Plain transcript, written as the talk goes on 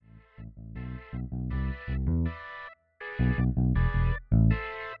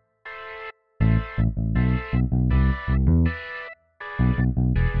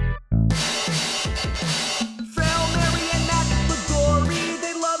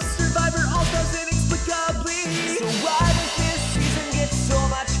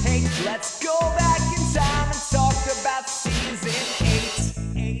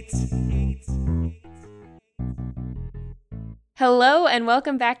Hello and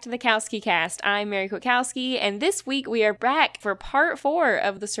welcome back to the Kowski Cast. I'm Mary Kwiatkowski, and this week we are back for part 4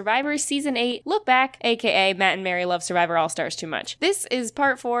 of the Survivor Season 8 Look Back, aka Matt and Mary love Survivor All-Stars too much. This is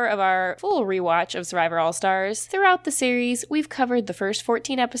part 4 of our full rewatch of Survivor All-Stars. Throughout the series, we've covered the first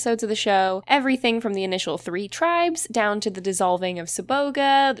 14 episodes of the show, everything from the initial 3 tribes down to the dissolving of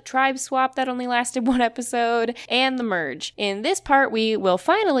Saboga, the tribe swap that only lasted 1 episode, and the merge. In this part, we will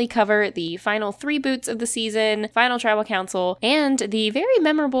finally cover the final 3 boots of the season, final tribal council, and the very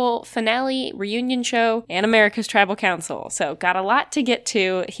memorable finale reunion show and America's Tribal Council. So got a lot to get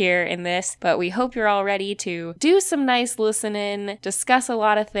to here in this, but we hope you're all ready to do some nice listening, discuss a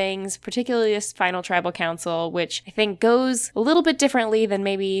lot of things, particularly this final tribal council, which I think goes a little bit differently than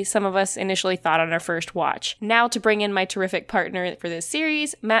maybe some of us initially thought on our first watch. Now to bring in my terrific partner for this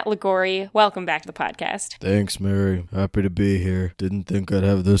series, Matt Liguori. Welcome back to the podcast. Thanks, Mary. Happy to be here. Didn't think I'd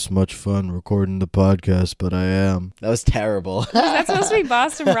have this much fun recording the podcast, but I am. That was terrible. That's supposed to be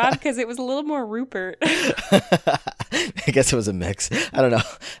Boston Rob because it was a little more Rupert. I guess it was a mix. I don't know.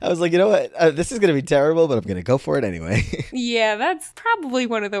 I was like, you know what? This is going to be terrible, but I'm going to go for it anyway. Yeah, that's probably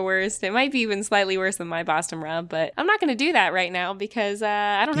one of the worst. It might be even slightly worse than my Boston Rob, but I'm not going to do that right now because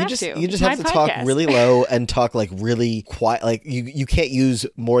I don't have to. You just have to talk really low and talk like really quiet. Like you can't use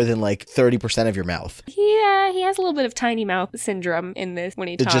more than like 30% of your mouth. Yeah, he has a little bit of tiny mouth syndrome in this when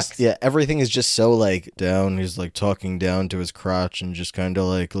he talks. Everything is just so like down. He's like talking down to his crotch and just kind of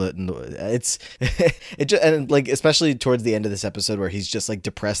like letting and like especially towards the end of this episode where he's just like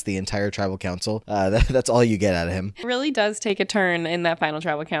depressed the entire tribal council. That's all you get out of him. It really does take a turn in that final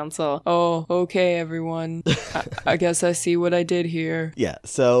tribal council. Oh, okay, everyone. I guess I see what I did here. Yeah,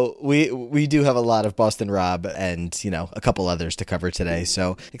 so we do have a lot of Boston Rob and, you know, a couple others to cover today.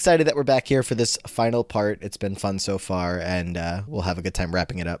 So excited that we're back here for this final part. It's been fun so far, and we'll have a good time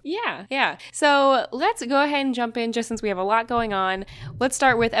wrapping it up. Yeah. So let's go ahead and jump in just since we have a lot going on. Let's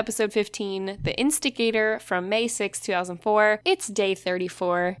start with episode 15, The Instigator, from May 6, 2004. It's day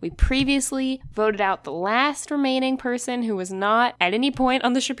 34. We previously voted out the last remaining person who was not at any point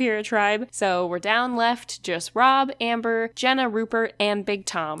on the Shapiro tribe. So we're down left just Rob, Amber, Jenna, Rupert, and Big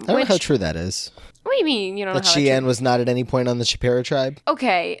Tom. I don't know how true that is. What do you mean you don't know how Cheyenne was not at any point on the Shapiro tribe?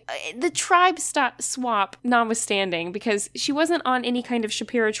 Okay, the tribe swap notwithstanding, because she wasn't on any kind of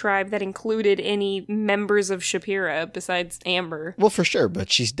Shapiro tribe that included any members of Shapiro besides Amber. Well, for sure,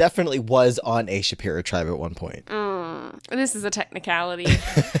 but she definitely was on a Shapiro tribe at one point. This is a technicality.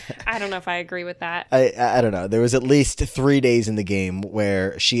 I don't know if I agree with that. I don't know. There was at least 3 days in the game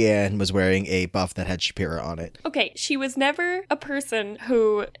where Cheyenne was wearing a buff that had Shapiro on it. Okay, she was never a person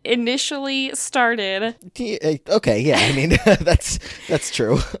who initially started. Okay, yeah, I mean, that's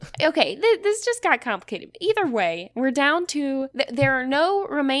true. Okay, this just got complicated. Either way, we're down to, there are no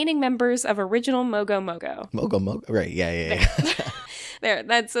remaining members of original Mogo Mogo. Mogo, right, yeah. There,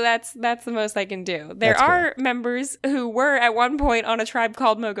 that's the most I can do. There are members who were at one point on a tribe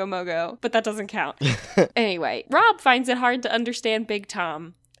called Mogo Mogo, but that doesn't count. Anyway, Rob finds it hard to understand Big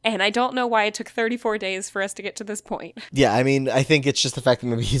Tom. And I don't know why it took 34 days for us to get to this point. Yeah, I mean, I think it's just the fact that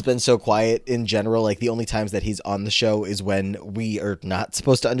maybe he's been so quiet in general. Like, the only times that he's on the show is when we are not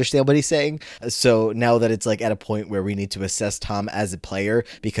supposed to understand what he's saying. So now that it's, like, at a point where we need to assess Tom as a player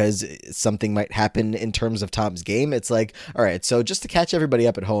because something might happen in terms of Tom's game, it's like, all right, so just to catch everybody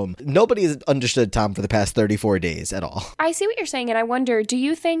up at home, nobody has understood Tom for the past 34 days at all. I see what you're saying, and I wonder, do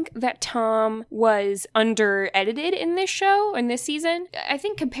you think that Tom was under-edited in this show, in this season? I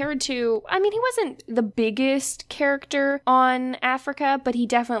think compared to, I mean, he wasn't the biggest character on Africa, but he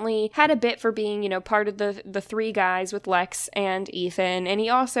definitely had a bit for being, you know, part of the 3 guys with Lex and Ethan, and he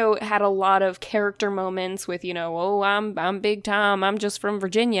also had a lot of character moments with, you know, oh, I'm Big Tom, I'm just from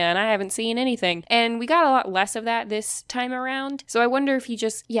Virginia, and I haven't seen anything, and we got a lot less of that this time around, so I wonder if he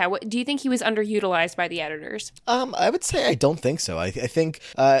just, do you think he was underutilized by the editors? I would say I don't think so. I think,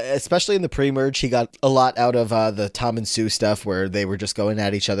 especially in the pre-merge, he got a lot out of the Tom and Sue stuff where they were just going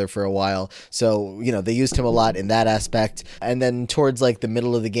at each other for a while. So, you know, they used him a lot in that aspect. And then towards like the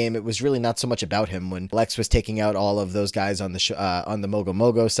middle of the game, it was really not so much about him when Lex was taking out all of those guys on the Mogo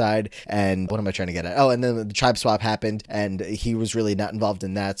Mogo side. And what am I trying to get at? Oh, and then the tribe swap happened and he was really not involved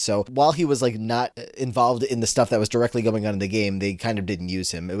in that. So while he was like not involved in the stuff that was directly going on in the game, they kind of didn't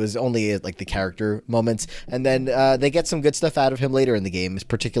use him. It was only like the character moments. And then they get some good stuff out of him later in the game,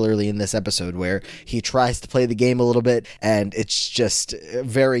 particularly in this episode where he tries to play the game a little bit and it's just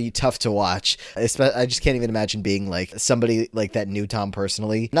very tough to watch. I just can't even imagine being like somebody like that knew Tom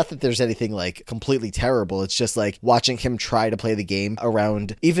personally. Not that there's anything like completely terrible. It's just like watching him try to play the game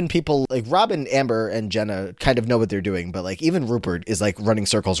around even people like Rob and Amber and Jenna kind of know what they're doing, but like even Rupert is like running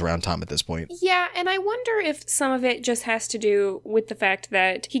circles around Tom at this point. Yeah, and I wonder if some of it just has to do with the fact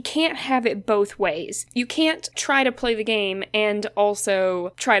that he can't have it both ways. You can't try to play the game and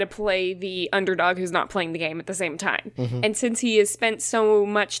also try to play the underdog who's not playing the game at the same time. Mm-hmm. And since he has spent so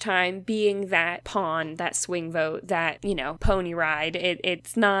much time being that pawn, that swing vote, that, pony ride,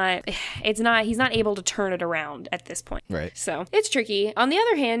 he's not able to turn it around at this point. Right. So it's tricky. On the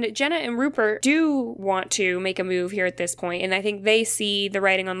other hand, Jenna and Rupert do want to make a move here at this point, and I think they see the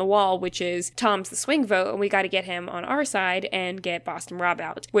writing on the wall, which is Tom's the swing vote, and we got to get him on our side and get Boston Rob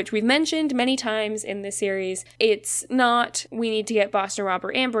out, which we've mentioned many times in this series. It's not we need to get Boston Rob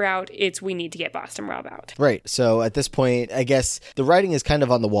or Amber out, it's we need to get Boston Rob out. Right. So at this point, I guess the writing is kind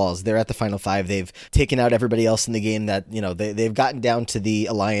of on the walls. They're at the final five. They've taken out everybody else in the game that, they've gotten down to the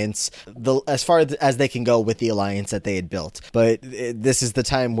alliance, as far as they can go with the alliance that they had built. But this is the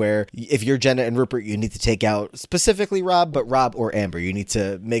time where if you're Jenna and Rupert, you need to take out specifically Rob, but Rob or Amber. You need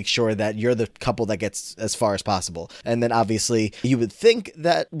to make sure that you're the couple that gets as far as possible. And then obviously you would think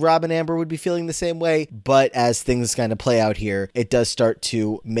that Rob and Amber would be feeling the same way, but as things kind of play out here, it does start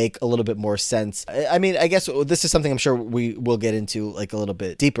to make a little bit more sense. I mean, I guess this is something I'm sure we will get into like a little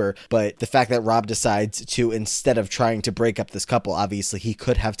bit deeper, but the fact that Rob decides to, instead of trying to break up this couple, obviously he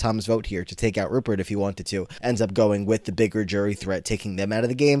could have Tom's vote here to take out Rupert if he wanted to, ends up going with the bigger jury threat, taking them out of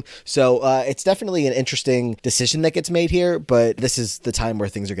the game. So it's definitely an interesting decision that gets made here, but this is the time where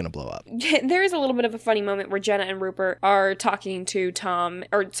things are going to blow up. There is a little bit of a funny moment where Jenna and Rupert are talking to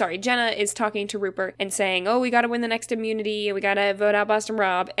Jenna is talking to Rupert and saying, oh, we got to win the next immunity, we got to vote out Boston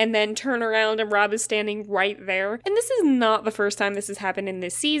Rob, and then turn around and Rob is standing right there. And this is not the first time this has happened in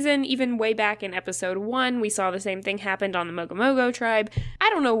this season. Even way back in episode 1, we saw the same thing happened on the Mogomogo tribe. I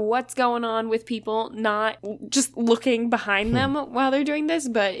don't know what's going on with people not just looking behind them while they're doing this,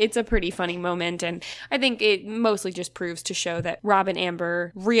 but it's a pretty funny moment, and I think it mostly just proves to show that Rob and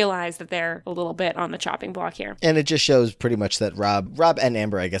Amber realize that they're a little bit on the chopping block here. And it just shows pretty much that Rob and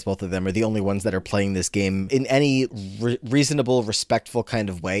Amber, I guess both of them, are the only ones that are playing this game in any reasonable, respectful kind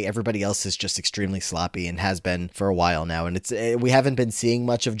of way. Everybody else is just extremely sloppy and has been for a while now, and we haven't been seeing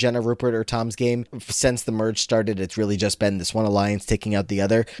much of Jenna, Rupert, or Tom's game since the merge started. It's really just been this one alliance taking out the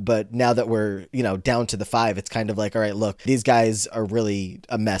other, but now that we're down to the 5, it's kind of like, all right, look, these guys are really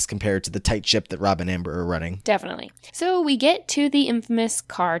a mess compared to the tight ship that Rob and Amber are running. Definitely. So we get to the infamous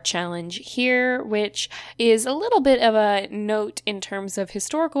car challenge here, which is a little bit of a note in terms of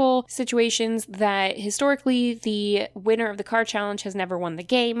historical situations, that historically the winner of the car challenge has never won the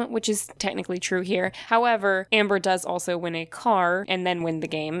game, which is technically true here. However, Amber does also win a car and then win the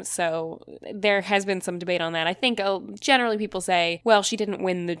game, so there has been some debate on that. I think generally people say, well, she didn't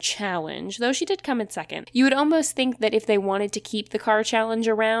win the challenge, though she did come in second. You would almost think that if they wanted to keep the car challenge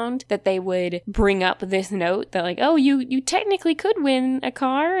around, that they would bring up this note that like, oh, you technically could win a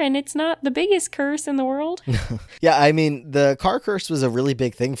car and it's not the biggest curse in the world. Yeah, I mean, the car curse was a really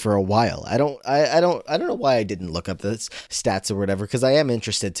big thing for a while. I don't know why I didn't look up the stats or whatever, because I am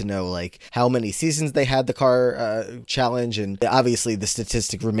interested to know like how many seasons they had the car challenge, and obviously the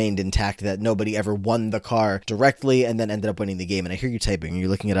statistic remained intact that nobody ever won the car directly and then ended up winning the game. And I hear you typing. Are you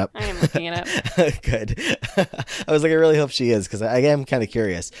looking it up? I am looking it up. Good. I was like, I really hope she is, because I am kind of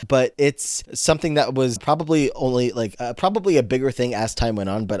curious. But it's something that was probably only like probably a bigger thing as time went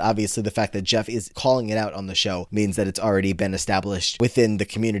on. But obviously the fact that Jeff is calling it out on the show means that it's already been established within the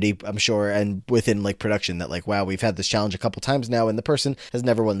community, I'm sure, and within like production, that like, wow, we've had this challenge a couple times now and the person has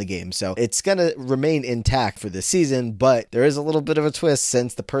never won the game. So it's going to remain intact for this season, but there is a little bit of a twist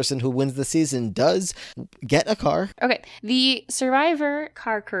since the person who wins the season does get a car. Okay, the Survivor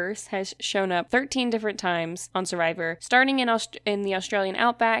car curse has shown up 13 different times on Survivor, starting in the Australian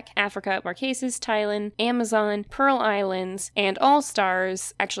Outback, Africa, Marquesas, Thailand, Amazon, Pearl Islands, and All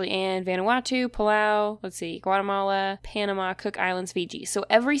Stars, actually, and Vanuatu, Palau, Guatemala, Panama, Cook Islands, Fiji. So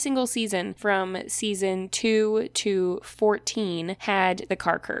every single season from season 2 to 14 had the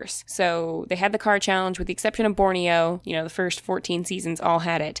car curse. So they had the car challenge with the exception of Borneo. The first 14 seasons all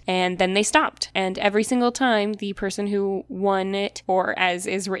had it. And then they stopped. And every single time, the person who won it, or as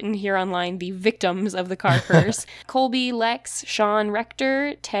is written here online, the victims of the car curse, Colby, Lex, Sean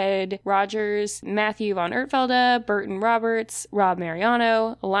Rector, Ted Rogers, Matthew Von Ertfelda, Burton Roberts, Rob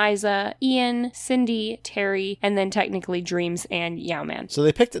Mariano, Eliza, Ian, Cindy, Terry, and then technically Dreams and Yowman. So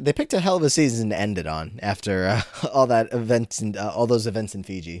they picked a hell of a season to end it on after all that events and all those events in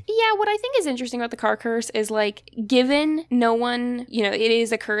Fiji. Yeah, Yeah, what I think is interesting about the car curse is, like, given no one, it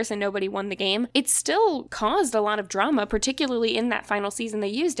is a curse and nobody won the game, it still caused a lot of drama, particularly in that final season they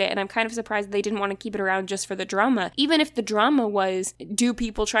used it, and I'm kind of surprised they didn't want to keep it around just for the drama, even if the drama was, do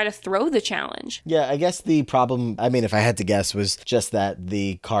people try to throw the challenge? Yeah, I guess the problem, if I had to guess, was just that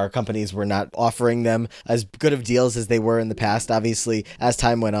the car companies were not offering them as good of deals as they were in the past. Obviously, as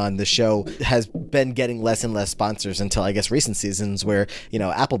time went on, the show has been getting less and less sponsors until, I guess, recent seasons where,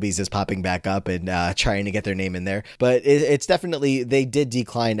 Applebee's is popping back up and trying to get their name in there. But it's definitely, they did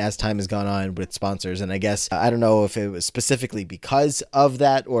decline as time has gone on with sponsors. And I guess, I don't know if it was specifically because of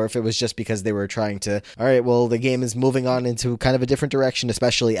that or if it was just because they were trying to, all right, well, the game is moving on into kind of a different direction,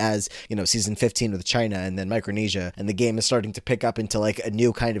 especially as, season 15 with China and then Micronesia, and the game is starting to pick up into like a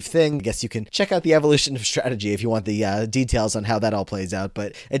new kind of thing. I guess you can check out the evolution of strategy if you want the details on how that all plays out,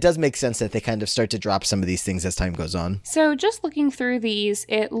 but it does make sense that they kind of start to drop some of these things as time goes on. So just looking through these,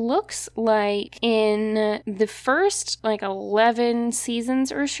 it looks like in the first 11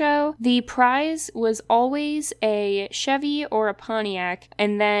 seasons or so, the prize was always a Chevy or a Pontiac,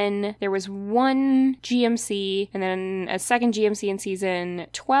 and then there was one GMC, and then a second GMC in season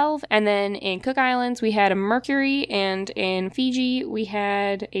 12, and then in Cook Islands we had a Mercury, and in Fiji we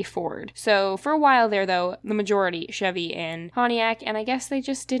had a Ford. So for a while there, though, the majority Chevy and Pontiac, and I guess they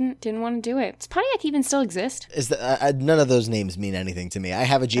just didn't want to do it. Does Pontiac even still exist? None of those names mean anything to me. I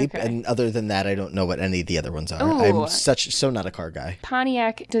have a Jeep, okay. And other than that, I don't know what any of the other ones are. Ooh. I'm so not a car guy.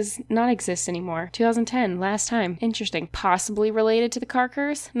 Pontiac does not exist anymore. 2010, last time. Interesting. Possibly related to the car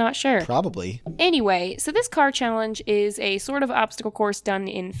curse? Not sure. Probably. Anyway, so this car challenge is a sort of obstacle course done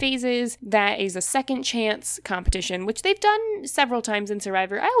in phases that is a second chance competition, which they've done several times in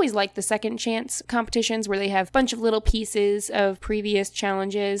Survivor. I always like the second chance competitions where they have a bunch of little pieces of previous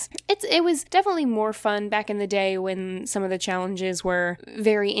challenges. It was definitely more fun back in the day when some of the challenges were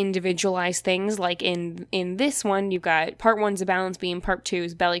very individualized things. Like in this one, you've got part 1's a balance beam, part 2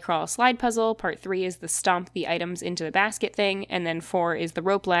 is belly crawl slide puzzle, part 3 is the stomp the items into the basket thing, and then 4 is the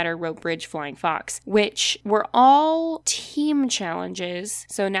rope ladder, rope bridge, flying fox, which were all team challenges.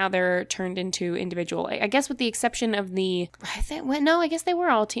 So now they're turned into individual. I guess with the exception of I guess they were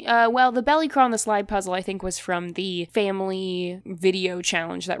all team. Well, the belly crawl and the slide puzzle, I think, was from the family video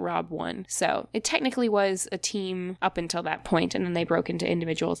challenge that Rob won. So it technically was a team up until that point, and then they broke into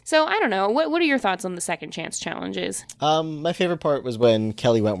individuals. So I don't know. What are your thoughts on the second chance challenges? My favorite part was when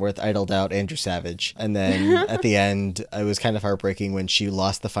Kelly Wentworth idled out Andrew Savage, and then at the end, it was kind of heartbreaking when she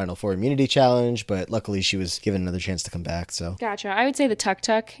lost the Final Four immunity challenge, but luckily she was given another chance to come back. So gotcha. I would say the tuk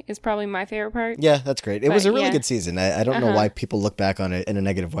tuk is probably my favorite part. Yeah, that's great. It was a really good season. I don't know why people look back on it in a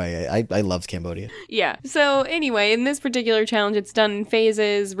negative way. I loved Cambodia. Yeah. So anyway, in this particular challenge, it's done in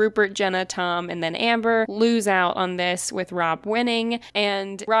phases. Rupert, Jenna, Tom, and then Amber lose out on this with Rob winning,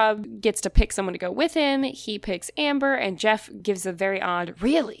 and Rob gets to pick someone to go with him. He picks Amber, and Jeff gives a very odd,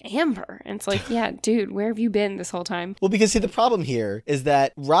 really, Amber? And it's like, yeah, dude, where have you been this whole time? Well, because see, the problem here is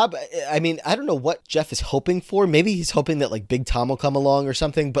that Rob, I don't know what Jeff is hoping for. Maybe he's hoping that like Big Tom will come along or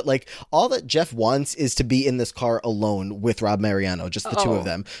something, but like all that Jeff wants is to be in this car alone with Rob Mariano, just the two of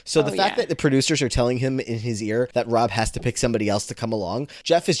them. So the fact that the producers are telling him in his ear that Rob has to pick somebody else to come along,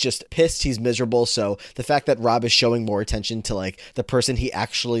 Jeff is just pissed. He's miserable. So the fact that Rob is showing more attention to like the person he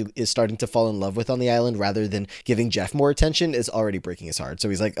actually is starting to fall in love with on the island rather than giving Jeff more attention is already breaking his heart. So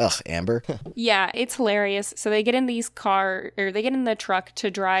he's like, ugh, Amber. Yeah, it's hilarious. So they get in they get in the truck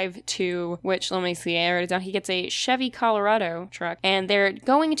to drive to, which, let me see, I wrote it down. He gets a Chevy Colorado truck, and they're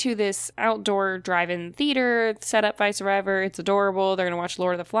going to this outdoor drive-in theater set up by Survivor. It's adorable. They're going to watch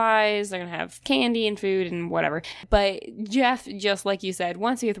Lord of the Flies. They're going to have candy and food and whatever. But Jeff, just like you said,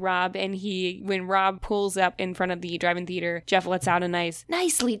 wants to be with Rob, and when Rob pulls up in front of the drive-in theater, Jeff lets out a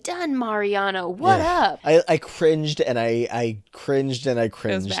nicely done, Mariano. What up? I cringed and I cringed and I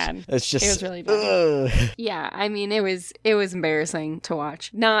cringed. It was bad. It was really bad. Yeah, I mean, it was embarrassing to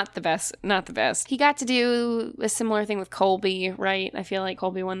watch. Not the best. He got to do a similar thing with Colby, right? I feel like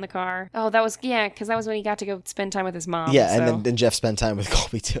Colby won the car. Oh, because that was when he got to go spend time with his mom. Yeah, so. And then Jeff spent time with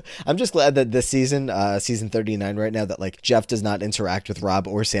Colby too. I'm just glad that this season, season 39 right now, that like Jeff does not interact with Rob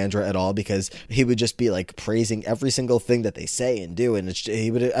or Sandra at all, because he would just be like praising every single thing that they say and do, and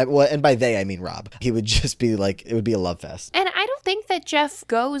he would, and by they I mean Rob. He would just be like, it would be a love fest. And I don't think think that Jeff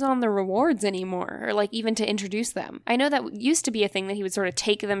goes on the rewards anymore, or like even to introduce them. I know that used to be a thing that he would sort of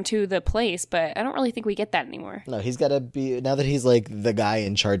take them to the place, but I don't really think we get that anymore. No, he's got to be, now that he's like the guy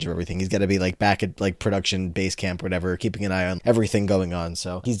in charge of everything, he's got to be like back at like production base camp, whatever, keeping an eye on everything going on.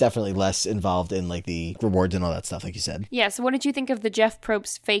 So he's definitely less involved in like the rewards and all that stuff, like you said. Yeah, so what did you think of the Jeff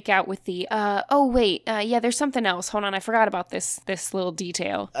Probst fake out with the, yeah, there's something else. Hold on, I forgot about this little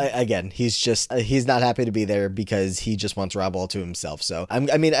detail. Again, he's just, he's not happy to be there because he just wants Rob all to himself. So,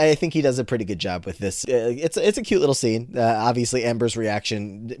 I think he does a pretty good job with this. It's a cute little scene. Obviously, Amber's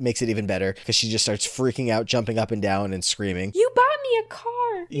reaction makes it even better because she just starts freaking out, jumping up and down and screaming. You bought me a car.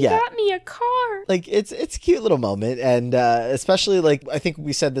 You got me a car. Like, it's a cute little moment. And especially, like, I think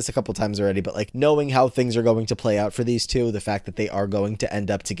we said this a couple times already, but like knowing how things are going to play out for these two, the fact that they are going to end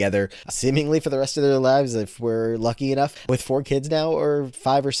up together seemingly for the rest of their lives, if we're lucky enough, with 4 kids now, or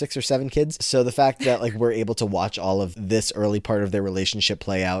 5 or 6 or 7 kids. So the fact that like we're able to watch all of this early part of their relationship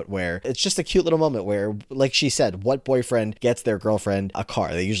play out, where it's just a cute little moment where, like she said, what boyfriend gets their girlfriend a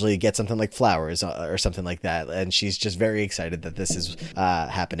car? They usually get something like flowers or something like that. And she's just very excited that this is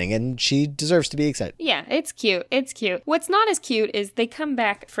happening, and she deserves to be excited. Yeah, it's cute. It's cute. What's not as cute is they come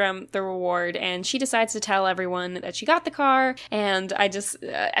back from the reward and she decides to tell everyone that she got the car. And I just,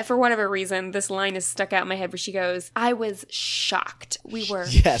 for whatever reason, this line is stuck out in my head where she goes, I was shocked. We were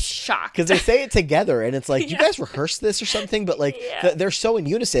shocked. Because they say it together and it's like, you guys rehearsed this or something? But like, they're so in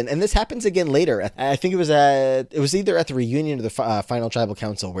unison. And this happens again later. I think it was either at the reunion or the final tribal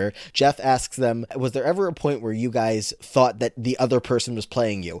council where Jeff asks them, was there ever a point where you guys thought that the other person was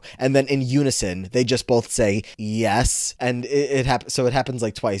playing you? And then in unison, they just both say yes. And it happens. So it happens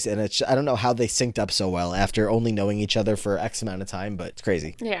like twice. And it's, I don't know how they synced up so well after only knowing each other for X amount of time, but it's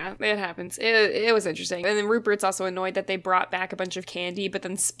crazy. Yeah, it happens. It was interesting. And then Rupert's also annoyed that they brought back a bunch of candy, but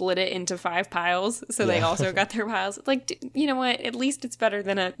then split it into 5 piles. So they also got their piles. Like, you know what? At least it's better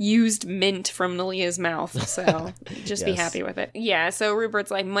than a used mint from Nalia's mouth. So just be happy with it. Yeah, so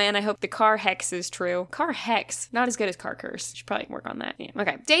Rupert's like, man, I hope the car hex is true. Car hex. Not as good as car curse. Should probably work on that. Yeah.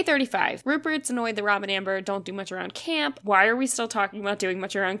 Okay. Day 35. Rupert's annoyed that Rob and Amber don't do much around camp. Why are we still talking about doing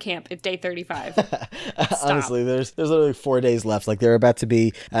much around camp? It's day 35. Honestly, there's literally 4 days left. Like, they're about to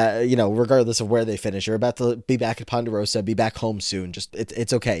be, regardless of where they finish, you're about to be back at Ponderosa, be back home soon. Just,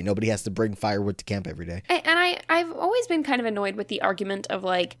 it's okay. Nobody has to bring firewood to camp every day. And I've always been kind of annoyed with the argument of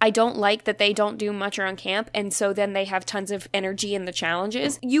like, I don't like that they don't do much around camp, and so then they have tons of energy in the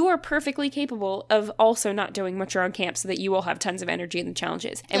challenges. You are perfectly capable of also not doing much around camp so that you will have tons of energy in the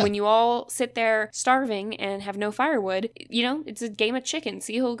challenges. And when you all sit there starving and have no firewood, it's a game of chicken.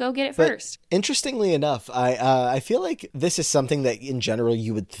 So you'll go get it first. Interestingly enough, I feel like this is something that in general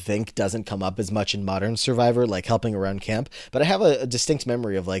you would think doesn't come up as much in modern Survivor, like helping around camp. But I have a distinct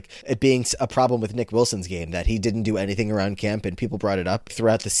memory of like it being a problem with Nick Wilson's game, that he didn't do anything around camp, and people brought it up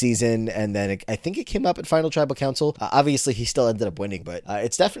throughout the season. And then I think it came up at Final Tribal Council. Obviously, he still ended up winning, but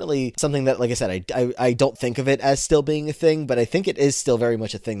it's definitely something that, like I said, I don't think of it as still being a thing, but I think it is still very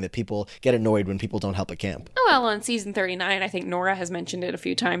much a thing that people get annoyed when people don't help at camp. Oh, well, on season 39, I think Nora has mentioned it a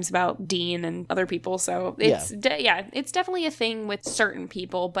few times about Dean and other people. So it's it's definitely a thing with certain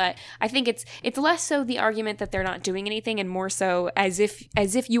people, but I think it's less so the argument that they're not doing anything, and more so as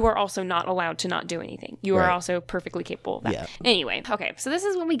if you are also not allowed to not do anything. You are also perfectly capable of that. Yeah. Anyway, okay, so this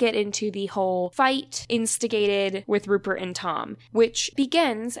is when we get into the whole fight instigated with Rupert and Tom, which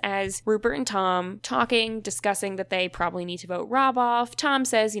begins as Rupert and Tom talking, discussing that they probably need to vote Rob off. Tom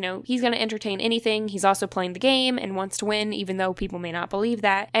says, he's going to entertain anything. He's also playing the game and wants to win, even though people may not believe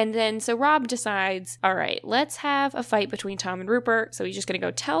that. And then so Rob decides, all right, let's have a fight between Tom and Rupert. So he's just going to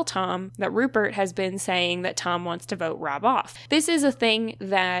go tell Tom that Rupert has been saying that Tom wants to vote Rob off. This is a thing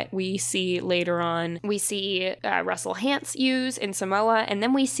that we see later on. We see Russell Hantz use in Samoa, and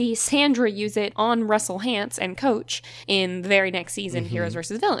then we see Sandra use it on Russell Hantz and Coach in the very next season, Heroes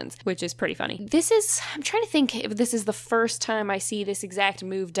vs. Villains, which is pretty funny. I'm trying to think if this is the first time I see this exact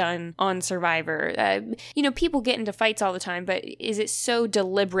move done on Survivor. People get into fights all the time, but is it so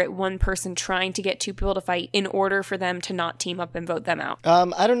deliberate, one person trying to get 2 people to fight in order for them to not team up and vote them out?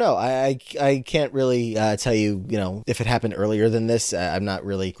 I don't know. I can't really tell you, if it happened earlier than this. I'm not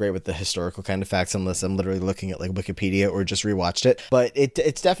really great with the historical kind of facts unless I'm literally looking at like Wikipedia or just rewatched it. But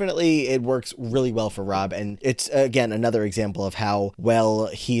it's definitely, it works really well for Rob. And it's, again, another example of how well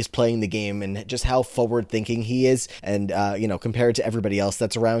he's playing the game and just how forward thinking he is. And, compared to everybody else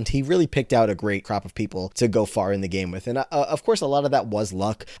that's around, he really picked out a great crop of people to go far in the game with. And of course, a lot of that was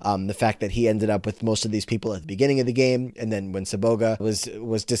luck. The fact that he ended up with most of these people at the beginning of the game, and then when Saboga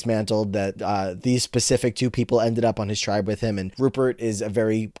was dismantled, that these specific 2 people ended up on his tribe with him. And Rupert is a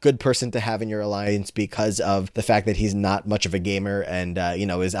very good person to have in your alliance because of of the fact that he's not much of a gamer and,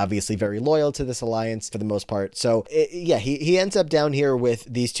 is obviously very loyal to this alliance for the most part. So, he ends up down here with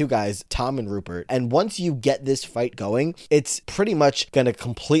these two guys, Tom and Rupert. And once you get this fight going, it's pretty much going to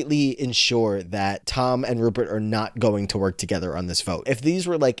completely ensure that Tom and Rupert are not going to work together on this vote. If these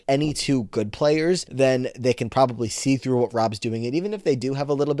were like any two good players, then they can probably see through what Rob's doing. And even if they do have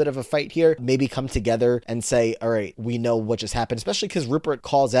a little bit of a fight here, maybe come together and say, all right, we know what just happened, especially because Rupert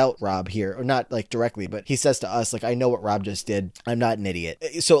calls out Rob here, or not like directly, but he says to us, like, I know what Rob just did. I'm not an idiot.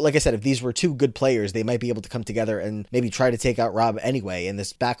 So like I said, if these were two good players, they might be able to come together and maybe try to take out Rob anyway, and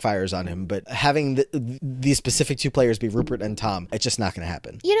this backfires on him. But having these specific two players be Rupert and Tom, it's just not going to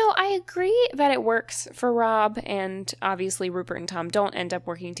happen. I agree that it works for Rob, and obviously Rupert and Tom don't end up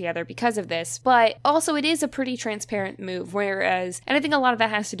working together because of this, but also it is a pretty transparent move, and I think a lot of that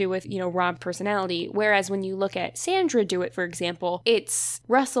has to do with, Rob's personality, whereas when you look at Sandra do it, for example, it's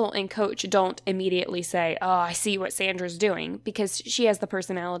Russell and Coach don't immediately say, oh, I see what Sandra's doing, because she has the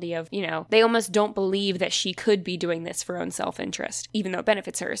personality of, they almost don't believe that she could be doing this for own self-interest, even though it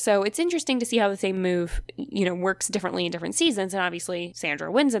benefits her. So it's interesting to see how the same move, works differently in different seasons, and obviously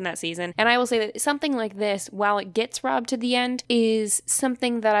Sandra wins in that season. And I will say that something like this, while it gets Rob to the end, is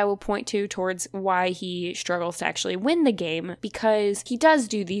something that I will point to towards why he struggles to actually win the game, because he does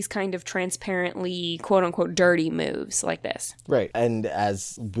do these kind of transparently, quote-unquote, dirty moves like this. Right. And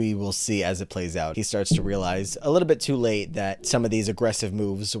as we will see as it plays out, he starts to realize a little bit too late that some of these aggressive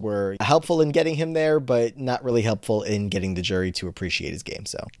moves were helpful in getting him there, but not really helpful in getting the jury to appreciate his game.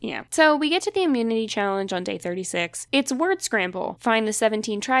 So we get to the immunity challenge on day 36. It's word scramble. Find the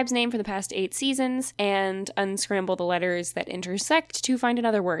 17 tribes name for the past 8 seasons and unscramble the letters that intersect to find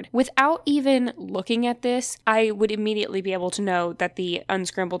another word. Without even looking at this, I would immediately be able to know that the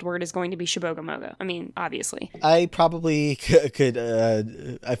unscrambled word is going to be Shibogamoga. I mean, obviously. I probably could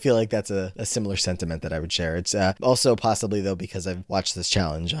I feel like that's a similar sentiment that I would share. It's also possibly, though, because I've watched this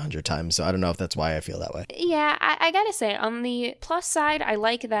challenge 100 times, so I don't know if that's why I feel that way. Yeah, I gotta say, on the plus side, I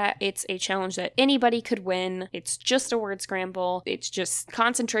like that it's a challenge that anybody could win. It's just a word scramble. It's just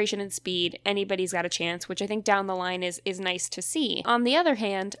concentration and speed. Anybody's got a chance, which I think down the line is nice to see. On the other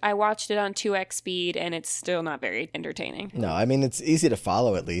hand, I watched it on 2x speed, and it's still not very entertaining. No, I mean, it's easy to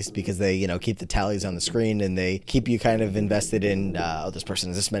follow, at least, because they, keep the tallies on the screen, and they keep you kind of invested in, this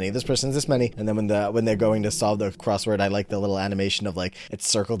person is this many, this person is this many. And then when they're going to solve the crossword, I like the little animation of, like, it's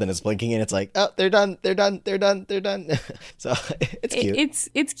circled and it's blinking, and it's like, oh, they're done. So it's cute.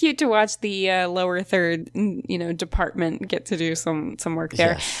 It's cute to watch the lower third, department get to do some work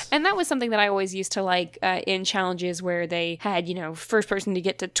there. Yes. And that was something that I always used to like in challenges where they had, first person to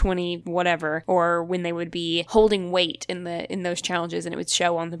get to 20 whatever, or when they would be holding weight in those challenges, and it would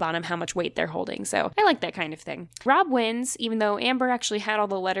show on the bottom how much weight they're holding. So I like that kind of thing. Rob wins, even though Amber actually had all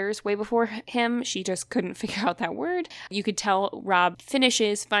the letters way before him. She just couldn't figure out that word. You could tell Rob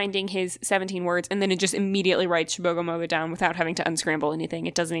finishes finding his 17 words, and then it just immediately writes Shibogamoga down without having to unscramble anything.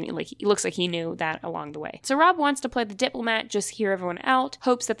 It looks like he knew that along the way. So Rob wants to play the diplomat, just hear everyone out,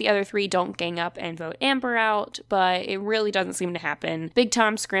 hopes that the other 3 don't gang up and vote Amber out, but it really doesn't seem to happen. Big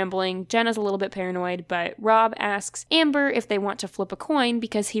Tom's scrambling, Jenna's a little bit paranoid, but Rob asks Amber if they want to flip a coin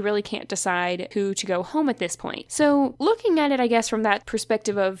because he really can't decide who to go home at this point. So looking at it, I guess, from that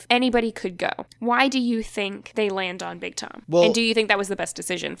perspective of anybody could go, why do you think they land on Big Tom? Well, and do you think that was the best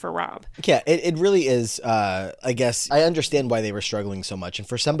decision for Rob? Yeah, it really is. I guess I understand why they were struggling so much. And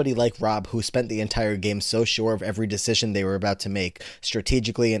for somebody like Rob, who spent the entire game so sure of every decision they were about to make,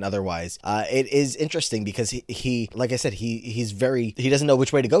 strategically and otherwise, it is interesting because he like I said, he doesn't know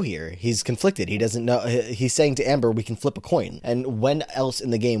which way to go here. He's conflicted. He doesn't know. He's saying to Amber, we can flip a coin. And when else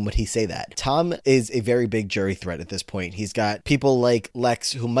in the game would he say that? Tom is a very big jury threat at this point. He's got people like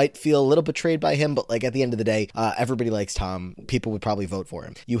Lex who might feel a little betrayed by him, but like at the end of the day, everybody likes Tom. People would probably vote for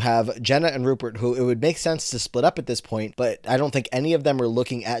him. You have Jenna and Rupert, who it would make sense to split up at this point, but I don't think any of them are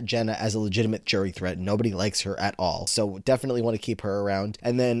looking at Jenna as a legitimate jury threat. Nobody likes her at all. So definitely want to keep her around.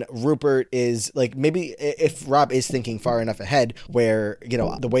 And then Rupert is like, maybe if Rob is thinking far enough ahead where,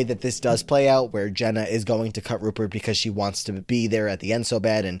 the way that this does play out, where Jenna is going to cut Rupert because she wants to be there at the end so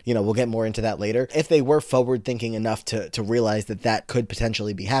bad, and, we'll get more into that later. If they were forward thinking enough to realize that could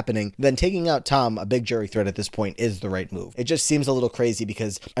potentially be happening, then taking out Tom, a big jury threat at this point, is the right move. It just seems a little crazy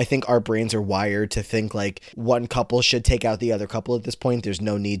because I think our brains are wired to think like one couple should take out the other couple at this point. There's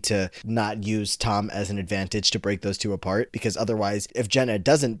no need to not use Tom as an advantage to break those two apart, because otherwise, if Jenna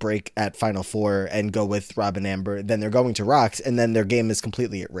doesn't break at Final Four and go with Rob and Amber, then they're going to Rocks, and then their game is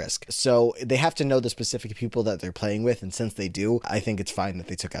completely at risk. So they have to know the specific people that they're playing with, and since they do, I think it's fine that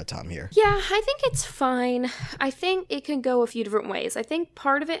they took out Tom here. Yeah, I think it's fine. I think it can go a few different ways. I think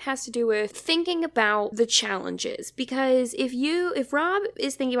part of it has to do with thinking thinking about the challenges, because if Rob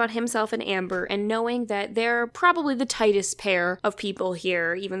is thinking about himself and Amber and knowing that they're probably the tightest pair of people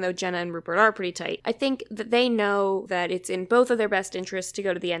here, even though Jenna and Rupert are pretty tight, I think that they know that it's in both of their best interests to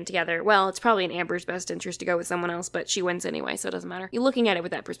go to the end together. Well, it's probably in Amber's best interest to go with someone else, but she wins anyway, so it doesn't matter. You're looking at it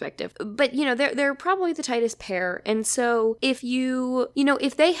with that perspective. But, they're probably the tightest pair, and so if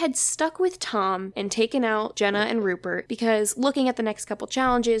if they had stuck with Tom and taken out Jenna and Rupert, because looking at the next couple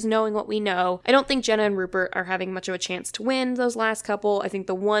challenges, knowing what we know, I don't think Jenna and Rupert are having much of a chance to win those last couple. I think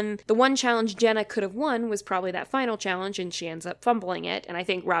the one challenge Jenna could have won was probably that final challenge, and she ends up fumbling it, and I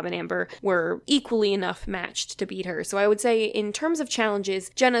think Rob and Amber were equally enough matched to beat her. So I would say in terms of challenges,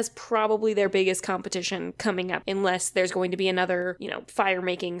 Jenna's probably their biggest competition coming up, unless there's going to be another,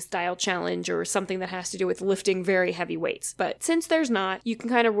 fire-making style challenge or something that has to do with lifting very heavy weights. But since there's not, you can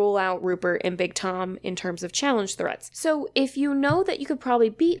kind of rule out Rupert and Big Tom in terms of challenge threats. So if you know that you could probably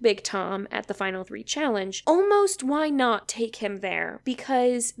beat Big Tom at the final 3 challenge, almost why not take him there?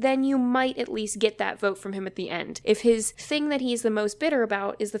 Because then you might at least get that vote from him at the end. If his thing that he's the most bitter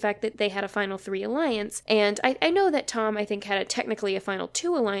about is the fact that they had a final 3 alliance, and I know that Tom, I think, had technically a final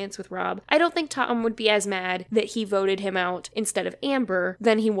 2 alliance with Rob, I don't think Tom would be as mad that he voted him out instead of Amber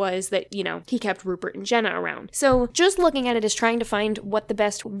than he was that, he kept Rupert and Jenna around. So just looking at it as trying to find what the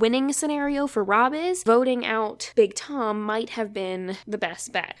best winning scenario for Rob is, voting out Big Tom might have been the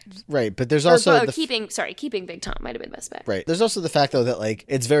best bet. Right, but there's also keeping Big Tom might have been the best bet. Right. There's also the fact, though, that,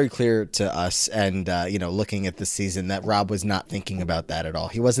 it's very clear to us and, looking at this season that Rob was not thinking about that at all.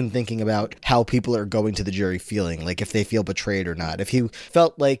 He wasn't thinking about how people are going to the jury feeling, if they feel betrayed or not. If he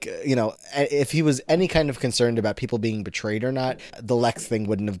felt if he was any kind of concerned about people being betrayed or not, the Lex thing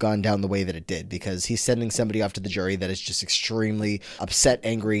wouldn't have gone down the way that it did, because he's sending somebody off to the jury that is just extremely upset,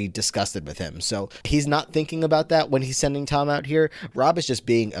 angry, disgusted with him. So he's not thinking about that when he's sending Tom out here. Rob is just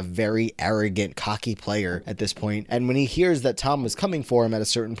being a very arrogant, cocky player at this point. And when he hears that Tom was coming for him at a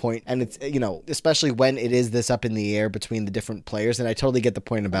certain point, and it's, especially when it is this up in the air between the different players, and I totally get the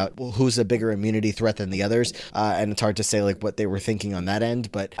point about who's a bigger immunity threat than the others, and it's hard to say what they were thinking on that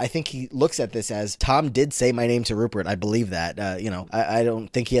end, but I think he looks at this as, Tom did say my name to Rupert. I believe that. I don't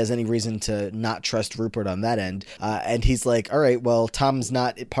think he has any reason to not trust Rupert on that end. And he's like, all right, well, Tom's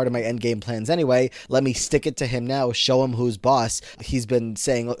not part of my endgame plans anyway. Let me stick it to him now, show him who's boss. He's been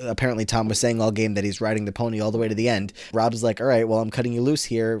saying, apparently Tom was saying all game that he's riding the pony all the way to the end. Rob's like, all right, well, I'm cutting you loose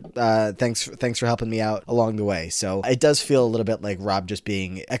here. Thanks for helping me out along the way. So it does feel a little bit like Rob just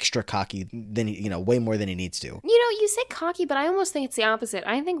being extra cocky than, way more than he needs to. You say cocky, but I almost think it's the opposite.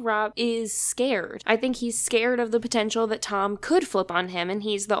 I think Rob is scared. I think he's scared of the potential that Tom could flip on him, and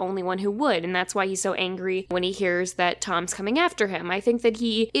he's the only one who would, and that's why he's so angry when he hears that Tom's coming after him. I think that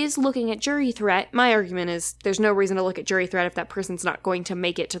he is looking at jury threat. My argument is there's no reason to look at jury threat if that person's not going to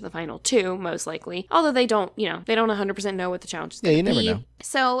make it to the final 2, most likely. Although they don't 100% know what the challenge is going to be. You never know.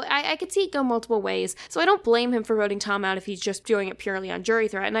 So I could see it go multiple ways. So I don't blame him for voting Tom out if he's just doing it purely on jury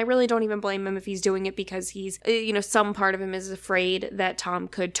threat, and I really don't even blame him if he's doing it because he's, some part of him is afraid that Tom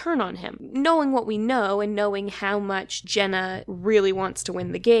could turn on him. Knowing what we know and knowing how much Jenna really wants to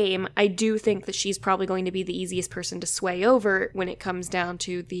win the game, I do think that she's probably going to be the easiest person to sway over when it comes down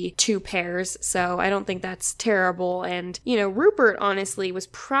to the 2 pairs, so I don't think that's terrible. And, Rupert, honestly, was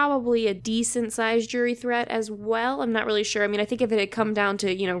probably a decent-sized jury threat as well. I'm not really sure. I think if it had come down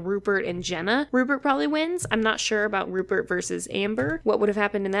to, Rupert and Jenna, Rupert probably wins. I'm not sure about Rupert versus Amber, what would have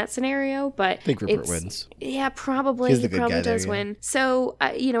happened in that scenario, but I think Rupert wins. Yeah, probably. He probably does win. So,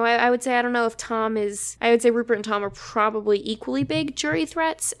 I would say, I don't know if I would say Rupert and Tom are probably equally big jury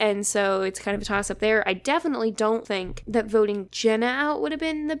threats, and so it's kind of a toss-up there. I definitely don't think that voting Jenna out would have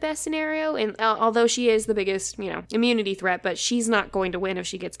been the best scenario, and although she is the biggest, immunity threat, but she's not going to win if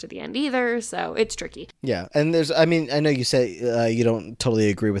she gets to the end either, so it's tricky. Yeah, and I know you say you don't totally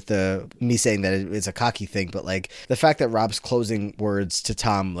agree with me saying that it's a cocky thing, but the fact that Rob's closing words to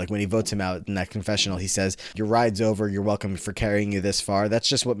Tom, when he votes him out in that confessional, he says, your ride's over, you're welcome for carrying you this far. That's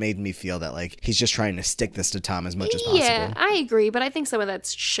just what made me feel that he's just trying to stick this to Tom as much as possible. Yeah, I agree, but I think some of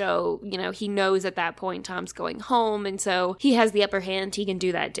that's show, he knows at that point Tom's going home, and so he has the upper hand, he can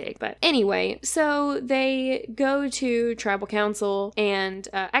do that dig. But anyway, so they go to tribal council, and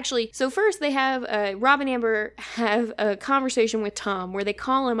so first they have, Rob and Amber have a conversation with Tom where they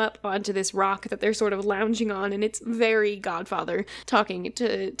call him up onto this rock that they're sort of lounging on, and it's very Godfather talking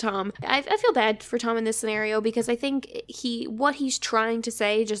to Tom. I feel bad for Tom in this scenario because I think what he's trying to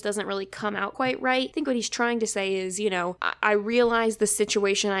say just doesn't really come out quite right. I think what he's trying to say is, I realize the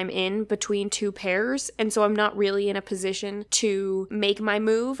situation I'm in between 2 pairs, and so I'm not really in a position to make my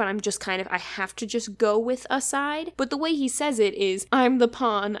move, and I'm just I have to just go with a side. But the way he says it is, I'm the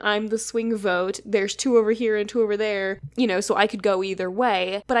pawn, I'm the swing vote. There's 2 over here and 2 over there, so I could go either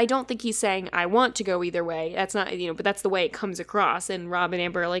way. But I don't think he's saying I want to go either way. That's not, but that's the way it comes across. And Rob and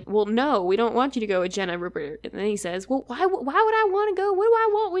Amber are like, well, no, we don't want you to go with Jenna and Rupert. And then he says, well, why would I want to go? What do I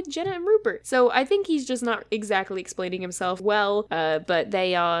want with Jenna and Rupert? So I think he's just not exactly explaining himself well. But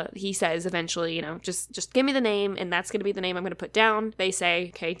he says eventually, just give me the name, and that's going to be the name I'm going to put down. They say,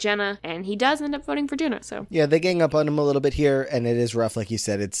 okay, Jenna, and he does end up voting for Jenna. So yeah, they gang up on him a little bit here, and it is rough, like you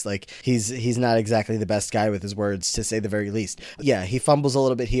said. It's like he's not exactly the best guy with his words, to say the very least. Yeah, he fumbles a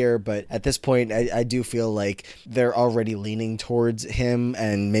little bit here, but at this point, I do feel like they're already leaning towards him,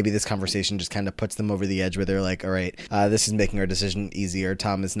 and maybe this conversation just kind of puts them over the edge where they're like, all right, this is making our decision easier.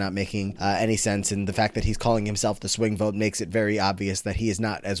 Tom is not making any sense, and the fact that he's calling himself the swing vote makes it very obvious that he is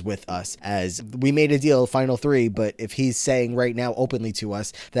not as with us as we made a deal, final 3, but if he's saying right now openly to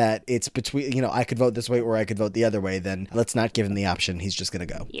us that it's between, I could vote this way or I could vote the other way, then let's not give him the option. He's just gonna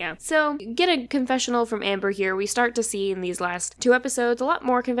go. Yeah. So get a confessional from Amber here. We start to see in these last 2 episodes a lot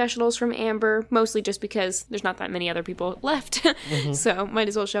more confessionals from Amber, mostly just because there's not that many other people left. So might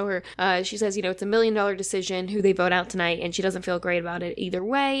as well show her. She says, it's $1 million decision who they vote out tonight, and she doesn't feel great about it either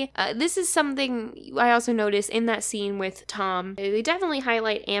way. This is something I also noticed in that scene with Tom. They definitely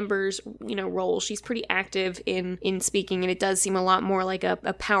highlight Amber's, role. She's pretty active in speaking, and it does seem a lot more like a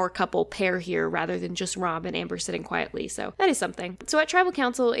power couple pair here rather than just Rob and Amber sitting quietly. So that is something. So at Tribal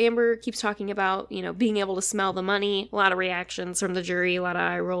Council, Amber keeps talking about, being able to smell the money. A lot of reactions from the jury, a lot of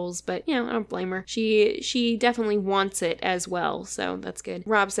eye rolls, but, I don't blame her. She definitely wants it as well, so that's good.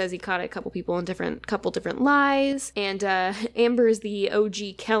 Rob says he caught a couple people in couple different lies, and Amber is the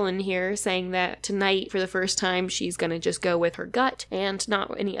OG Kellen here, saying that tonight, for the first time, she's gonna just go with her gut and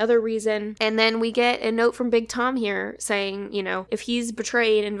not any other reason. And then we get a note from Big Tom here saying, if he's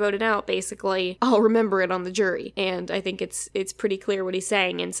betrayed and voted out, basically, I'll remember it on the jury. And I think it's pretty clear what he's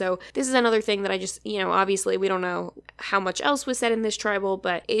saying. And so this is another thing that I just, obviously we don't know how much else was said in this tribal,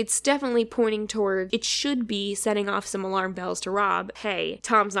 but it's definitely pointing toward, it should be setting off some alarm bells to Rob. Hey,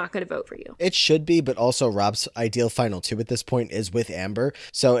 Tom's not going to vote for you. It should be, but also Rob's ideal final 2 at this point is with Amber.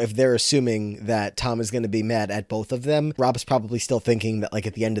 So if they're assuming that Tom is going to be mad at both of them, Rob's probably still thinking that, like,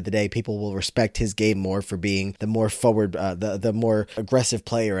 at the end of the day, people will respect his game more for being the more forward, the more aggressive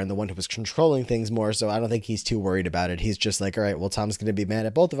player and the one who was controlling things more. So I don't think he's too worried about it. He's just like, all right, well, Tom's going to be mad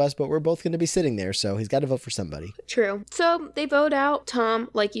at both of us, but we're both going to be sitting there, so he's got to vote for somebody. True. So they vote out Tom,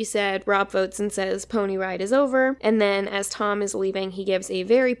 like you said. Rob votes and says pony ride is over, and then as Tom is leaving, he gives a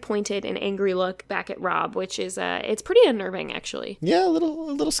very pointed and angry look back at Rob, which is it's pretty unnerving, actually. Yeah, a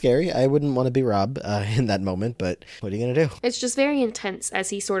little scary. I wouldn't want to be Rob in that moment, but what are you gonna do? It's just very intense as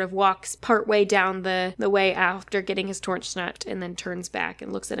he sort of walks partway down the way after getting his torch snapped, and then turns back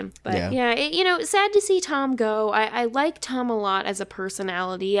and looks at him. But yeah, sad to see Tom go. I like Tom a lot as a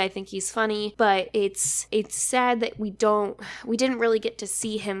personality. I think he's funny, but it's sad that we didn't really get to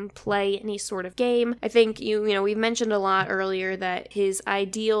see him play any sort of game. I think we've mentioned a lot earlier that his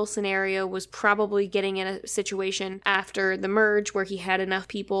ideal scenario was probably getting in a situation after the merge where he had enough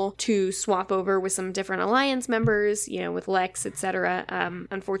people to swap over with some different alliance members, with Lex, etc.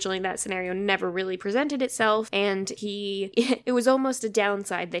 Unfortunately, that scenario never really presented itself, and it was almost a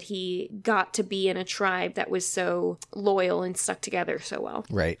downside that he got to be in a tribe that was so loyal and stuck together so well.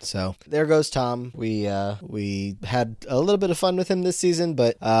 Right. So there goes Tom. We had a little bit of fun with him this season,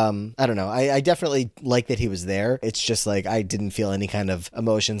 but I don't know. I definitely like that he was there. It's just like I didn't feel any kind of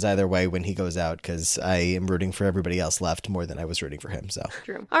emotions either way when he goes out, because I am rooting for everybody else left more than I was rooting for him. So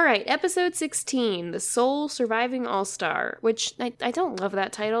true. All right, episode 16, The Sole Surviving All-Star, which I don't love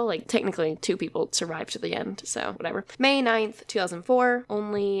that title. Like, technically 2 people survived to the end, so whatever. May 9th, 2004,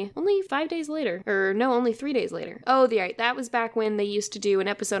 only 5 days later. Or no, only 3 days later. Oh, right, that was back when they used to do an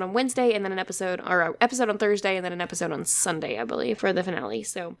episode on Wednesday and then an episode on Thursday and then an episode on Sunday, I believe, for the finale.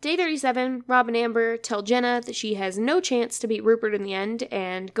 So day 37, Rob and Amber tell Jenna that she has no chance to beat Rupert in the end,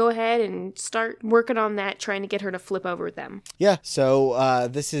 and go ahead and start working on that, trying to get her to flip over with them. Yeah, so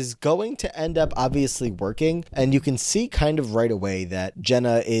this is going to end up obviously working, and you can see kind of right away that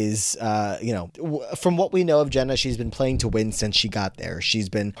Jenna is, from what we know of Jenna, she's been playing to win since she got there.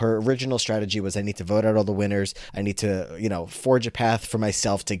 Her original strategy was, I need to vote out all the winners. I need to, forge a path for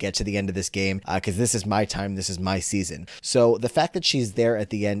myself to get to the end of this game, because this is my time, this is my season. So the fact that she's there at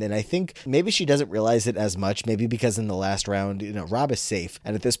the end, and I think maybe she doesn't realize it as much, maybe because in the last round, Rob is safe,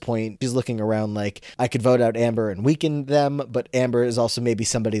 and at this point, she's looking around like, I could vote out Amber and weaken them, but Amber is also maybe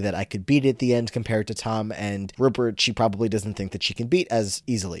somebody that I could beat at the end compared to Tom, and Rupert, she probably doesn't think that she can beat as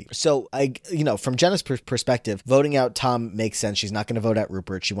easily. So from Jenna's perspective, voting out Tom makes sense. She's not going to vote out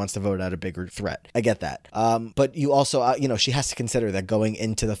Rupert. She wants to vote out a bigger threat. I get that. But you also, she has to consider that going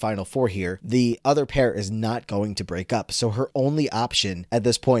into the Final Four here, the other pair is not going to break up. So her only option at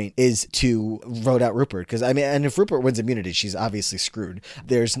this point is to vote out Rupert. Because, I mean, and if Rupert wins immunity, she's obviously screwed.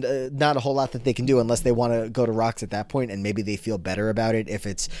 There's not a whole lot that they can do unless they want to go to Rocks at that point, and maybe they feel better about it if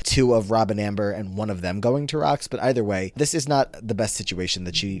it's two of Rob and Amber and one of them going to Rocks. But either way, this is not the best situation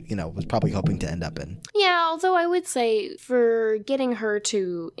that she, was probably hoping to end up in. Yeah, although I would say for getting her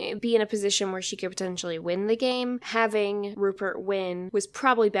to be in a position where she could potentially win the game, having Rupert win was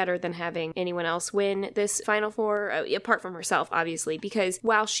probably better than having anyone else win this Final Four, apart from herself, obviously, because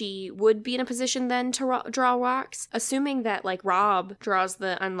while she would be in a position then to draw rocks, assuming that, like, Rob draws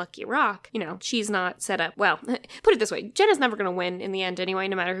the unlucky rock, she's not set up. Well, put it this way, Jenna's never going to win in the end anyway,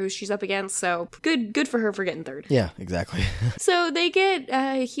 no matter who she's up against, so good for her for getting third. Yeah, exactly. So they get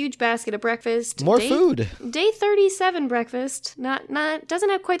a huge basket of breakfast. More food. Day 37 breakfast. Not doesn't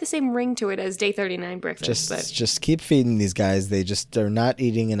have quite the same ring to it as day 39 breakfast. Just keep feeding these guys. They just are not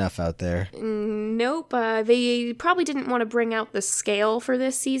eating enough out there. Nope. They probably didn't want to bring out the scale for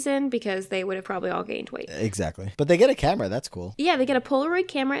this season because they would have probably all gained weight. Exactly. But they get a camera. That's cool. Yeah, they get a Polaroid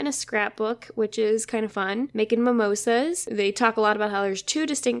camera and a scrapbook, which is kind of fun. Making mimosas. They talk a lot about how there's two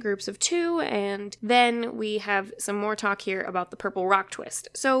distinct groups of two, and then we have some more talk here about the Purple Rock twist.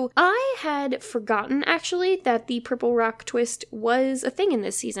 So I had forgotten, actually, that the Purple Rock twist was a thing in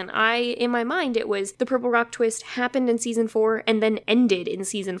this season. In my mind, it was the Purple Rock twist happened in season 4 and then ended in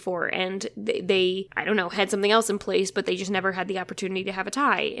season 4, and they I don't know, had something else in place, but they just never had the opportunity to have a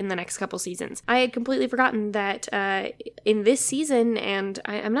tie in the next couple seasons. I had completely forgotten that in this season, and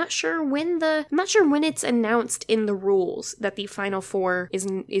I'm not sure when it's announced in the rules that the Final Four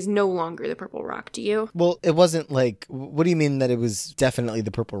is no longer the Purple Rock. Do you? Well, it wasn't like, what do you mean that it was definitely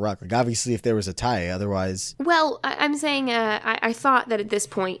the Purple Rock? Like, obviously, if there was a tie, otherwise. Well, I'm saying I thought that at this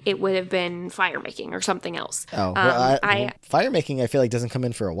point it would have been fire making or something else. Oh, well, fire making, I feel like, doesn't come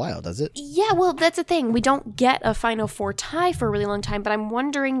in for a while, does it? Yeah, well, that's the thing. We don't get a Final Four tie for a really long time, but I'm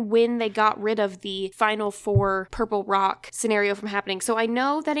wondering when they got rid of the Final Four Purple Rock scenario from happening. So I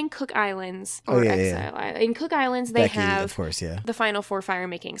know that in Cook Islands, or Exile, in Cook Islands, they Becky, have of course, yeah, the Final Four fire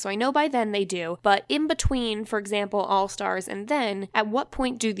making. So I know by then they do, but in between, for example, All Stars and then, at what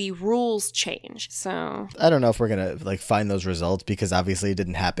point do the rules change? So I don't know if we're gonna find those results because obviously it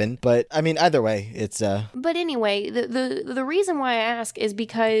didn't happen. But I mean, either way, it's But anyway, the reason why I ask is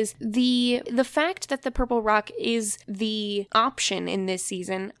because the fact that the Purple Rock is the option in this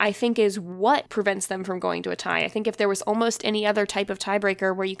season, I think, is what prevents them from going to a tie. I think if there was almost any other type of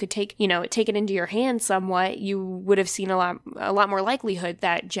tiebreaker where you could take it into your hands somewhat, you would have seen a lot more likelihood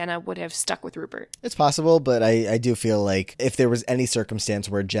that Jenna would have stuck with Rupert. It's possible, but I do feel like if there was any circumstance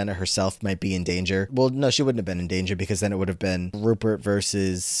where Jenna herself might be in danger, well, no, she wouldn't have been in danger because then it would have been Rupert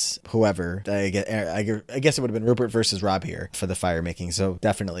versus whoever. I guess it would have been Rupert versus Rob here for the fire making. So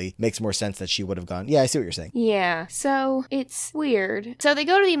definitely makes more sense that she would have gone. Yeah, I see what you're saying. Yeah, so it's weird. So they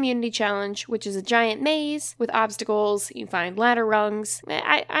go to the immunity challenge, which is a giant maze with obstacles. You find ladder rungs.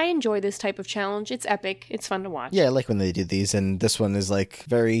 I enjoy this type of challenge. It's epic. It's fun to watch. Yeah, I like when they do these, and this one is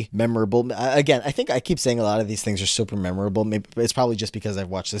very memorable. Again, I think I keep saying a lot of these things are super memorable. Maybe it's probably just because I've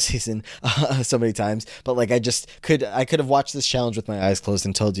watched this season so many times, but I could have watched this challenge with my eyes closed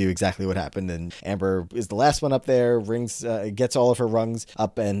and told you exactly what happened. And Amber is the last one up there, gets all of her rungs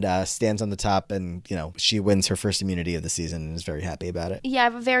up and stands on the top, and she wins her first immunity of the season and is very happy about it. Yeah, I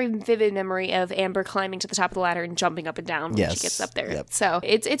have a very vivid memory of Amber climbing to the top of the ladder and jumping up and down when she gets up there. Yep. So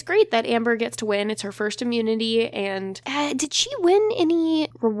it's great that Amber gets to win. It's her first immunity. And did she win any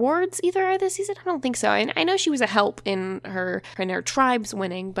rewards either this season? I don't think so. I know she was a help in her tribe's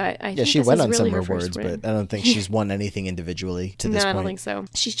winning, but I think she went on really some rewards, but I don't think she's won anything individually to this point. No, I don't think so.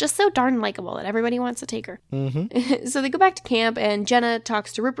 She's just so darn likable that everybody wants to take her. Mm-hmm. So they go back to camp, and Jenna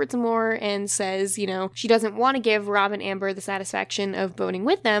talks to Rupert some more and says, she doesn't want to give Rob and Amber the satisfaction of boating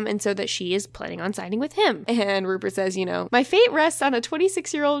with them, and so that she is planning on siding with him. And Rupert says, my fate rests on a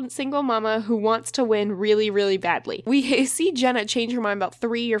 26-year-old single mama who wants to win really, really badly. We see Jenna change her mind about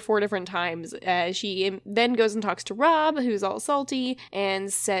 3 or 4 different times. She then goes and talks to Rob, who's all salty,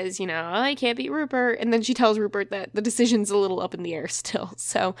 and says, I can't beat Rupert. And then she tells Rupert that the decision's a little up in the air still.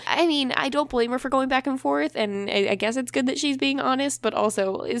 So, I mean, I don't blame her for going back and forth, and I guess it's good that she's being honest, but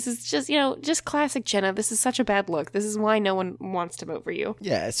also, this is just, just classic Jenna. This is such a bad look. This is why no one wants to vote for you.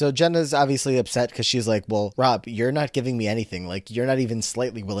 Yeah, so Jenna's obviously upset because she's like, well, Rob, you're not giving me anything. You're not even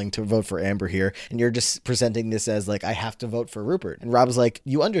slightly willing to vote for Amber here, and you're just presenting this as, I have to vote for Rupert. And Rob's like,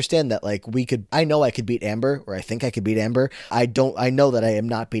 you understand that, I know I could beat Amber, or I think I could beat Amber. I know that I am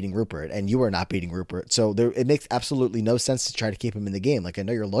not beating Rupert, and you are not beating Rupert. So it makes absolutely no sense to try to keep him in the game. I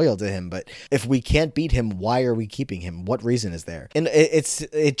know you're loyal to him, but if we can't beat him, why are we keeping leaving him? What reason is there? And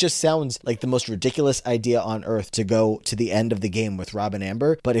it just sounds like the most ridiculous idea on earth to go to the end of the game with Rob and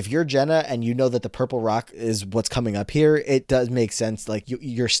Amber. But if you're Jenna and you know that the Purple Rock is what's coming up here, it does make sense. Like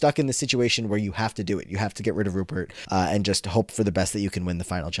you're stuck in the situation where you have to do it. You have to get rid of Rupert and just hope for the best that you can win the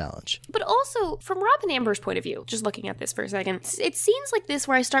final challenge. But also, from Rob and Amber's point of view, just looking at this for a second, it seems like this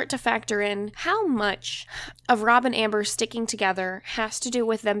where I start to factor in how much of Rob and Amber sticking together has to do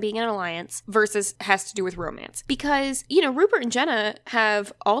with them being an alliance versus has to do with romance. Because, Rupert and Jenna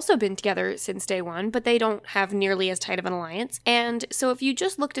have also been together since day one, but they don't have nearly as tight of an alliance. And so if you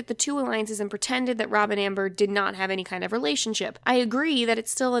just looked at the two alliances and pretended that Rob and Amber did not have any kind of relationship, I agree that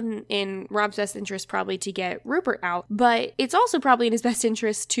it's still in Rob's best interest probably to get Rupert out, but it's also probably in his best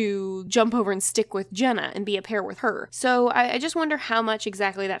interest to jump over and stick with Jenna and be a pair with her. So I just wonder how much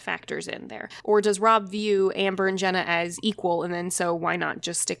exactly that factors in there. Or does Rob view Amber and Jenna as equal, and then so why not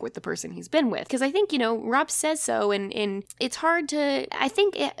just stick with the person he's been with? Because I think, Rob says so, and it's hard to, I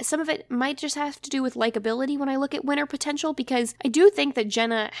think some of it might just have to do with likability when I look at winner potential, because I do think that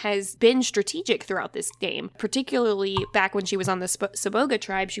Jenna has been strategic throughout this game, particularly back when she was on the Saboga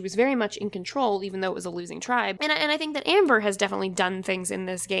tribe. She was very much in control, even though it was a losing tribe. And I think that Amber has definitely done things in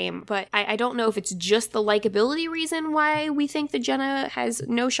this game, but I don't know if it's just the likability reason why we think that Jenna has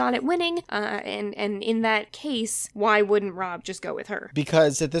no shot at winning, and in that case, why wouldn't Rob just go with her?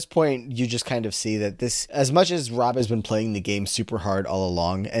 Because at this point, you just kind of see that this, as much as Rob has been playing the game super hard all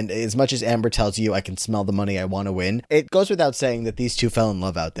along, and as much as Amber tells you, I can smell the money, I want to win, it goes without saying that these two fell in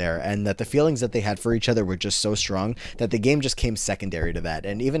love out there, and that the feelings that they had for each other were just so strong that the game just came secondary to that.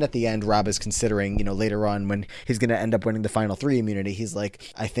 And even at the end, Rob is considering, later on when he's going to end up winning the final 3 immunity, he's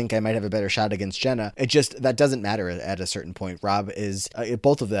like, I think I might have a better shot against Jenna. That doesn't matter at a certain point. Rob is,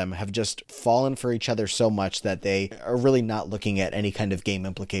 both of them have just fallen for each other so much that they are really not looking at any kind of game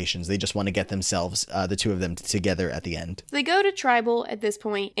implications. They just want to get themselves, the two of them, together at the end. They go to tribal at this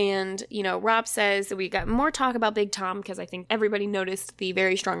point, and, Rob says that we got more talk about Big Tom, because I think everybody noticed the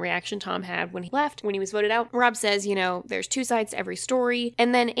very strong reaction Tom had when he left, when he was voted out. Rob says, there's two sides to every story.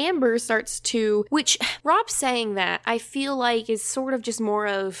 And then Amber starts to, which Rob saying that, I feel like is sort of just more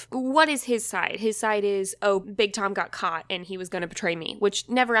of, what is his side? His side is, oh, Big Tom got caught and he was going to betray me, which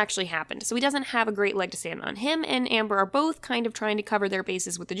never actually happened. So he doesn't have a great leg to stand on. Him and Amber are both kind of trying to cover their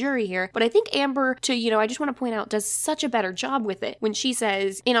bases with the jury here. But I think Amber, I just want to point out, does such a better job with it. When she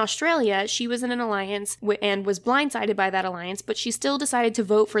says, in Australia, she was in an alliance and was blindsided by that alliance, but she still decided to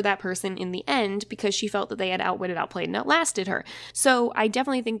vote for that person in the end because she felt that they had outwitted, outplayed, and outlasted her. So I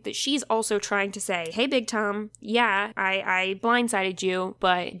definitely think that she's also trying to say, hey, Big Tom, yeah, I blindsided you,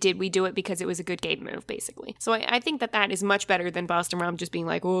 but did we do it because it was a good game move, basically? So I think that is much better than Boston Rob just being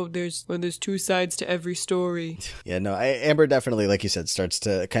like, oh, there's two sides to every story. Yeah, no, Amber definitely, like you said, starts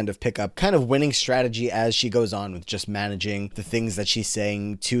to kind of pick up kind of winning strategy as she goes on with just managing the things that she's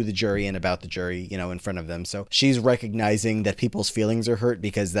saying to the jury and about the jury, in front of them. So she's recognizing that people's feelings are hurt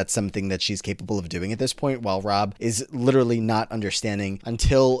because that's something that she's capable of doing at this point, while Rob is literally not understanding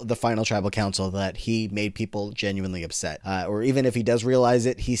until the final tribal council that he made people genuinely upset. Or even if he does realize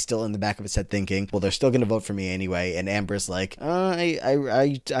it, he's still in the back of his head thinking, well, they're still going to vote for me anyway. And Amber's like, I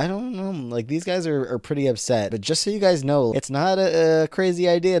don't know. Like, these guys are pretty upset. But just so you guys know, it's not a crazy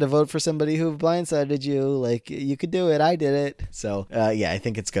idea to vote for somebody who blindsided you. Like, you could do it. I did it. So, yeah, I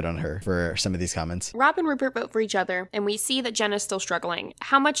think it's good on her for some of these comments. Rob and Rupert vote for each other, and we see that Jenna's still struggling.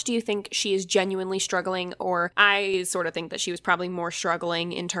 How much do you think she is genuinely struggling? Or I sort of think that she was probably more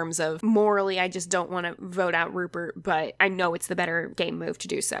struggling in terms of morally, I just don't want to vote out Rupert, but I know it's the better game move to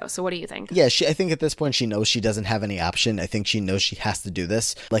do so. So what do you think? Yeah, I think at this point she knows she doesn't have any option. I think she knows she has to do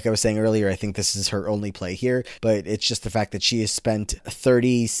this. Like I was saying earlier, I think this is her only play here, but it's just the fact that she has spent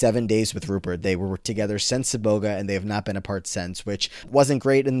 37 days with Rupert. They were together since Saboga, and they have not been apart since, which wasn't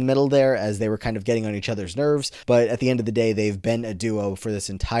great in the middle there as they were kind of getting on each other's nerves. But at the end of the day, they've been a duo for this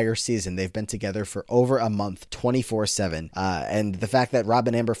entire season. They've been together for over a month, 24/7. And the fact that Rob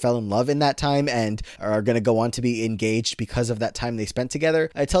and Amber fell in love in that time and are going to go on to be engaged because of that time they spent together,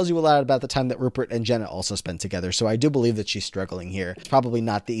 it tells you a lot about the time that Rupert and Jenna also spent together. So I do believe that she's struggling here. It's probably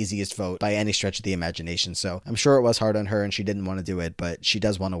not the easiest vote by any stretch of the imagination. So I'm sure it was hard on her and she didn't want to do it, but she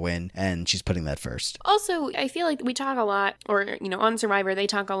does want to win and she's putting that first. Also, I feel like we talk a lot, or, on Survivor, they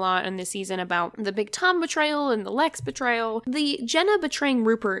talk a lot in this season about the Big Tom betrayal and the Lex betrayal. The Jenna betraying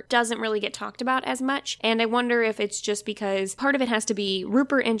Rupert doesn't really get talked about as much, and I wonder if it's just because part of it has to be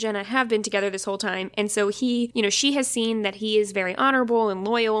Rupert and Jenna have been together this whole time, and so he, she has seen that he is very honorable and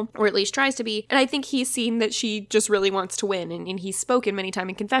loyal, or at least tries to be, and I think he's seen that she just really wants to win, and he's spoken many times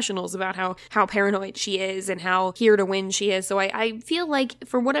in confessionals about how paranoid she is and how here to win she is. So I feel like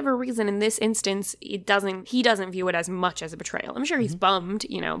for whatever reason in this instance, he doesn't view it as much as a betrayal. I'm sure he's bummed,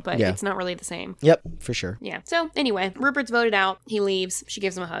 but it's not really the same. Yep, for sure. Yeah. So anyway, Rupert's voted out. He leaves. She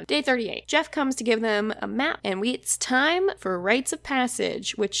gives him a hug. Day 38. Jeff comes to give them a map, and it's time for rites of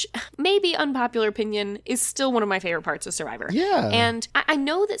passage, which maybe unpopular opinion is still one of my favorite parts of Survivor. Yeah. And I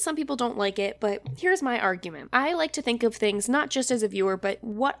know that some people don't like it, but here's my argument. I like to think of things not just as a viewer, but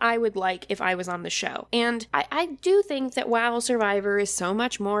what I would like if I was on the show. And I do think that while Survivor is so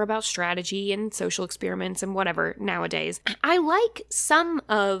much more about strategy and social experiments and whatever nowadays, I like some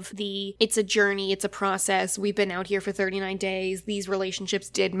of the it's a journey, it's a process, we've been out here for 39 days, these relationships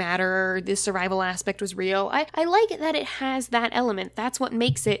did matter, this survival aspect was real. I like that it has that element. That's what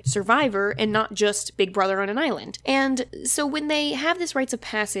makes it Survivor and not just Big Brother on an island. And so when they have this rites of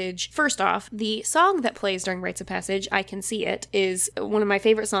passage, first off, the song that plays during rites of passage, I Can See It, is one of my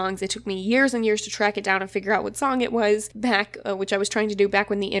favorite songs. It took me years and years to track it down and figure out what song it was back, which I was trying to do back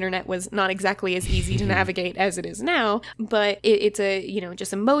when the internet was not exactly as easy to navigate as it is now. But it's a,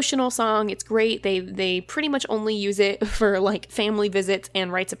 just emotional song. It's great. They pretty much only use it for like family visits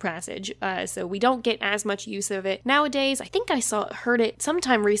and rites of passage. So we don't get as much use of it nowadays. I think I heard it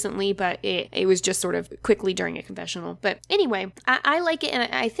sometime recently, but it was just sort of quickly during a confessional. But anyway, I like it,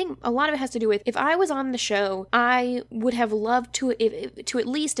 and I think a lot of it has to do with if I was on the show, I would have loved to at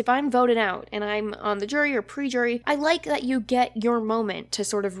least, if I'm voted out and I'm on the jury or pre-jury, I like that you get your moment to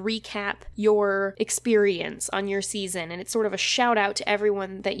sort of recap your experience on your season, and it's sort of a shout out to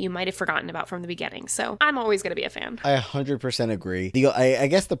everyone that you might have forgotten about from the beginning. So I'm always going to be a fan. I 100% agree. I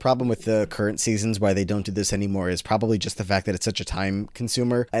guess the problem with the current seasons, why they don't do this anymore, is probably just the fact that it's such a time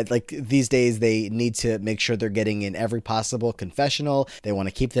consumer. Like these days, they need to make sure they're getting in every possible confessional. They want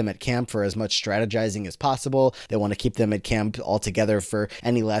to keep them at camp for as much strategizing as possible. They want to keep them at camp all together for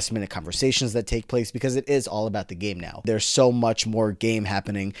any last minute conversations that take place, because it is all about the game now. There's so much more game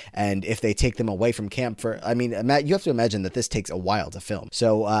happening, and if they take them away from camp Matt, you have to imagine that this takes a while to film.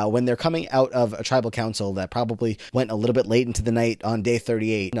 So when they're coming out of a tribal council that probably went a little bit late into the night on day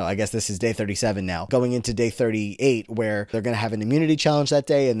 38, no, I guess this is day 37 now, going into day 38, where they're going to have an immunity challenge that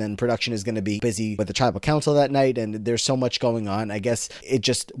day, and then production is going to be busy with the tribal council that night, and there's so much going on. I guess it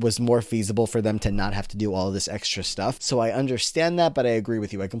just was more feasible for them to not have to do all of this extra stuff. So I understand that, but I agree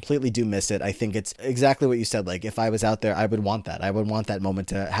with you. I completely do miss it. I think it's exactly what you said. Like, if I was out there, I would want that. I would want that moment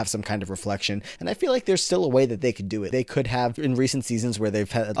to have some kind of reflection. And I feel like there's still a way that they could do it. They could have in recent seasons where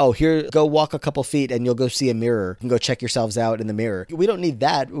they've had, here, go walk a couple feet and you'll go see a mirror and go check yourselves out in the mirror. We don't need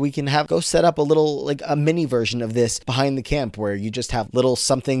that. We can go set up a little, like a mini version of this behind the camp, where you just have little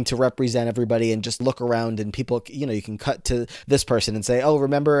something to represent everybody and just look around, and people, you can cut to this person and say,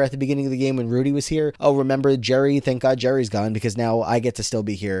 remember at the beginning of the game when Rudy was here? Remember Jerry? Thank God Jerry's gone, because now I get to still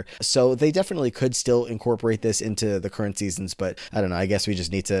be here. So they definitely could still incorporate this into the current seasons, but I don't know. I guess we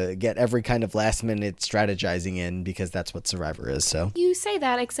just need to get every kind of last minute strategizing in, because that's what Survivor is. So you say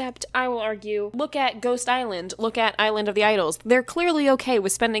that, except I will argue, look at Ghost Island, look at Island of the Idols. They're clearly okay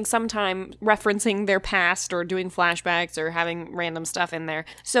with spending some time referencing their past or doing flashbacks or having random stuff in there.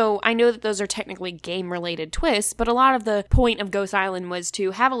 So I know that those are technically game-related twists, but a lot of the point of Ghost Island was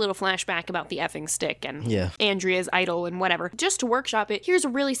to have a little flashback about the effing stick and Andrea's idol and whatever. Just to workshop it, here's a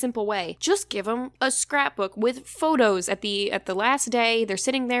really simple way. Just give them a scrapbook with photos at the last day. They're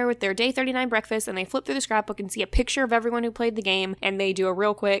sitting there with their day 39 breakfast, and they flip through the scrapbook and see a picture of everyone who played the game, and they do a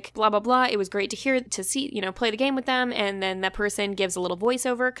real quick blah blah blah. It was great to see, play the game with them, and then that person gives a little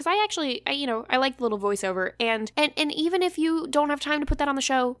voiceover, because I like the little voiceover, and even if you don't have time to put that on the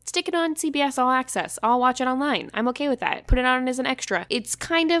show, stick it on CBS All Access. I'll watch it online. I'm okay with that. Put it on as an extra. It's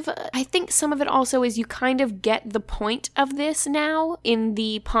kind of, I think some of it also is you kind of get the point of this now in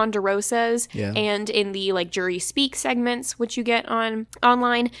the Ponderosas and in the jury speak segments, which you get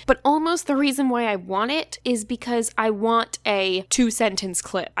online. But almost the reason why I want it is because I want a 2-sentence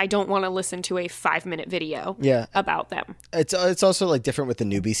clip. I don't want to listen to a 5-minute video about them. It's also different with the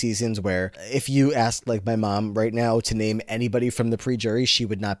newbie seasons, where if you ask my mom right now to name anybody from the pre-jury, she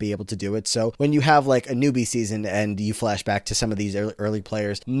would not be able to do it. So when you have a newbie season and you flash back to some of these early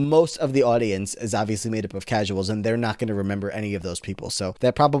players, most of the audience is obviously made up of casuals, and they're not going to remember any of those people. So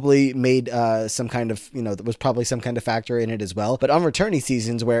that probably made some kind of, there was probably some kind of factor in it as well. But on returnee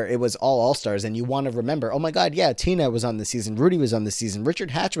seasons where it was all stars, and you want to remember, oh my God, yeah, Tina was on this season, Rudy was on this season,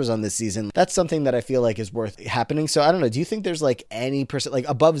 Richard Hatch was on this season. That's something that I feel is worth happening. So I don't know. Do you think there's any percent,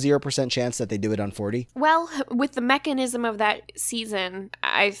 above 0% chance that they do it on 40? Well, with the mechanism of that season,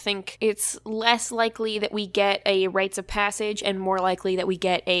 I think it's less likely that we get a rites of passage and more likely that we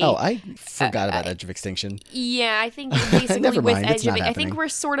get a... Oh, I forgot about Edge of Extinction. Yeah, I think basically with Edge of... I think we're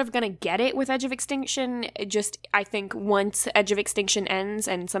sort of going to get it with Edge of Extinction. I think once Edge of Extinction ends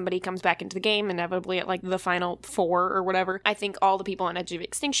and somebody comes back back into the game, inevitably at like the final 4 or whatever, I think all the people on Edge of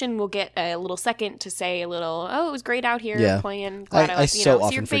Extinction will get a little second to say a little, oh, it was great out here playing. Glad I so often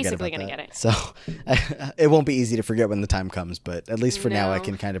so you're forget basically about going to that. get it. So it won't be easy to forget when the time comes, but at least for now I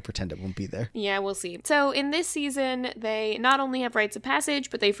can kind of pretend it won't be there. Yeah, we'll see. So in this season, they not only have rites of passage,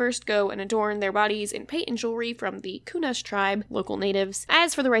 but they first go and adorn their bodies in paint and jewelry from the Kunash tribe, local natives.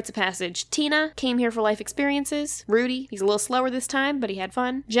 As for the rites of passage, Tina came here for life experiences. Rudy, he's a little slower this time, but he had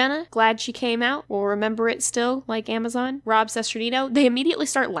fun. Jenna, glad she came out. We'll remember it still, like Amazon. Rob Sesternino, they immediately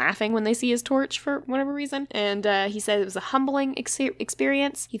start laughing when they see his torch for whatever reason. And he said it was a humbling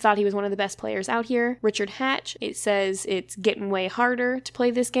experience. He thought he was one of the best players out here. Richard Hatch, it says it's getting way harder to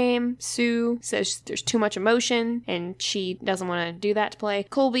play this game. Sue says there's too much emotion and she doesn't want to do that to play.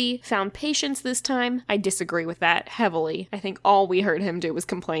 Colby found patience this time. I disagree with that heavily. I think all we heard him do was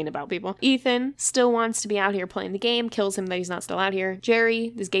complain about people. Ethan still wants to be out here playing the game, kills him that he's not still out here.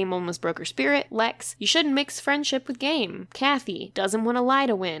 Jerry, this game almost broke her spirit. Lex, you shouldn't mix friendship with game. Kathy, doesn't want to lie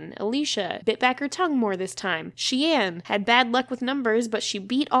to win. Alicia, bit back her tongue more this time. Sheehan, had bad luck with numbers, but she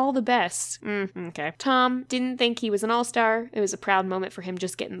beat all the best. Okay. Tom, didn't think he was an all-star. It was a proud moment for him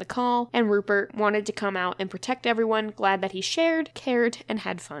just getting the call. And Rupert wanted to come out and protect everyone, glad that he shared, cared, and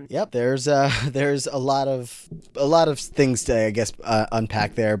had fun. Yep, there's a lot of things to, I guess,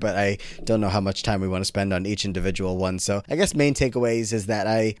 unpack there, but I don't know how much time we want to spend on each individual one. So I guess main takeaways is that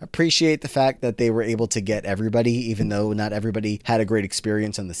I appreciate the fact that they were able to get everybody, even though not everybody had a great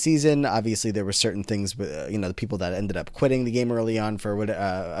experience on the season. Obviously, there were certain things, the people that ended up quitting the game early on for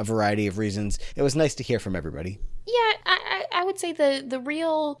a variety of reasons. It was nice to hear from everybody. Yeah, I would say the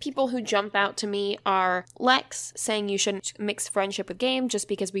real people who jump out to me are Lex saying you shouldn't mix friendship with game, just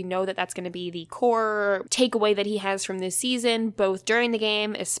because we know that that's going to be the core takeaway that he has from this season, both during the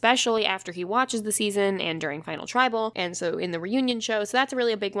game, especially after he watches the season, and during Final Tribal, and so in the reunion show. So that's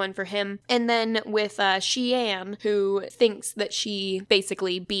really a big one for him. And then with Sheehan, who thinks that she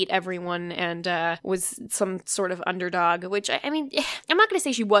basically beat everyone and was some sort of underdog, which, I mean, I'm not going to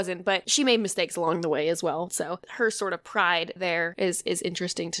say she wasn't, but she made mistakes along the way as well. So her sort of pride there is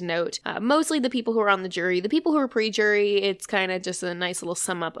interesting to note. Mostly the people who are on the jury, the people who are pre-jury, it's kind of just a nice little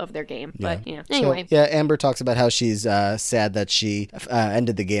sum up of their game. Yeah. But anyway. So, Amber talks about how she's sad that she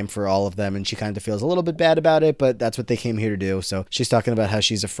ended the game for all of them, and she kind of feels a little bit bad about it, but that's what they came here to do. So she's talking about how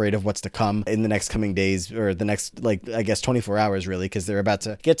she's afraid of what's to come in the next coming days, or the next, 24 hours really, because they're about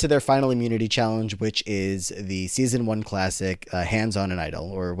to get to their final immunity challenge, which is the Season 1 classic, Hands on an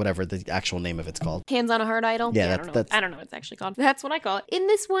Idol, or whatever the actual name of it's called. Hands on a Hard Idol? Yeah, I don't know what it's actually called. That's what I call it. In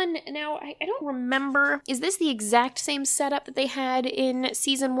this one, now, I don't remember, is this the exact same setup that they had in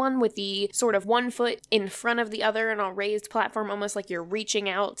Season 1 with the sort of one foot in front of the other and a raised platform, almost like you're reaching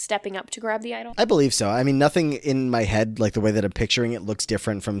out, stepping up to grab the idol? I believe so. I mean, nothing in my head, like the way that I'm picturing it, looks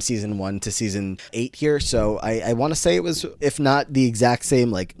different from Season 1 to Season 8 here, so I want to say it was, if not the exact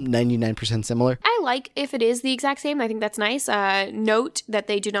same, like 99% similar. I like if it is the exact same. I think that's nice. Note that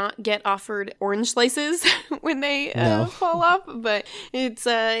they do not get offered orange slices when they fall off, but it's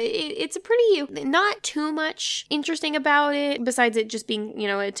a pretty, not too much interesting about it besides it just being,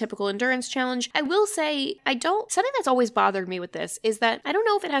 a typical endurance challenge. I will say, something that's always bothered me with this is that I don't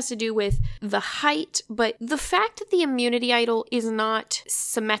know if it has to do with the height, but the fact that the immunity idol is not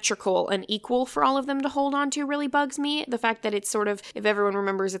symmetrical and equal for all of them to hold on to really bugs me. The fact that it's sort of, if everyone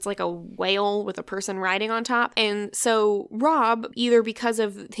remembers, it's like a whale with a person riding on top. And so Rob, either because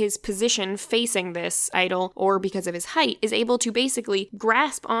of his position facing this idol or because of his height, is able to basically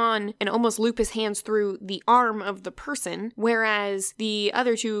grasp on and almost loop his hands through the arm of the person, whereas the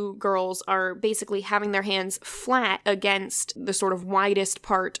other two girls are basically having their hands flat against the sort of widest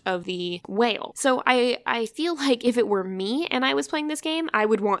part of the whale. So I feel like if it were me and I was playing this game, I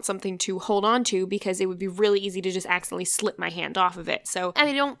would want something to hold on to because it would be really easy to just accidentally slip my hand off of it. So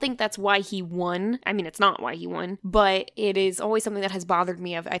I don't think that's why he won. I mean, it's not why he won, but it is always something that has bothered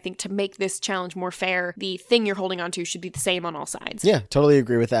me. I think to make this challenge more fair, the thing you're holding on to should be the same on all sides. Yeah, totally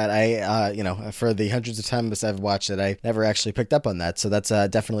agree with that. I, for the hundreds of times I've watched it, I never actually picked up on that. So that's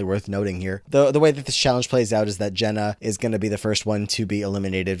definitely worth noting here. The way that this challenge plays out is that Jenna is going to be the first one to be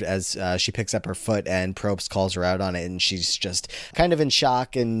eliminated as she picks up her foot and Probst calls her out on it. And she's just kind of in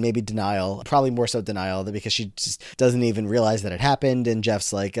shock and maybe denial, probably more so denial, because she just doesn't even realize that it happened. And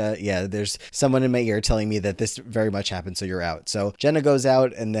Jeff's like, there's someone in my ear telling me that this very much happened, so you're out. So Jenna goes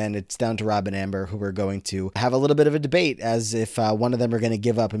out, and then it's down to Rob and Amber, who are going to have a little bit of a debate as if one of them are going to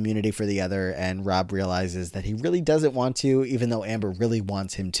give up immunity for the other, and Rob realizes that he really doesn't want to, even though Amber really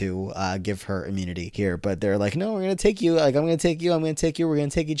wants him to give her immunity here. But they're like, no, we're going to take you. Like, I'm going to take you. I'm going to take you. We're going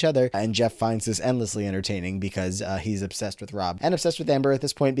to take each other. And Jeff finds this endlessly entertaining because he's obsessed with Rob and obsessed with Amber at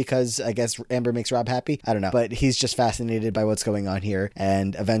this point because I guess Amber makes Rob happy. I don't know. But he's just fascinated by what's going on here.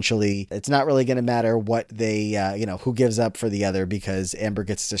 And eventually it's not really going to matter what they, who gives up for the other, because Amber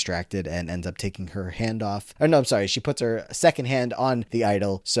gets distracted and ends up taking her hand off. Or no, I'm sorry. She puts her second hand on the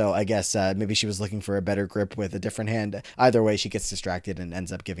idol. So I guess maybe she was looking for a better grip with a different hand. Either way, she gets distracted and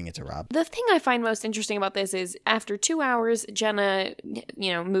ends up giving it to Rob. The thing I find most interesting about this is after 2 hours, Jenna,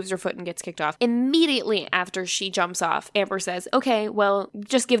 moves her foot and gets kicked off. Immediately after she jumps off, Amber says, okay, well,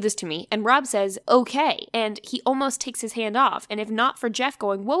 just give this to me. And Rob says, okay. And he almost takes his hand off. And if not for Jeff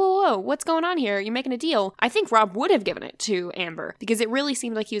going, whoa, whoa, whoa, what's going on here? You're making a deal. I think Rob would have given it to Amber because it really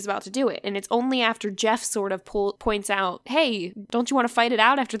seemed like he was about to do it. And it's only after Jeff sort of points out, hey, don't you want to fight it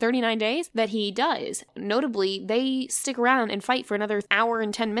out after 39 days? That he does. Notably, they stick around and fight for another hour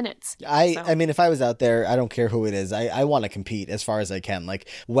and 10 minutes. I mean, if I was out there, I don't care who it is. I want to compete as far as I can. Like,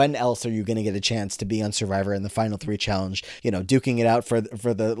 when else are you going to get a chance to be on Survivor in the Final 3 challenge, duking it out for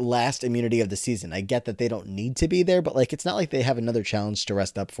the last immunity of the season? I get that they don't need to be there, but like, it's not like they have another challenge to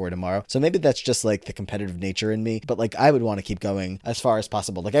rest up for tomorrow. So maybe that's just like the competitive nature in me, but like, I would want to keep going as far as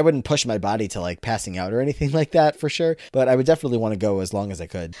possible. Like, I wouldn't push my body to like passing out or anything like that for sure, but I would definitely want to go as long as I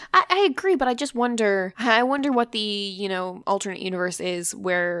could. I agree, but I just wonder what the, alternate universe is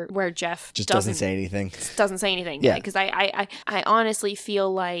where Jeff just doesn't say anything. Doesn't say anything. Yeah. Because I honestly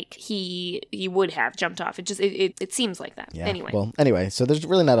feel like he would have jumped off. It seems like that. Yeah. Anyway. Well, anyway, so there's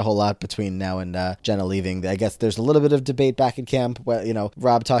really not a whole lot between now and Jenna leaving. I guess there's a little bit of debate back in camp where,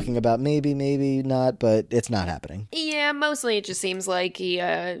 Rob talking about maybe not, but it's not happening. Yeah, mostly it just seems like he,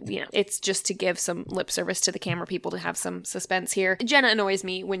 it's just to give some lip service to the camera people to have some suspense here. Jenna annoys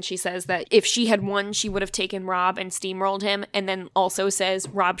me when she says that if she had won, she would have taken Rob and steamrolled him, and then also says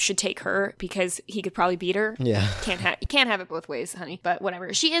Rob should take her because he could probably beat her. Yeah. You can't have it both ways, honey. But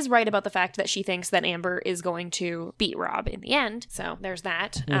whatever. She is right about the fact that she thinks that Amber is going to beat Rob in the end. So there's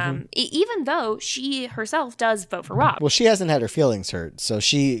that. Mm-hmm. Even though she herself does vote for Rob. Well, she hasn't had her feelings hurt, so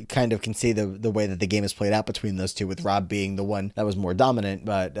she kind of can see the way that the game is played out between those two, with Rob being the one that was more dominant,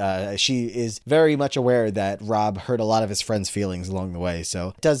 but she is very much aware that Rob hurt a lot of his friends' feelings along the way. So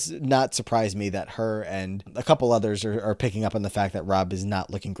it does not surprise me that her and a couple others are picking up on the fact that Rob is not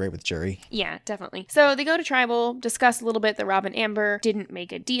looking great with Jury. Yeah, definitely. So they go to Tribal, discuss a little bit that Rob and Amber didn't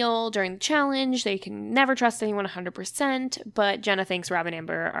make a deal during the challenge. They can never trust anyone 100%, but Jenna thinks Rob and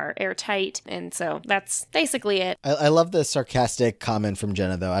Amber are airtight, and so that's basically it. I love the sarcastic comment from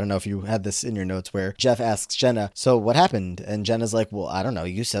Jenna, though. I don't know if you had this in your notes, where Jeff asks Jenna, so what happened? And Jenna's like, well, I don't know.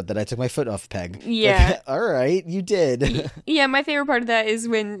 You said that I took my foot off peg. Yeah. Like, all right, you did. Yeah, my favorite part of that is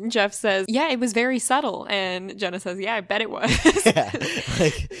when Jeff says, yeah, it was very subtle. And Jenna says, yeah, I bet it was. Yeah.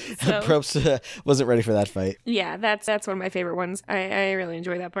 Like, Probst wasn't ready for that fight. Yeah, that's one of my favorite ones. I really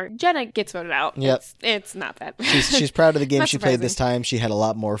enjoy that part. Jenna gets voted out. Yep. It's not that. She's proud of the game she surprising. played this time. She had a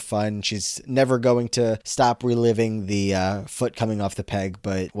lot more fun. She's never going to stop reliving the foot coming off the peg,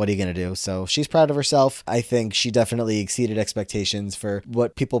 but what are you going to do? So she's proud of herself. I think she definitely exceeded expectations for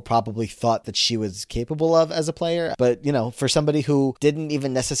what people probably thought that she was capable of as a player. But, for somebody who didn't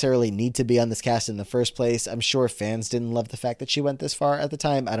even necessarily need to be on this cast in the first place, I'm sure fans didn't love the fact that she went this far at the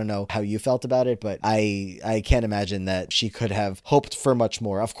time. I don't know how you felt about it, but I can't imagine that she could have hoped for much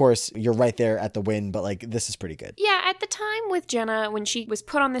more. Of course, you're right there at the win, but like, this is pretty good. Yeah, at the time with Jenna, when she was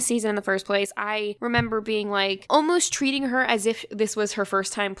put on the season in the first place, I remember being like almost treating her as if this was her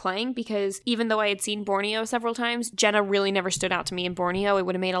first time playing, because even though I had seen Borneo several times, Jenna really never stood out to me in Borneo. It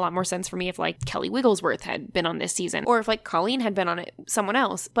would have made a lot more sense for me if like Kelly Wigglesworth had been on this season, or if like Colleen had been on it, someone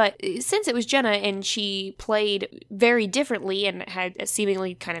else. But since it was Jenna and she played very differently and had a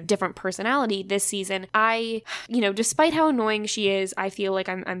seemingly kind of different personality this season, I, despite how annoying she is, I feel like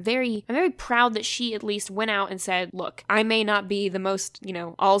I'm very proud that she at least went out and said, look, I may not be the most,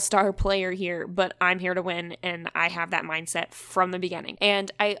 all-star player here, but I'm here to win, and I have that mindset from the beginning.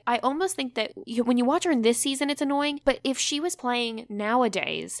 And I almost think that when you watch her in this season, it's annoying, but if she was playing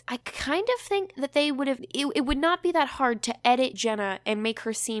nowadays, I kind of think that they would have, it would not be that hard to edit Jenna and make her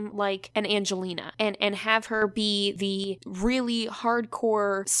her seem like an Angelina and have her be the really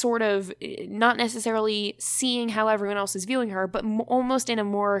hardcore sort of not necessarily seeing how everyone else is viewing her, but almost in a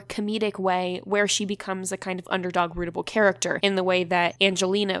more comedic way where she becomes a kind of underdog rootable character in the way that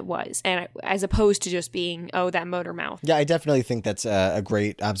Angelina was, and as opposed to just being, oh, that motor mouth. Yeah, I definitely think that's a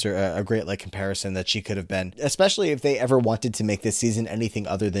great like comparison that she could have been, especially if they ever wanted to make this season anything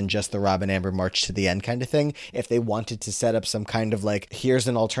other than just the Rob and Amber march to the end kind of thing. If they wanted to set up some kind of like, here's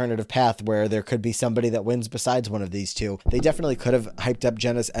an alternative path where there could be somebody that wins besides one of these two, they definitely could have hyped up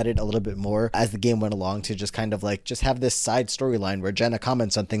Jenna's edit a little bit more as the game went along to just kind of like just have this side storyline where Jenna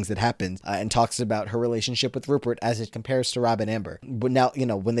comments on things that happened and talks about her relationship with Rupert as it compares to Rob and Amber. But now, you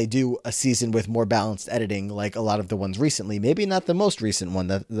know, when they do a season with more balanced editing, like a lot of the ones recently, maybe not the most recent one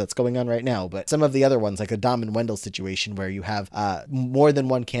that's going on right now, but some of the other ones, like a Dom and Wendell situation where you have more than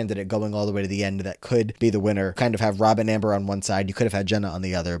one candidate going all the way to the end that could be the winner, kind of have Rob and Amber on one side, you could have had Jenna on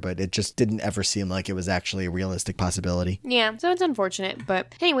the other, but it just didn't ever seem like it was actually a realistic possibility. Yeah, so it's unfortunate,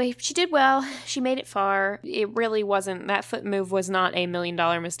 but anyway, she did well. She made it far. It really wasn't, that foot move was not $1 million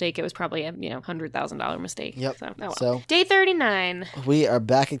mistake. It was probably a, $100,000 mistake. Yep. So, oh well. So day 39. We are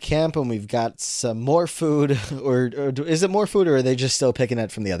back at camp and we've got some more food, or is it more food, or are they just still picking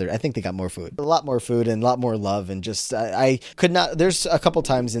it from the other? I think they got more food. A lot more food and a lot more love, and just I could not. There's a couple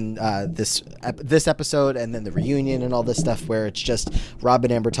times in this episode and then the reunion and all this stuff where it's just Rob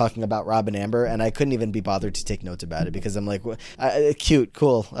and Amber talking about Rob and Amber, and I couldn't even be bothered to take notes about it because I'm like, cute,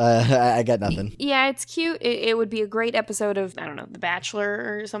 cool. I got nothing. Yeah, it's cute. It would be a great episode of, I don't know, The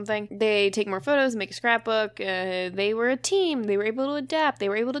Bachelor or something. They take more photos, make a scrapbook. They were a team. They were able to adapt. They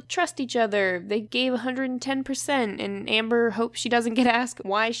were able to trust each other. They gave 110%, and Amber hopes she doesn't get asked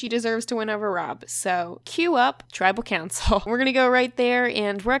why she deserves to win over Rob. So cue up Tribal Council. We're going to go right there,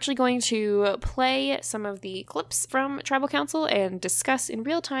 and we're actually going to play some of the clips from Tribal Council and discuss in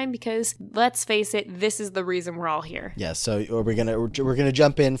real time because, let's face it, this is the reason we're all here. Yeah, so we're gonna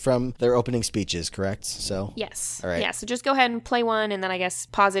jump in from their opening speeches, correct? So yes. All right. Yeah, so just go ahead and play one, and then I guess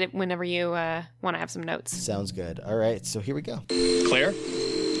pause it whenever you want to have some notes. Sounds good. All right, so here we go. Claire?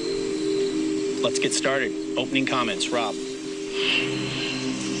 Let's get started. Opening comments, Rob.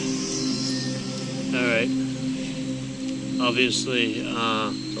 All right. Obviously,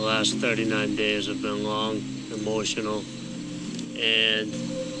 the last 39 days have been long, emotional, and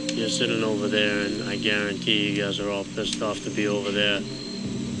you're sitting over there, and I guarantee you guys are all pissed off to be over there.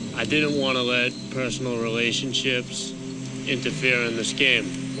 I didn't want to let personal relationships interfere in this game.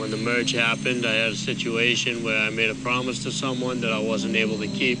 When the merge happened, I had a situation where I made a promise to someone that I wasn't able to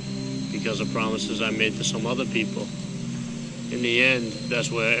keep because of promises I made to some other people. In the end,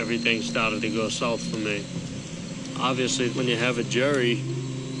 that's where everything started to go south for me. Obviously, when you have a jury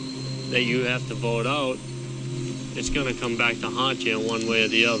that you have to vote out, it's going to come back to haunt you in one way or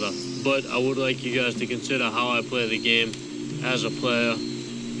the other. But I would like you guys to consider how I play the game as a player,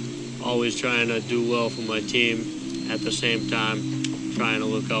 always trying to do well for my team, at the same time trying to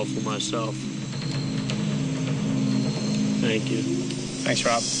look out for myself. Thank you. Thanks,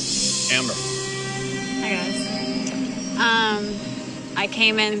 Rob. Amber. Hi, guys. I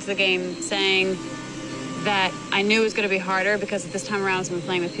came into the game saying that I knew it was going to be harder because this time around I've been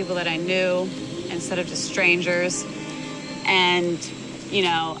playing with people that I knew instead of just strangers. And, you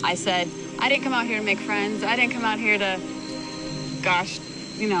know, I said, I didn't come out here to make friends. I didn't come out here to,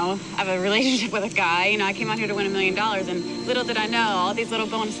 have a relationship with a guy. You know, I came out here to win $1 million, and little did I know, all these little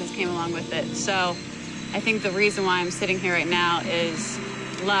bonuses came along with it. So I think the reason why I'm sitting here right now is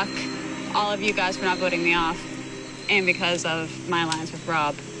luck, all of you guys for not voting me off, and because of my alliance with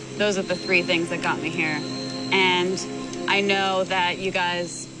Rob. Those are the three things that got me here. And I know that you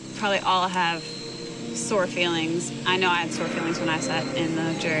guys probably all have sore feelings. I know I had sore feelings when I sat in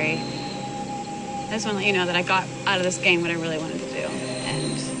the jury. I just want to let you know that I got out of this game what I really wanted to do,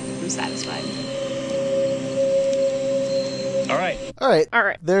 and I'm satisfied. All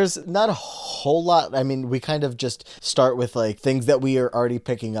right. There's not a whole lot. I mean, we kind of just start with like things that we are already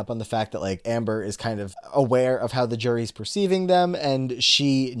picking up on the fact that like Amber is kind of aware of how the jury's perceiving them, and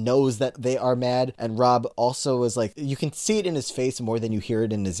she knows that they are mad. And Rob also is like, you can see it in his face more than you hear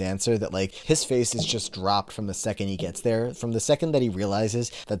it in his answer, that like his face is just dropped from the second he gets there. From the second that he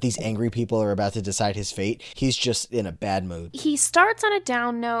realizes that these angry people are about to decide his fate, he's just in a bad mood. He starts on a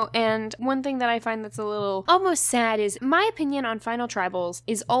down note, and one thing that I find that's a little almost sad is my opinion on Final Tribals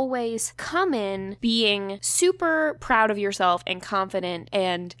is always, come come in being super proud of yourself and confident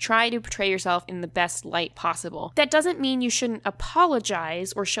and try to portray yourself in the best light possible. That doesn't mean you shouldn't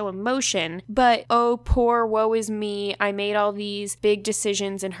apologize or show emotion, but oh, poor, woe is me, I made all these big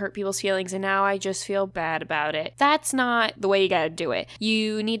decisions and hurt people's feelings and now I just feel bad about it. That's not the way you gotta do it.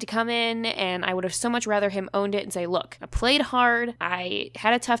 You need to come in, and I would have so much rather him owned it and say, look, I played hard, I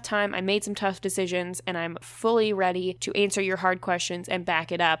had a tough time, I made some tough decisions, and I'm fully ready to answer your hard questions and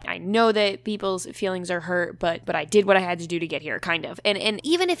back it up. I know that people's feelings are hurt, but I did what I had to do to get here, kind of. And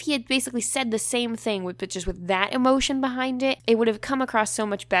even if he had basically said the same thing, but just with that emotion behind it, it would have come across so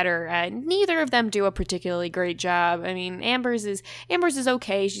much better. Neither of them do a particularly great job. I mean, Amber's is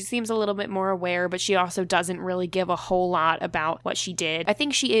okay. She seems a little bit more aware, but she also doesn't really give a whole lot about what she did. I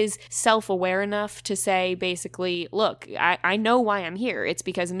think she is self-aware enough to say, basically, look, I know why I'm here. It's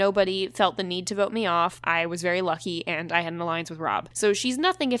because nobody felt the need to vote me off. I was very lucky, and I had an alliance with Rob. So she's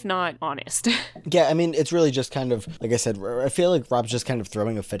nothing if not honest. Yeah, I mean, it's really just kind of, like I said, I feel like Rob's just kind of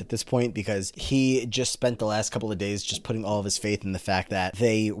throwing a fit at this point because he just spent the last couple of days just putting all of his faith in the fact that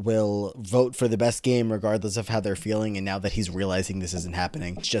they will vote for the best game regardless of how they're feeling, and now that he's realizing this isn't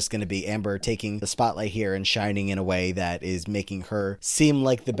happening, it's just going to be Amber taking the spotlight here and shining in a way that is making her seem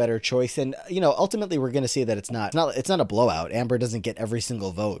like the better choice. And, you know, ultimately we're going to see that it's not a blowout. Amber doesn't get every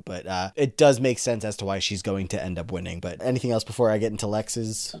single vote, but it does make sense as to why she's going to end up winning. But anything else before I get into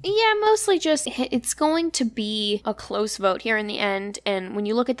Lex's? Yeah, mostly just it's going to be a close vote here in the end. And when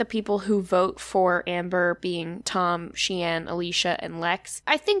you look at the people who vote for Amber, being Tom, Cheyenne, Alicia, and Lex,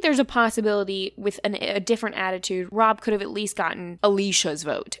 I think there's a possibility with a different attitude, Rob could have at least gotten Alicia's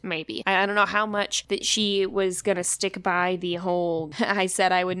vote, maybe. I don't know how much that she was going to stick by the whole I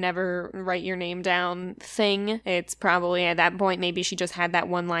said I would never write your name down thing. It's probably at that point, maybe she just had that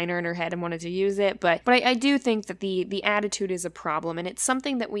one-liner in her head and wanted to use it. But I do think that the attitude is a problem, and it's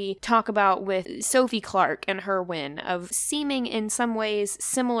something that we talk about with Sophie Clark and her win, of seeming in some ways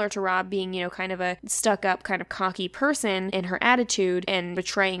similar to Rob, being, you know, kind of a stuck-up, kind of cocky person in her attitude and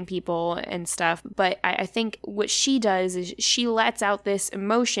betraying people and stuff. But I think what she does is she lets out this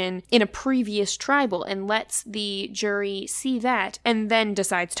emotion in a previous tribal and lets the jury see that, and then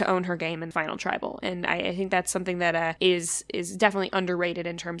decides to own her game in final tribal. And I think that's something that is definitely underrated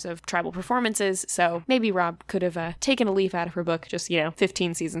in terms of tribal performances. So maybe Rob could have taken a leaf out of her book just,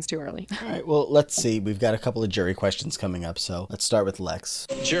 15 seasons too early. All right, well, let's see. We've got a couple of jury questions coming up, so let's start with Lex.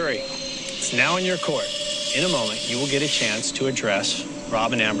 Jury, it's now in your court. In a moment, you will get a chance to address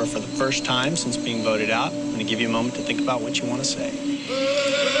Rob and Amber for the first time since being voted out. I'm going to give you a moment to think about what you want to say.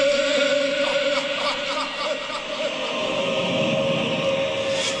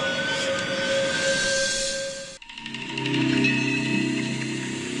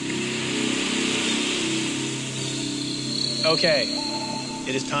 Okay,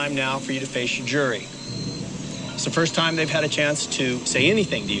 it is time now for you to face your jury. It's the first time they've had a chance to say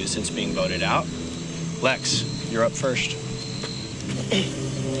anything to you since being voted out. Lex, you're up first.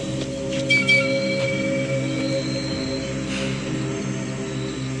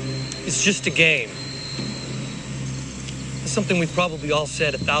 It's just a game. It's something we've probably all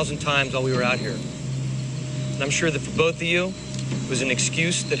said 1,000 times while we were out here. And I'm sure that for both of you, it was an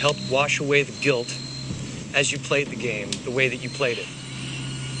excuse that helped wash away the guilt as you played the game, the way that you played it.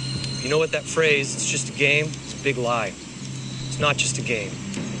 You know what that phrase, it's just a game, it's a big lie. It's not just a game.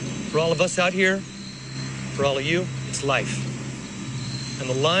 For all of us out here, for all of you, it's life. And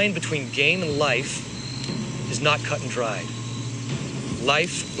the line between game and life is not cut and dried.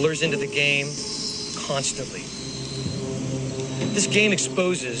 Life blurs into the game constantly. This game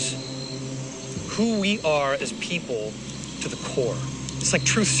exposes who we are as people to the core. It's like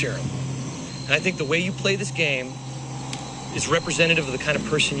truth serum. And I think the way you play this game is representative of the kind of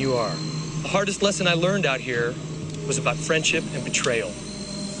person you are. The hardest lesson I learned out here was about friendship and betrayal.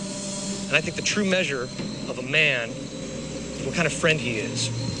 And I think the true measure of a man is what kind of friend he is.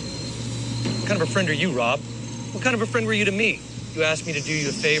 What kind of a friend are you, Rob? What kind of a friend were you to me? You asked me to do you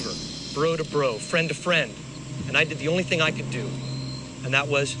a favor, bro to bro, friend to friend. And I did the only thing I could do, and that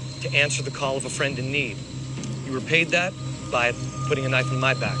was to answer the call of a friend in need. You were paid that by putting a knife in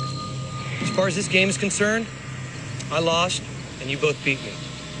my back. As far as this game is concerned, I lost, and you both beat me.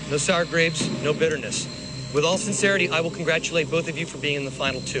 No sour grapes, no bitterness. With all sincerity, I will congratulate both of you for being in the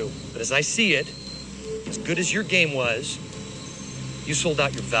final two. But as I see it, as good as your game was, you sold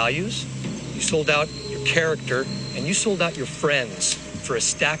out your values, you sold out your character, and you sold out your friends for a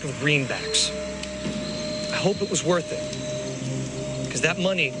stack of greenbacks. I hope it was worth it, because that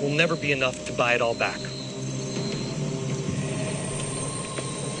money will never be enough to buy it all back.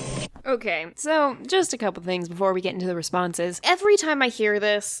 Okay, so just a couple things before we get into the responses. Every time I hear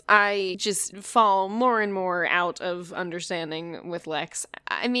this, I just fall more and more out of understanding with Lex.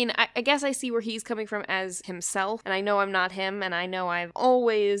 I mean, I guess I see where he's coming from as himself, and I know I'm not him, and I know I've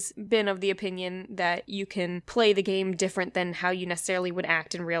always been of the opinion that you can play the game different than how you necessarily would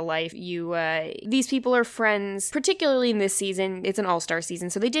act in real life. These people are friends, particularly in this season. It's an all-star season,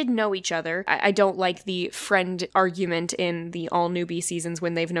 so they did know each other. I don't like the friend argument in the all-newbie seasons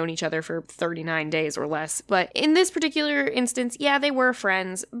when they've known each other for 39 days or less. But in this particular instance, yeah, they were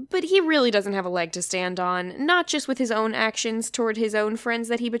friends, but he really doesn't have a leg to stand on, not just with his own actions toward his own friends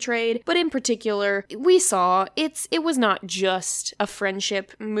that he betrayed, but in particular, we saw it was not just a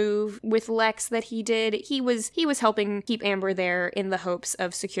friendship move with Lex that he did. He was helping keep Amber there in the hopes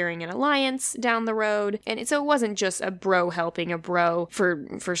of securing an alliance down the road, and so it wasn't just a bro helping a bro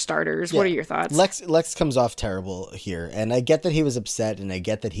for starters. Yeah. What are your thoughts? Lex comes off terrible here, and I get that he was upset, and I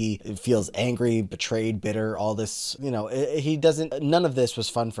get that he feels angry, betrayed, bitter, all this, none of this was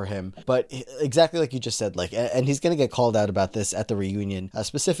fun for him, but exactly like you just said, and he's going to get called out about this at the reunion,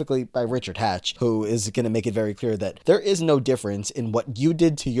 specifically by Richard Hatch, who is going to make it very clear that there is no difference in what you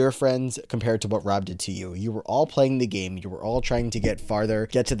did to your friends compared to what Rob did to you. You were all playing the game, you were all trying to get farther,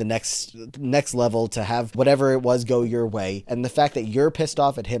 get to the next level, to have whatever it was go your way, and the fact that you're pissed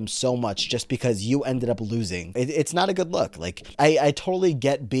off at him so much just because you ended up losing, it's not a good look. I totally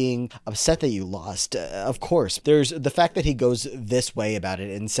get being upset that you lost. Of course, there's the fact that he goes this way about it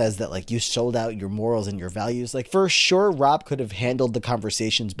and says that you sold out your morals and your values. For sure, Rob could have handled the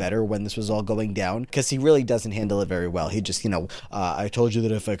conversations better when this was all going down, because he really doesn't handle it very well. He just, I told you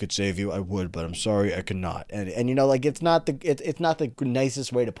that if I could save you, I would, but I'm sorry I cannot. And it's not the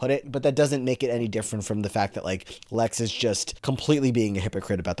nicest way to put it, but that doesn't make it any different from the fact that Lex is just completely being a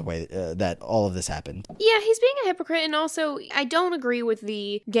hypocrite about the way that all of this happened. Yeah, he's being a hypocrite, and also I don't agree with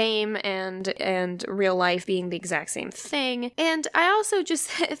the game and real life being the exact same thing. And I also just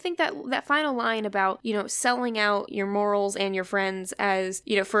think that final line about, selling out your morals and your friends as,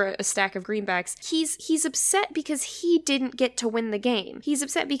 for a stack of greenbacks, he's upset because he didn't get to win the game. He's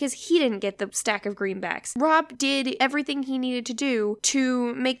upset because he didn't get the stack of greenbacks. Rob did everything he needed to do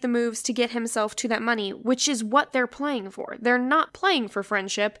to make the moves to get himself to that money, which is what they're playing for. They're not playing for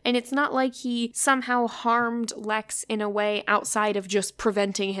friendship, and it's not like he somehow harmed Lex in a way outside of just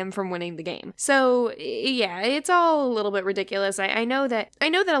preventing him from winning the game. So yeah, it's all a little bit ridiculous. I know that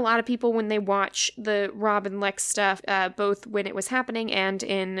a lot of people, when they watch the Rob and Lex stuff, both when it was happening and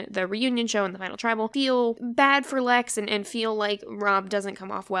in the reunion show and the final tribal, feel bad for Lex and feel like Rob doesn't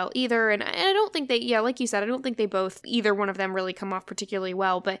come off well either. And I don't think like you said, I don't think either one of them really come off particularly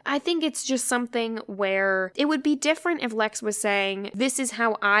well, but I think it's just something where it would be different if Lex was saying, this is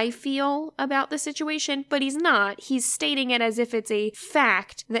how I feel about the situation, but he's not. He's stating it as if it's a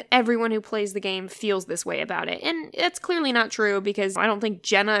fact that everyone who plays the game feels this way about it. And that's clearly not true, because I don't think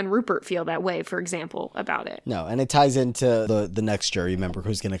Jenna and Rupert feel that way, for example, about it. No, and it ties into the next jury member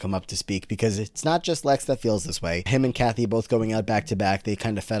who's going to come up to speak, because it's not just Lex that feels this way. Him and Kathy both going out back to back, they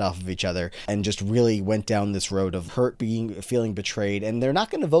kind of fed off of each other and just really went down this road of feeling betrayed, and they're not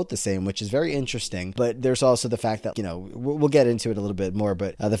going to vote the same, which is very interesting. But there's also the fact that, we'll get into it a little bit more,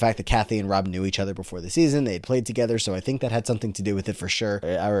 but the fact that Kathy and Rob knew each other before the season, they had played together, so I think that had something to do with it for sure.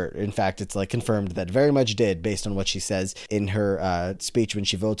 Or in fact, it's confirmed that very much did, based on what she says in her speech when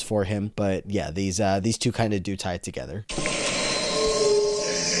she votes for him. But yeah, these two kind of do tie it together.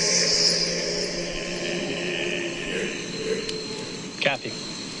 Kathy.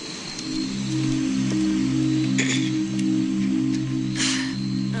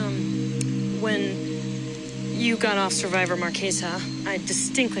 When you got off Survivor Marquesa, I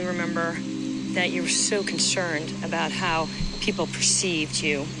distinctly remember that you were so concerned about how people perceived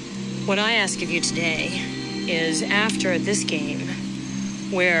you. What I ask of you today is, after this game,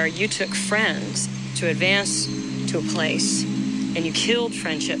 where you took friends to advance to a place and you killed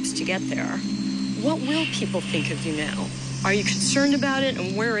friendships to get there, what will people think of you now? Are you concerned about it,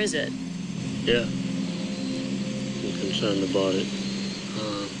 and where is it? Yeah, I'm concerned about it.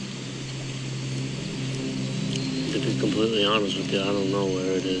 To be completely honest with you, I don't know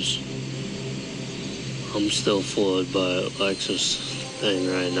where it is. I'm still floored by Alexis thing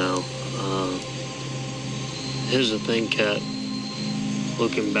right now. Here's the thing, Kat.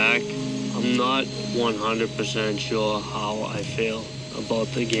 Looking back, I'm not 100% sure how I feel about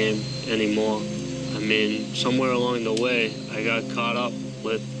the game anymore. I mean, somewhere along the way, I got caught up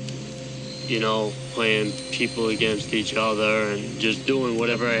with, playing people against each other and just doing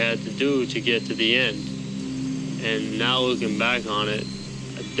whatever I had to do to get to the end. And now looking back on it,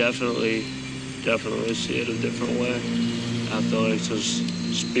 I definitely see it a different way. after Alexa's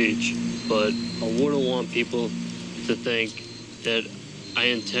speech, but I wouldn't want people to think that I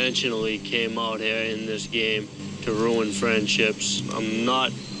intentionally came out here in this game to ruin friendships. I'm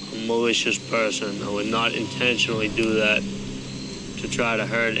not a malicious person. I would not intentionally do that to try to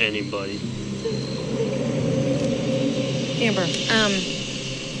hurt anybody. Amber,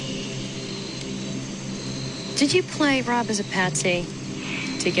 did you play Rob as a patsy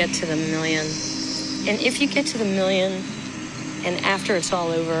to get to the million? And if you get to the million and after it's all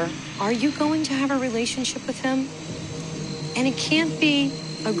over, are you going to have a relationship with him? And it can't be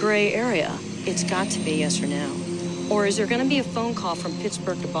a gray area. It's got to be yes or no. Or is there going to be a phone call from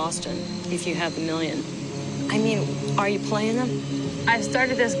Pittsburgh to Boston if you have the million? I mean, are you playing them? I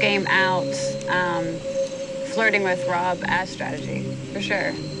started this game out flirting with Rob as strategy, for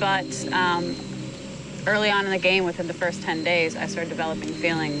sure. But early on in the game, within the first 10 days, I started developing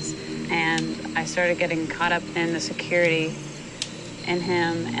feelings. And I started getting caught up in the security in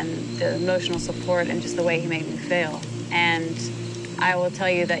him and the emotional support and just the way he made me feel. And I will tell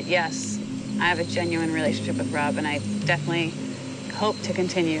you that, yes, I have a genuine relationship with Rob, and I definitely hope to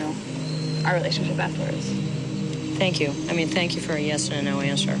continue our relationship afterwards. Thank you. I mean, thank you for a yes and a no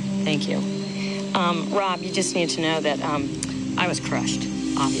answer. Thank you. Rob, you just need to know that I was crushed.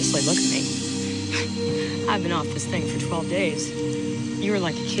 Obviously, look at me. I've been off this thing for 12 days. You were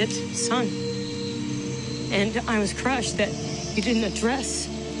like a kid's son. And I was crushed that you didn't address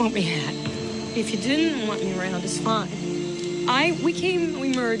what we had. If you didn't want me around, it's fine.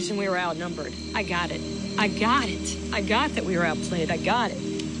 We merged and we were outnumbered. I got it. I got that we were outplayed. I got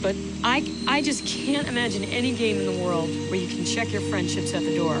it. But I just can't imagine any game in the world where you can check your friendships at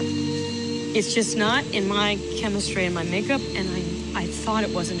the door. It's just not in my chemistry and my makeup, and I thought it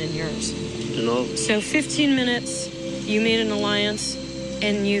wasn't in yours. No. So 15 minutes, you made an alliance,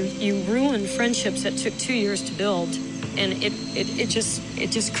 and you ruined friendships that took 2 years to build, and it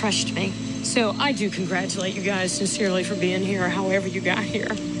just crushed me. So I do congratulate you guys sincerely for being here, however you got here.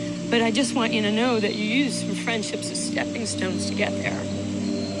 But I just want you to know that you used some friendships as stepping stones to get there.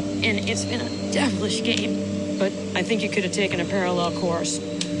 And it's been a devilish game, but I think you could have taken a parallel course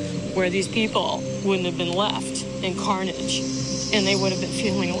where these people wouldn't have been left in carnage, and they would have been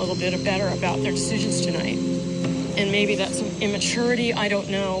feeling a little bit better about their decisions tonight. And maybe that's some immaturity, I don't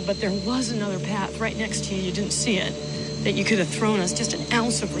know, but there was another path right next to you, you didn't see it, that you could have thrown us just an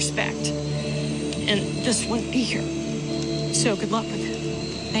ounce of respect, and this wouldn't be here. So good luck with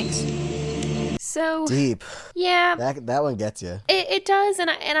it. Thanks. So Deep. Yeah. That one gets you. It does, and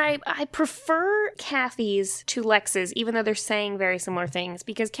I prefer Kathy's to Lex's, even though they're saying very similar things,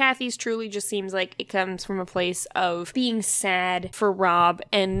 because Kathy's truly just seems like it comes from a place of being sad for Rob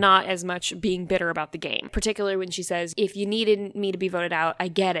and not as much being bitter about the game. Particularly when she says, if you needed me to be voted out, I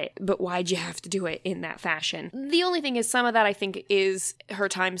get it, but why'd you have to do it in that fashion? The only thing is some of that I think is her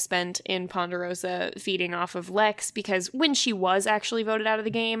time spent in Ponderosa feeding off of Lex, because when she was actually voted out of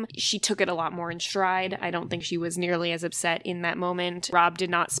the game, she took it a lot more in stride. I don't think she was nearly as upset in that moment. Rob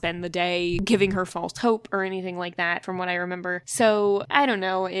did not spend the day giving her false hope or anything like that, from what I remember. So I don't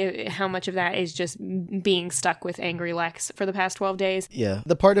know how much of that is just being stuck with angry Lex for the past 12 days. Yeah.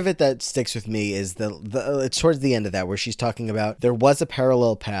 The part of it that sticks with me is it's towards the end of that where she's talking about there was a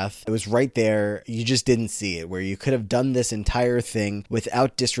parallel path. It was right there. You just didn't see it, where you could have done this entire thing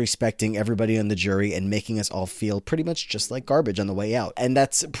without disrespecting everybody on the jury and making us all feel pretty much just like garbage on the way out. And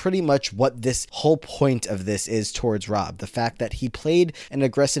that's pretty much what this whole point of this is towards Rob. The fact that he played an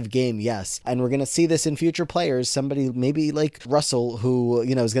aggressive game, yes. And we're going to see this in future players. Somebody maybe like Russell, who,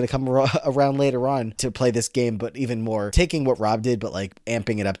 you know, is going to come around later on to play this game, but even more taking what Rob did, but like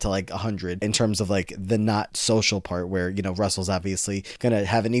amping it up to like 100 in terms of like the not social part where, you know, Russell's obviously going to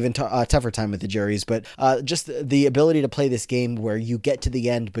have an even tougher time with the juries, but just the ability to play this game where you get to the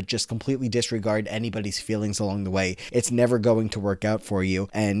end, but just completely disregard anybody's feelings along the way. It's never going to work out for you.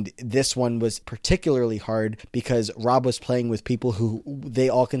 And this one was particularly hard because Rob was playing with people who they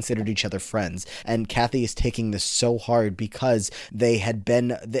all considered each other friends, and Kathy is taking this so hard because they had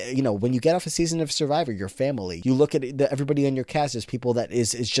been, you know, when you get off a season of Survivor, your family, you look at everybody on your cast as people that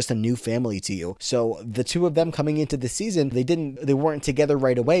is just a new family to you. So the two of them coming into the season, they weren't together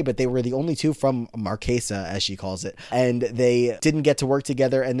right away, but they were the only two from Marquesa, as she calls it, and they didn't get to work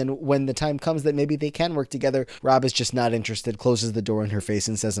together. And then when the time comes that maybe they can work together, Rob is just not interested, closes the door in her face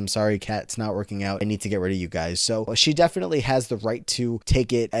and says, I'm sorry, Kat, it's not not working out. I need to get rid of you guys. So she definitely has the right to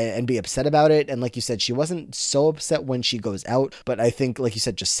take it and be upset about it. And like you said, she wasn't so upset when she goes out, but I think, like you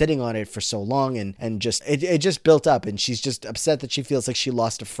said, just sitting on it for so long and just it just built up, and she's just upset that she feels like she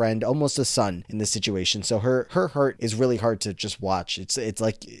lost a friend, almost a son in this situation. So her hurt is really hard to just watch. It's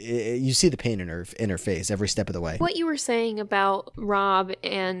like you see the pain in her face every step of the way. What you were saying about Rob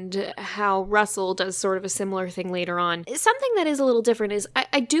and how Russell does sort of a similar thing later on, something that is a little different is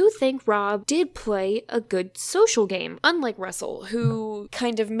I do think Rob did play a good social game, unlike Russell, who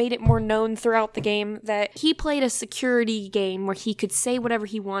kind of made it more known throughout the game that he played a security game where he could say whatever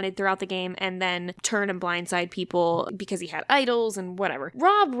he wanted throughout the game and then turn and blindside people because he had idols and whatever.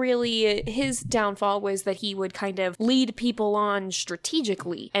 Rob really, his downfall was that he would kind of lead people on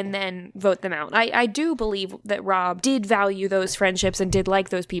strategically and then vote them out. I do believe that Rob did value those friendships and did like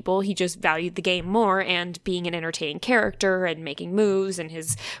those people. He just valued the game more and being an entertaining character and making moves and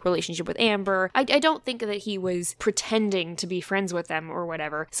his relationship with Amber. I don't think that he was pretending to be friends with them or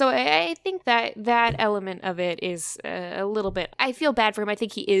whatever. So I think that element of it is a little bit, I feel bad for him. I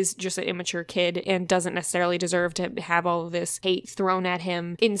think he is just an immature kid and doesn't necessarily deserve to have all of this hate thrown at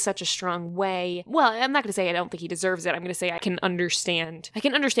him in such a strong way. Well, I'm not going to say I don't think he deserves it. I'm going to say I can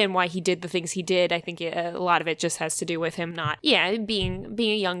understand why he did the things he did. I think a lot of it just has to do with him not, being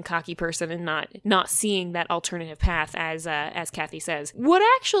a young cocky person and not seeing that alternative path as Kathy says. What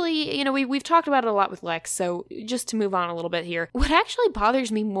actually, we've talked about it a lot with Lex, so just to move on a little bit here, what actually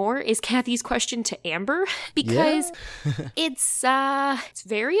bothers me more is Kathy's question to Amber, because it's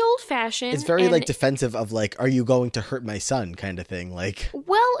very old-fashioned. It's very like defensive of like, are you going to hurt my son kind of thing, like.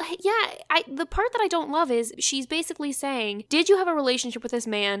 Well, yeah, the part that I don't love is she's basically saying, did you have a relationship with this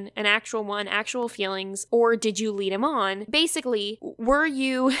man, an actual one, actual feelings, or did you lead him on? Basically,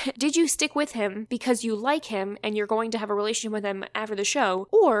 did you stick with him because you like him and you're going to have a relationship with him after the show,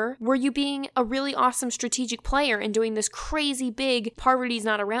 or were you being a really awesome strategic player and doing this crazy big Parvati's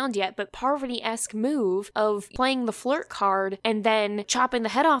not around yet, but Parvati-esque move of playing the flirt card and then chopping the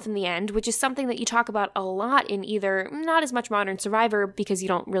head off in the end, which is something that you talk about a lot in either, not as much Modern Survivor because you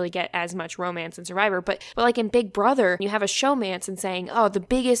don't really get as much romance in Survivor, but like in Big Brother, you have a showmance and saying, oh, the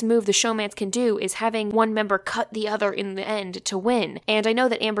biggest move the showmance can do is having one member cut the other in the end to win. And I know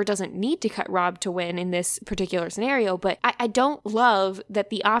that Amber doesn't need to cut Rob to win in this particular scenario, but I don't love that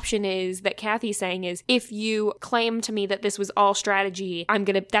the option is that Kathy's saying is, if you claim to me that this was all strategy,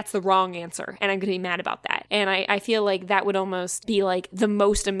 that's the wrong answer, and I'm gonna be mad about that. And I feel like that would almost be like the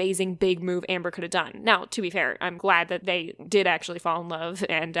most amazing big move Amber could have done. Now, to be fair, I'm glad that they did actually fall in love,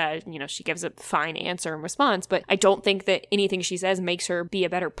 and she gives a fine answer in response, but I don't think that anything she says makes her be a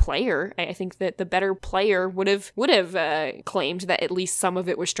better player. I think that the better player would have claimed that at least some of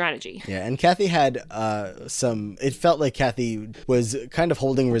it was strategy. Yeah, and Kathy had it felt like Kathy was kind of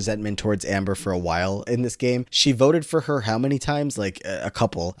holding resentment towards Amber for a while in this game. She voted for her how many times? Like a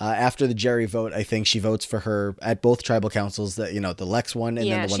couple. After the Jerry vote, I think she votes for her at both tribal councils, that the Lex one and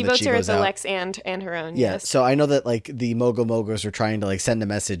then the one that she goes out. Yeah, she votes her at the Lex and her own. Yeah, yes. So I know that like the Mogos are trying to like send a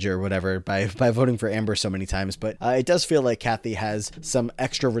message or whatever by voting for Amber so many times, but it does feel like Kathy has some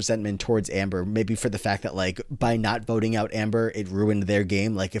extra resentment towards Amber, maybe for the fact that like by not voting out Amber, it ruined their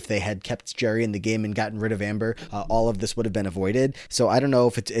game. Like if they had kept Jerry in the game and gotten rid of Amber, all of this would have been avoided. So I don't know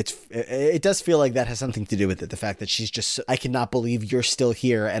if it does feel like that has something to do with it. The fact that she's just, I cannot believe you're still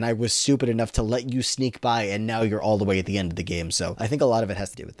here and I was stupid enough to let you sneak by and now you're all the way at the end of the game. So I think a lot of it has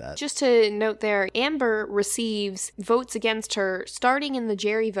to do with that. Just to note there, Amber receives votes against her starting in the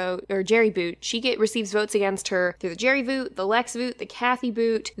Jerry vote or Jerry boot. She receives votes against her through the Jerry boot, the Lex boot, the Kathy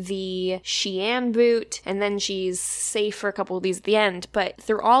boot, the Sheehan boot, and then she's safe for a couple of these at the end. But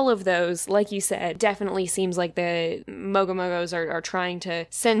through all of those, like you said, definitely seems like the Mogos are trying to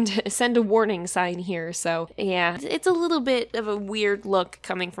send a warning sign here. So yeah, it's a little bit of a weird look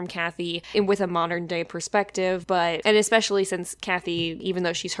coming from Kathy with a modern day perspective, and especially since Kathy, even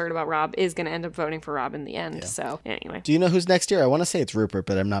though she's heard about Rob, is going to end up voting for Rob in the end. Yeah. So anyway. Do you know who's next year? I want to say it's Rupert,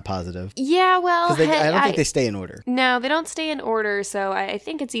 but I'm not positive. Yeah, well, because I don't think they stay in order. No, they don't stay in order. So I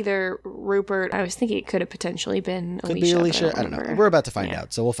think it's either Rupert. I was thinking it could have potentially been Alicia. Could be Alicia. I don't know. We're about to find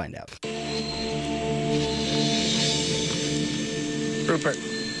out, so we'll find out. Rupert.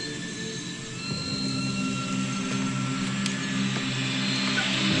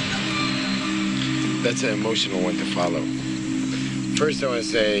 That's an emotional one to follow. First, I want to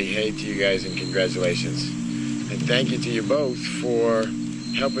say hey to you guys and congratulations. And thank you to you both for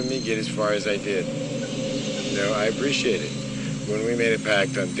helping me get as far as I did. I appreciate it. When we made a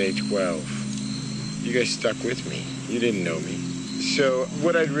pact on day 12, you guys stuck with me. You didn't know me. So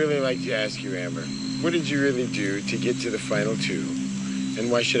what I'd really like to ask you, Amber, what did you really do to get to the final two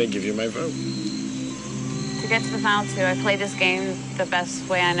And why should I give you my vote? To get to the final two, I played this game the best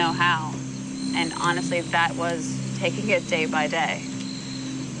way I know how. And honestly, that was taking it day by day.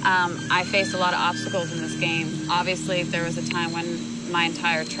 I faced a lot of obstacles in this game. Obviously, there was a time when my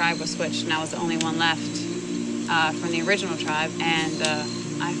entire tribe was switched and I was the only one left from the original tribe. And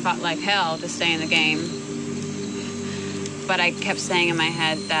I fought like hell to stay in the game. But I kept saying in my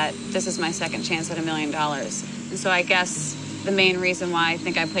head that this is my second chance at $1 million. And so I guess the main reason why I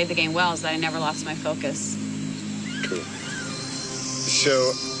think I played the game well is that I never lost my focus. Cool.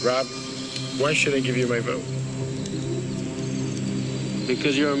 So, Rob, why should I give you my vote?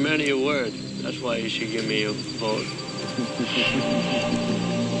 Because you're a man of your word. That's why you should give me your vote.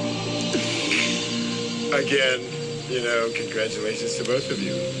 Again, congratulations to both of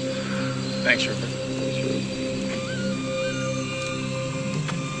you. Thanks, Rupert.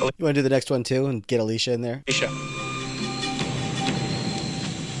 You want to do the next one too and get Alicia in there? Alicia.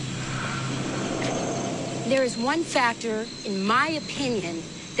 There is one factor, in my opinion,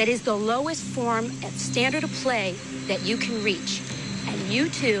 that is the lowest form of standard of play that you can reach. And you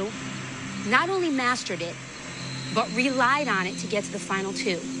two not only mastered it, but relied on it to get to the final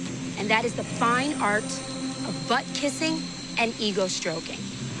two. And that is the fine art of butt kissing and ego stroking.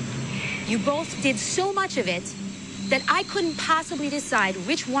 You both did so much of it that I couldn't possibly decide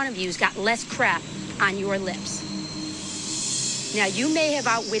which one of you's got less crap on your lips. Now, you may have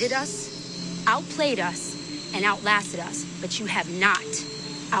outwitted us, outplayed us, and outlasted us, but you have not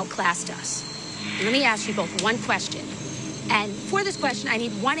outclassed us. And let me ask you both one question. And for this question, I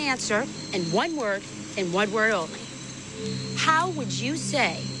need one answer and one word only. How would you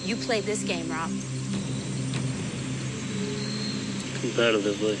say you played this game, Rob?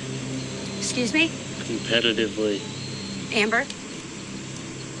 Competitively. Excuse me? Competitively. Amber?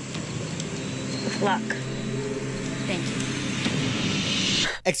 With luck. Thank you.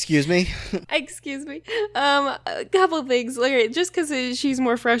 Excuse me. Excuse me. A couple of things. Like, just because she's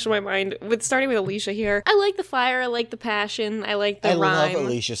more fresh in my mind, starting with Alicia here. I like the fire. I like the passion. I like the rhyme. I love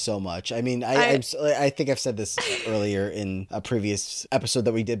Alicia so much. I mean, I think I've said this earlier in a previous episode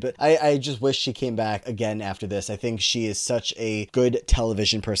that we did, but I just wish she came back again after this. I think she is such a good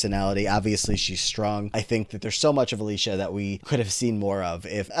television personality. Obviously, she's strong. I think that there's so much of Alicia that we could have seen more of.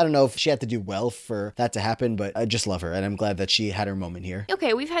 I don't know if she had to do well for that to happen, but I just love her, and I'm glad that she had her moment here.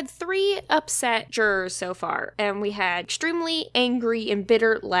 Okay, we've had 3 upset jurors so far, and we had extremely angry and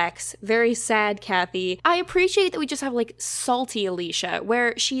bitter Lex, very sad Kathy. I appreciate that we just have like salty Alicia,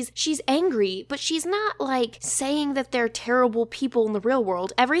 where she's angry, but she's not like saying that they're terrible people in the real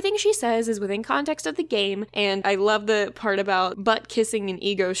world. Everything she says is within context of the game, and I love the part about butt kissing and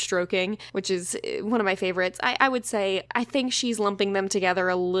ego stroking, which is one of my favorites. I would say I think she's lumping them together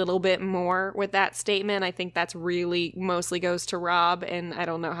a little bit more with that statement. I think that's really mostly goes to Rob, and I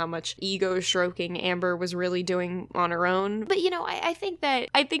don't know how much ego stroking Amber was really doing on her own. But I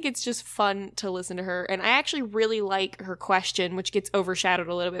think it's just fun to listen to her, and I actually really like her question, which gets overshadowed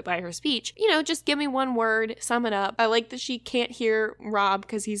a little bit by her speech. Just give me one word, sum it up. I like that she can't hear Rob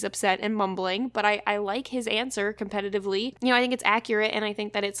because he's upset and mumbling, but I like his answer competitively. I think it's accurate, and I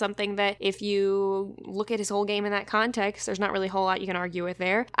think that it's something that if you look at his whole game in that context, there's not really a whole lot you can argue with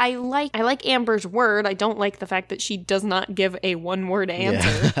there. I like Amber's word. I don't like the fact that she does not give a one-word answer.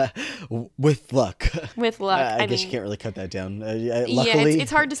 Yeah. With luck. With luck. I guess you can't really cut that down. Luckily. Yeah,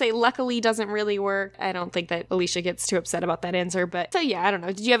 it's hard to say. Luckily doesn't really work. I don't think that Alicia gets too upset about that answer. But so yeah, I don't know.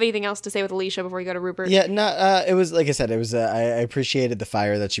 Did you have anything else to say with Alicia before we go to Rupert? Yeah, no. It was like I said. It was. I appreciated the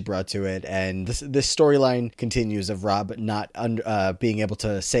fire that she brought to it, and this storyline continues of Rob not being able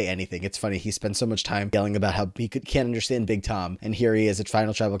to say anything. It's funny. He spends so much time yelling about how he can't understand Big Tom, and here he is at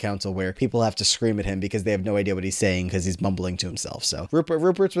Final Tribal Council where people have to scream at him because they have no idea what he's saying because he's mumbling to himself. So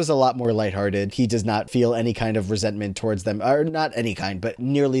Rupert's was a lot more lighthearted. He does not feel any kind of resentment towards them, or not any kind, but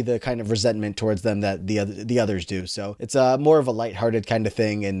nearly the kind of resentment towards them that the others do. So it's more of a lighthearted kind of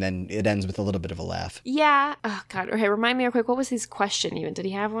thing, and then it ends with a little bit of a laugh. Yeah. Oh God. Okay. Remind me real quick. What was his question? Even did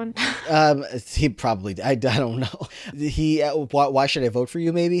he have one? He probably. I don't know. Why should I vote for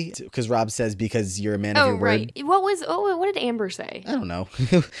you? Maybe because Rob says because you're a man of your word. What did Amber say? I don't know.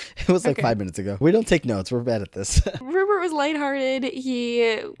 It was like 5 minutes ago. We don't take notes. We're bad at this. Rupert was lighthearted.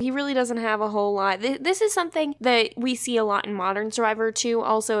 He really doesn't have a whole lot. This is something that we see a lot in modern Survivor too.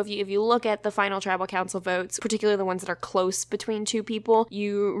 Also, if you look at the Final Tribal Council votes, particularly the ones that are close between two people,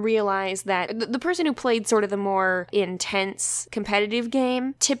 you realize that the person who played sort of the more intense competitive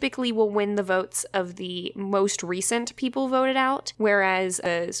game typically will win the votes of the most recent people voted out, whereas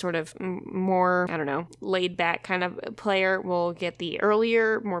a sort of more, I don't know, laid back kind of player will get the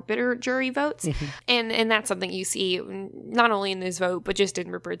earlier, more bitter jury votes. And that's something you see not only in this vote, vote, but just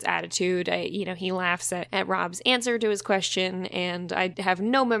in Rupert's attitude. He laughs at Rob's answer to his question, and I have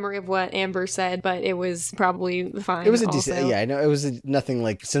no memory of what Amber said, but it was probably fine. It was a decent, yeah, I know. It was nothing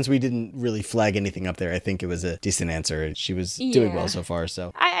like, since we didn't really flag anything up there, I think it was a decent answer. She was doing well so far,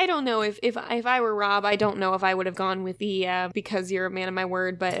 so. I don't know if I were Rob, I don't know if I would have gone with the because you're a man of my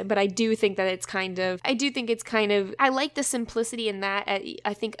word, but I do think that it's kind of, I like the simplicity in that.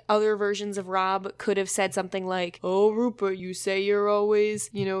 I think other versions of Rob could have said something like, oh, Rupert, you say you're always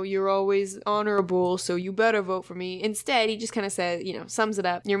honorable, so you better vote for me. Instead, he just kind of said, sums it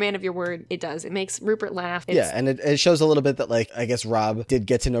up. You're a man of your word. It does. It makes Rupert laugh. And it shows a little bit that, like, I guess Rob did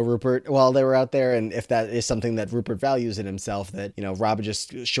get to know Rupert while they were out there, and if that is something that Rupert values in himself, that, Rob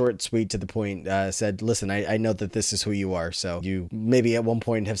just short, sweet, to the point, said, listen, I know that this is who you are, so you maybe at one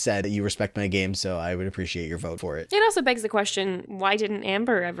point have said that you respect my game, so I would appreciate your vote for it. It also begs the question, why didn't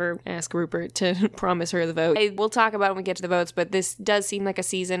Amber ever ask Rupert to promise her the vote? We'll talk about it when we get to the votes, but this does seem like a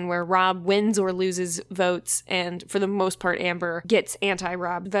season where Rob wins or loses votes, and for the most part, Amber gets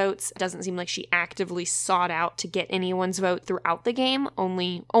anti-Rob votes. It doesn't seem like she actively sought out to get anyone's vote throughout the game.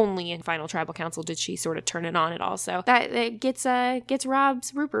 Only in Final Tribal Council did she sort of turn it on at all. So that gets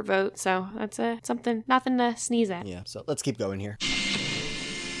Rob's Rupert vote. So that's nothing to sneeze at. Yeah. So let's keep going here.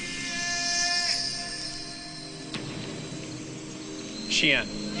 Chien.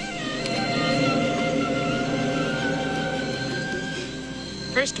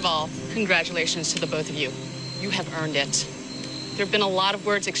 First of all, congratulations to the both of you. You have earned it. There have been a lot of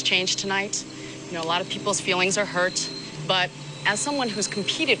words exchanged tonight. A lot of people's feelings are hurt, but as someone who's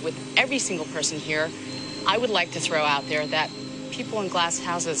competed with every single person here, I would like to throw out there that people in glass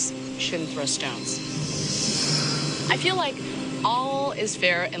houses shouldn't throw stones. I feel like all is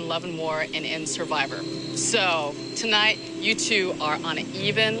fair in Love and War and in Survivor. So tonight, you two are on an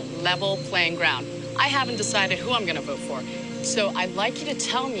even, level playing ground. I haven't decided who I'm gonna vote for. So I'd like you to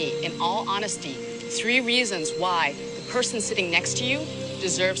tell me, in all honesty, 3 reasons why the person sitting next to you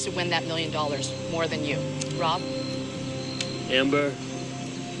deserves to win that $1 million more than you. Rob? Amber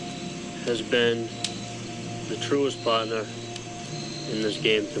has been the truest partner in this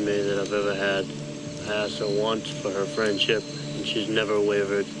game to me that I've ever had. I asked her once for her friendship, and she's never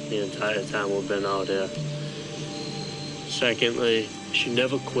wavered the entire time we've been out here. Secondly, she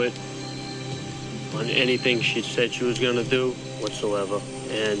never quit on anything she said she was gonna do whatsoever.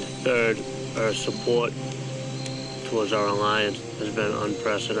 And third, her support towards our alliance has been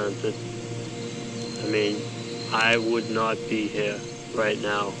unprecedented. I mean, I would not be here right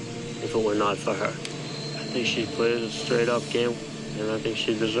now if it were not for her. I think she played a straight-up game, and I think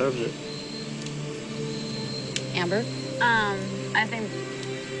she deserves it. Amber? I think,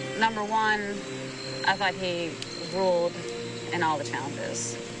 number one, I thought he ruled in all the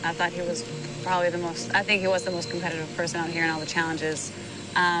challenges. I thought he was probably the most competitive person out here in all the challenges.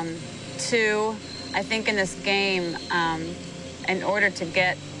 2, I think in this game, in order to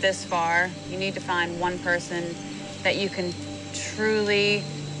get this far, you need to find one person that you can truly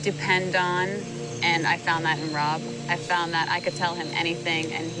depend on, and I found that in Rob. I found that I could tell him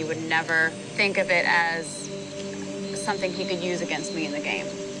anything, and he would never think of it as something he could use against me in the game.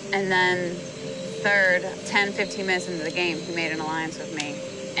 And then third, 10, 15 minutes into the game, he made an alliance with me,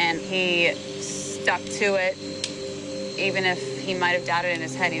 and he stuck to it. Even if he might have doubted in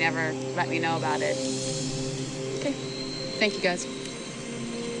his head, he never let me know about it. Okay. Thank you, guys.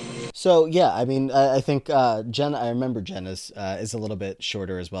 So, yeah, I mean, I think Jenna, I remember Jenna's is a little bit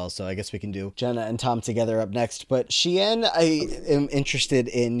shorter as well, so I guess we can do Jenna and Tom together up next. But Chien, I am interested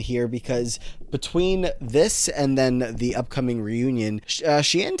in here because between this and then the upcoming reunion,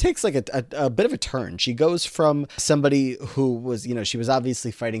 Chien takes like a bit of a turn. She goes from somebody who was, she was obviously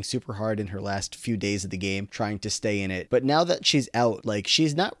fighting super hard in her last few days of the game, trying to stay in it. But now that she's out, like,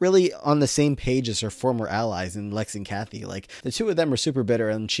 she's not really on the same page as her former allies in Lex and Kathy. Like, the two of them are super bitter,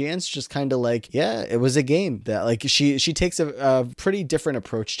 and Chien's just kind of like, yeah, it was a game. That, like, she takes a pretty different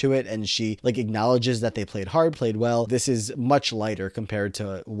approach to it, and she, like, acknowledges that they played hard, played well. This is much lighter compared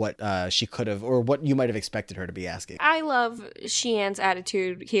to what she could have, or what you might have expected her to be asking. I love Chien's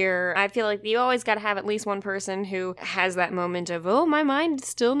attitude here. I feel like you always got to have at least one person who has that moment of, oh, my mind's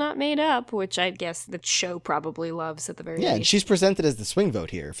still not made up, which I guess the show probably loves at the very least. Yeah, and she's presented as the swing vote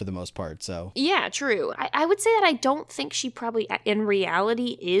here for the most part, so. Yeah, true. I would say that I don't think she probably, in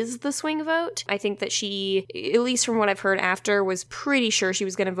reality, is the swing vote. I think that she, at least from what I've heard after, was pretty sure she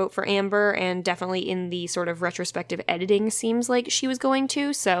was going to vote for Amber, and definitely in the sort of retrospective editing seems like she was going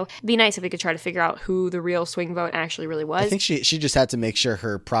to, so it'd be nice if we could try try to figure out who the real swing vote actually really was. I think she just had to make sure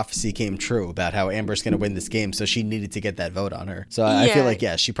her prophecy came true about how Amber's going to win this game, so she needed to get that vote on her. So I feel like,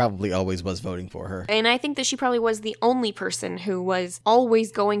 she probably always was voting for her. And I think that she probably was the only person who was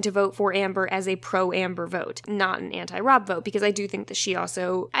always going to vote for Amber as a pro-Amber vote, not an anti-Rob vote, because I do think that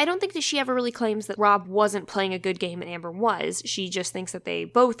I don't think that she ever really claims that Rob wasn't playing a good game and Amber was. She just thinks that they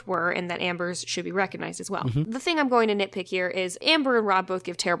both were and that Amber's should be recognized as well. The thing I'm going to nitpick here is Amber and Rob both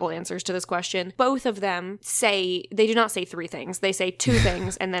give terrible answers to this question. Both of them they do not say 3 things. They say 2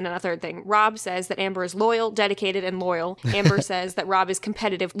 things and then a third thing. Rob says that Amber is loyal, dedicated, and loyal. Amber says that Rob is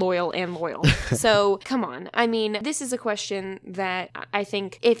competitive, loyal, and loyal. So, come on. I mean, this is a question that I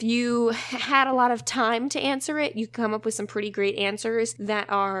think if you had a lot of time to answer it, you come up with some pretty great answers that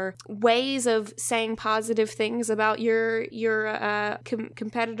are ways of saying positive things about your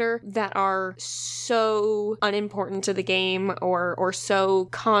competitor that are so unimportant to the game or so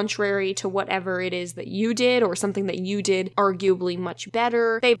contrary to whatever it is that you did or something that you did arguably much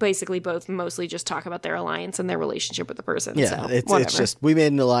better. They basically both mostly just talk about their alliance and their relationship with the person. Yeah, so, it's just, we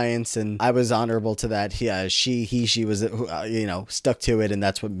made an alliance and I was honorable to that. She was, stuck to it, and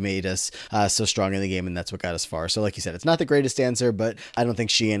that's what made us so strong in the game, and that's what got us far. So like you said, it's not the greatest answer, but I don't think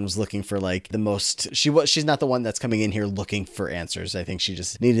Sheehan was looking for like the most, she's not the one that's coming in here looking for answers. I think she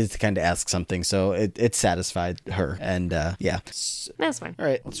just needed to kind of ask something, so it satisfied her, and that's fine. All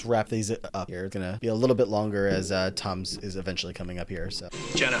right, let's wrap these up here. It's gonna be a little bit longer as Tom's is eventually coming up here. So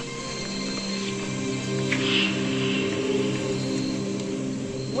Jenna.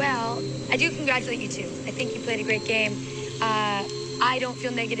 Well, I do congratulate you too. I think you played a great game. I don't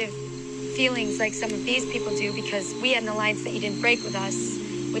feel negative feelings like some of these people do because we had an alliance that you didn't break with us,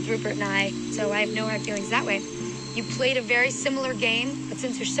 with Rupert and I, so I have no hard feelings that way. You played a very similar game, but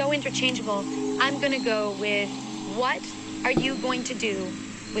since you're so interchangeable, I'm gonna go with what are you going to do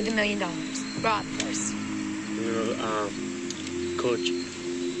with $1 million? Rob first. Coach,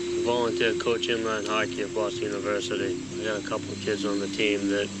 volunteer coach inline hockey at Boston University. I got a couple of kids on the team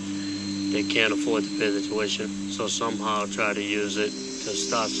that they can't afford to pay the tuition, so somehow try to use it to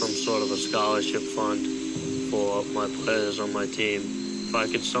start some sort of a scholarship fund for my players on my team. If I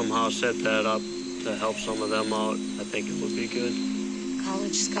could somehow set that up to help some of them out, I think it would be good.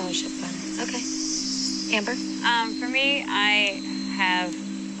 College scholarship fund. Okay. Amber? For me, I have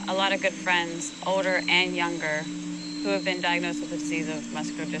a lot of good friends, older and younger, who have been diagnosed with the disease of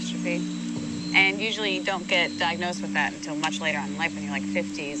muscular dystrophy. And usually you don't get diagnosed with that until much later on in life when you're like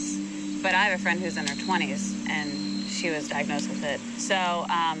 50s. But I have a friend who's in her 20s and she was diagnosed with it. So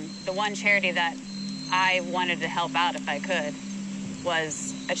the one charity that I wanted to help out if I could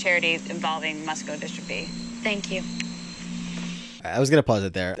was a charity involving muscular dystrophy. Thank you. I was going to pause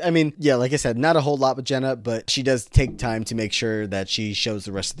it there. I mean, yeah, like I said, not a whole lot with Jenna, but she does take time to make sure that she shows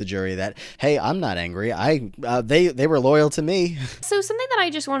the rest of the jury that, hey, I'm not angry. They were loyal to me. So something that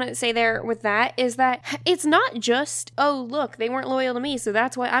I just want to say there with that is that it's not just, oh, look, they weren't loyal to me, so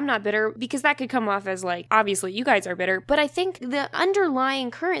that's why I'm not bitter, because that could come off as like, obviously you guys are bitter. But I think the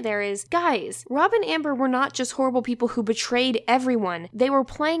underlying current there is, guys, Rob and Amber were not just horrible people who betrayed everyone. They were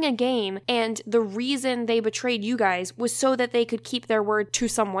playing a game, and the reason they betrayed you guys was so that they could keep their word to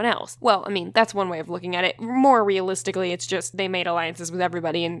someone else. Well, I mean, that's one way of looking at it. More realistically, it's just they made alliances with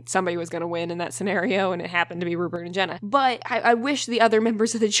everybody and somebody was going to win in that scenario, and it happened to be Rupert and Jenna. But I wish the other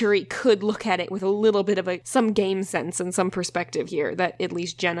members of the jury could look at it with a little bit of some game sense and some perspective here, that at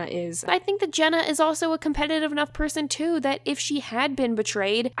least Jenna is. I think that Jenna is also a competitive enough person too that if she had been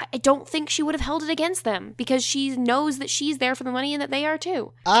betrayed, I don't think she would have held it against them, because she knows that she's there for the money and that they are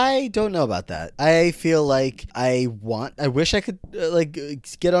too. I don't know about that. I feel like I wish I could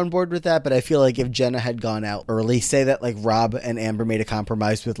get on board with that, but I feel like if Jenna had gone out early, say that like Rob and Amber made a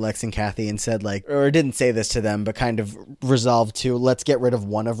compromise with Lex and Kathy and said like, or didn't say this to them, but kind of resolved to, let's get rid of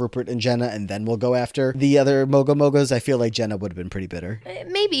one of Rupert and Jenna and then we'll go after the other Mogos, I feel like Jenna would have been pretty bitter.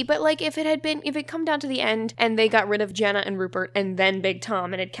 Maybe, but like if it come down to the end and they got rid of Jenna and Rupert and then Big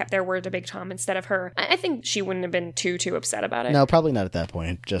Tom and had kept their word to Big Tom instead of her, I think she wouldn't have been too upset about it. No, probably not at that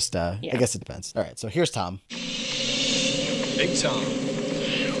point. Just, I guess it depends. All right, so here's Tom. Big Tom.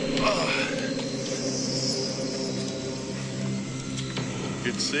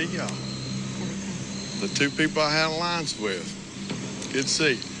 Good to see y'all. The two people I had alliance with. Good to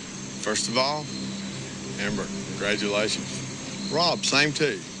see you. First of all, Amber, congratulations. Rob, same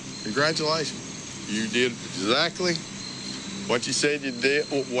to you. Congratulations. You did exactly what you said you did.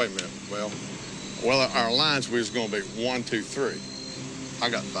 Oh, wait a minute. Well, our alliance was going to be 1, 2, 3. I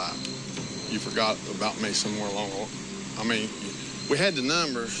got 5. You forgot about me somewhere along the way. I mean, we had the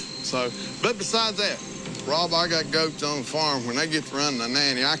numbers, so, but besides that, Rob, I got goats on the farm. When they get to run the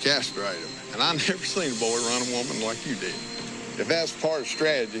nanny, I castrate them. And I never seen a boy run a woman like you did. If that's part of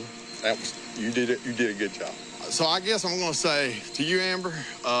strategy, you did a good job. So I guess I'm going to say to you, Amber,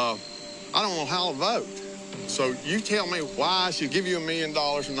 I don't know how to vote. So you tell me why I should give you $1 million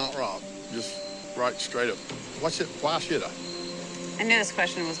and not Rob. Just right straight up. Why should I? I knew this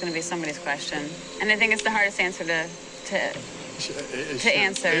question was going to be somebody's question, and I think it's the hardest answer to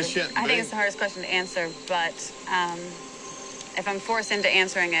answer. I think it's the hardest question to answer, but if I'm forced into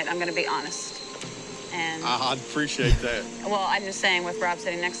answering it, I'm going to be honest. And I'd appreciate that. Well, I'm just saying, with Rob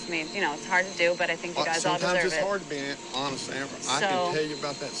sitting next to me, it's hard to do, but I think you guys all deserve it. Sometimes it's hard to be honest, Amber. I can tell you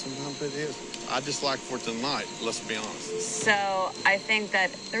about that. Sometimes it is. I just like for tonight, let's be honest. So I think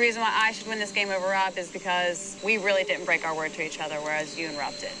that the reason why I should win this game over Rob is because we really didn't break our word to each other, whereas you and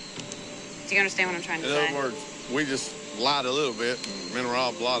Rob did. Do you understand what I'm trying to say? In other words, we just lied a little bit, and me and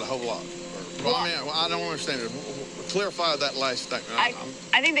Rob lied a whole lot. I don't understand it. Clarify that last statement.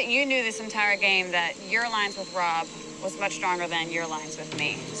 I think that you knew this entire game that your alliance with Rob was much stronger than your alliance with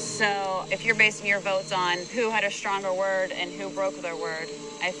me. So if you're basing your votes on who had a stronger word and who broke their word,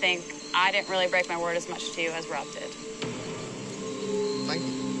 I think I didn't really break my word as much to you as Rob did. Thank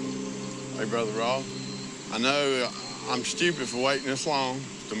you. Hey, Brother Rob, I know I'm stupid for waiting this long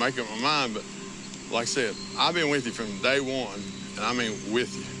to make up my mind, but like I said, I've been with you from day one, and I mean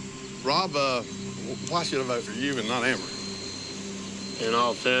with you. Rob, why should I vote for you and not Amber? In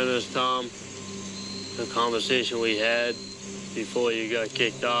all fairness, Tom, the conversation we had before you got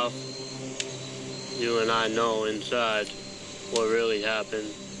kicked off, you and I know inside what really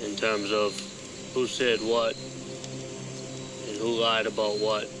happened in terms of who said what and who lied about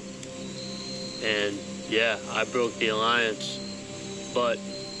what. And yeah, I broke the alliance, but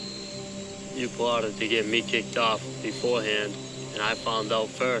you plotted to get me kicked off beforehand, and I found out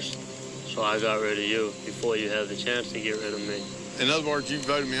first. So I got rid of you before you had the chance to get rid of me. In other words, you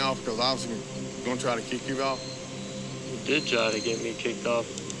voted me off because I was going to try to kick you off? You did try to get me kicked off.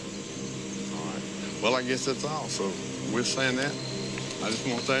 All right. Well, I guess that's all. So we're saying that. I just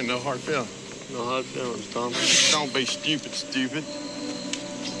want to say no hard feelings. No hard feelings, Tom. Don't be stupid.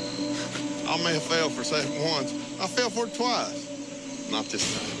 I may have failed for saying once. I failed for it twice. Not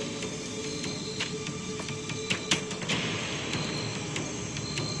this time.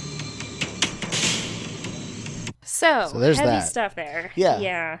 So there's heavy that stuff there.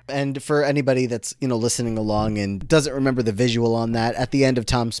 Yeah. And for anybody that's, listening along and doesn't remember the visual on that, at the end of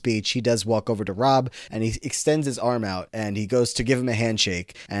Tom's speech, he does walk over to Rob and he extends his arm out and he goes to give him a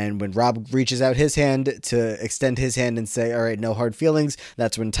handshake. And when Rob reaches out his hand to extend his hand and say, all right, no hard feelings,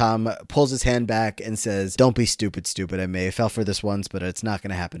 that's when Tom pulls his hand back and says, don't be stupid. I may have fell for this once, but it's not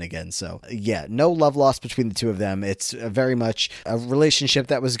going to happen again. So yeah, no love lost between the two of them. It's very much a relationship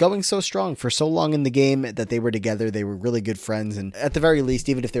that was going so strong for so long in the game that they were together. They were really good friends, and at the very least,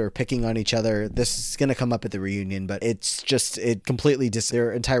 even if they were picking on each other, this is going to come up at the reunion. But it's just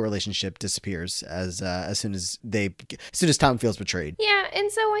their entire relationship disappears as soon as Tom feels betrayed. Yeah,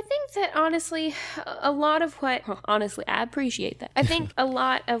 and so I think that honestly, I appreciate that. I think a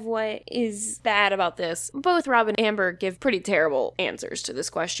lot of what is bad about this, both Rob and Amber give pretty terrible answers to this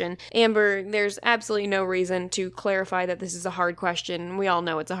question. Amber, there's absolutely no reason to clarify that this is a hard question. We all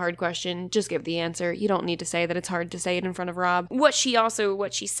know it's a hard question. Just give the answer. You don't need to say that it's hard to say it in front of Rob. What she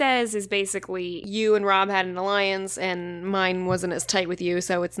says is basically, you and Rob had an alliance and mine wasn't as tight with you,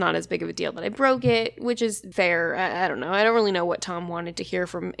 so it's not as big of a deal that I broke it, which is fair. I don't know. I don't really know what Tom wanted to hear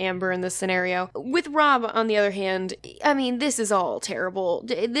from Amber in this scenario. With Rob, on the other hand, I mean, this is all terrible.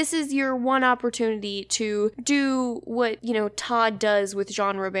 This is your one opportunity to do what, Todd does with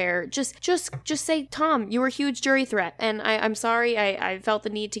Jean Robert. Just say, Tom, you were a huge jury threat, and I'm sorry. I felt the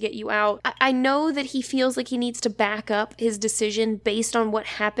need to get you out. I know that he feels like he needs to back up his decision based on what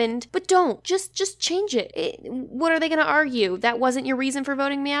happened, but don't. Just change it. What are they going to argue? That wasn't your reason for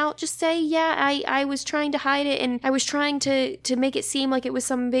voting me out? Just say, yeah, I was trying to hide it, and I was trying to make it seem like it was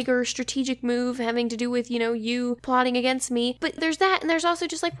some bigger strategic move having to do with, you plotting against me. But there's that, and there's also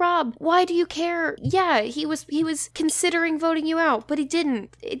just like, Rob, why do you care? Yeah, he was considering voting you out, but he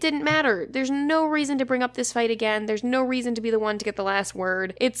didn't. It didn't matter. There's no reason to bring up this fight again. There's no reason to be the one to get the last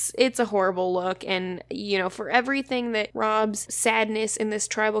word. It's a horrible look, and, for everything that Rob's sadness in this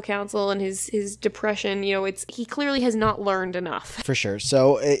tribal council and his depression, he clearly has not learned enough. For sure.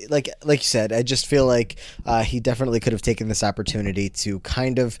 So, like you said, I just feel like he definitely could have taken this opportunity to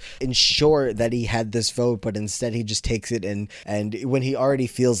kind of ensure that he had this vote, but instead he just takes it and when he already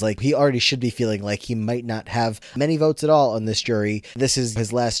should be feeling like he might not have many votes at all on this jury, this is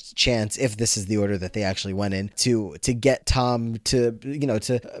his last chance, if this is the order that they actually went in, to get Tom to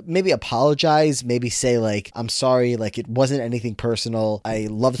maybe apologize, maybe say like, I'm sorry. Like, it wasn't anything personal. I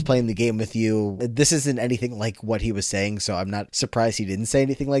loved playing the game with you. This isn't anything like what he was saying, so I'm not surprised he didn't say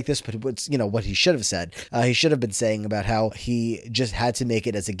anything like this, but it's, what he should have said. He should have been saying about how he just had to make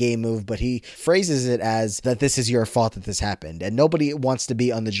it as a game move, but he phrases it as that this is your fault that this happened. And nobody wants to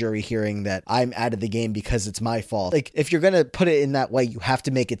be on the jury hearing that I'm out of the game because it's my fault. Like, if you're going to put it in that way, you have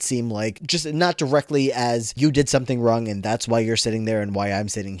to make it seem like just not directly as you did something wrong and that's why you're sitting there and why I'm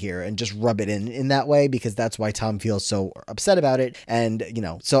sitting here, and just rub it in that way, because that's why Tom feels so upset about it. And,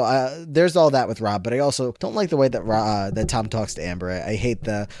 so there's all that with Rob, but I also don't like the way that Tom talks to Amber. I hate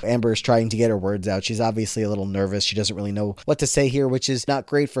Amber's trying to get her words out. She's obviously a little nervous. She doesn't really know what to say here, which is not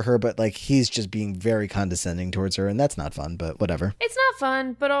great for her, but like, he's just being very condescending towards her, and that's not fun, but whatever. It's not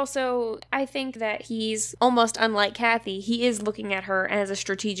fun, but also I think that he's almost unlike Kathy. He is looking at her as a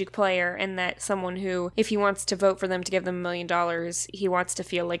strategic player, and that someone who, if he wants to vote for them to give them $1 million, he wants to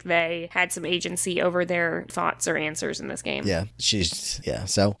feel like they had some agency over their thoughts or answers in this game. Yeah,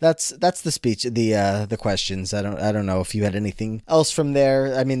 so that's the speech, the questions. I don't know if you had anything else from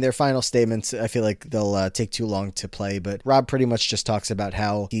there. I mean, their final statements, I feel like they'll take too long to play, but Rob pretty much just talks about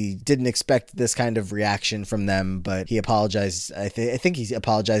how he didn't expect this kind of reaction from them, but he apologizes. I think he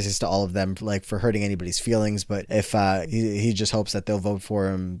apologizes to all of them for hurting anybody's feelings, but if he just hopes that they'll vote for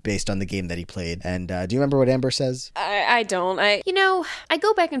him based on the game that he played. And do you remember what Amber says? I don't. I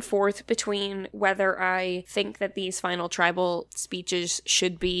go back and forth between whether I think that these final tribal speeches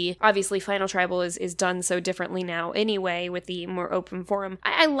should be, obviously final tribal is done so differently now anyway with the more open forum.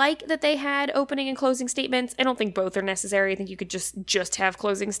 I like that they had opening and closing statements. I don't think both are necessary. I think you could just have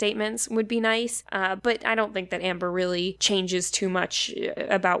closing statements would be nice. But I don't think that Amber really changes too much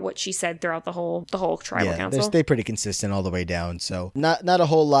about what she said throughout the whole tribal council. They stay pretty consistent all the way down. So not a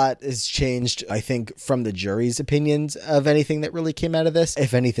whole lot is changed, I think, from the jury's opinions of anything that really came out of this.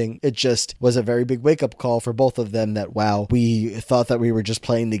 If anything, it just was a very big wake-up call for both of them that, wow, we thought that we were just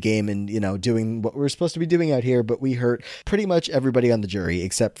playing the game and, doing what we were supposed to be doing out here, but we hurt pretty much everybody on the jury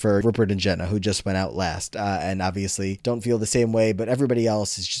except for Rupert and Jenna, who just went out last, and obviously don't feel the same way, but everybody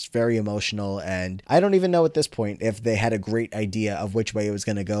else is just very emotional, and I don't even know at this point if they had a great idea of which way it was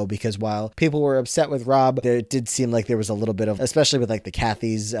going to go, because while people were upset with Rob, there did seem like there was a little bit of, especially with the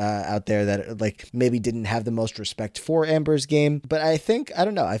Kathys out there, that maybe didn't have the most respect for Amber's game, but I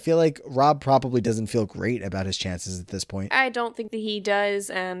don't know, I feel like Rob probably doesn't feel great about his chances at this point. I don't think that he does,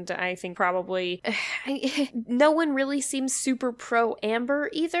 and I think probably no one really seems super pro Amber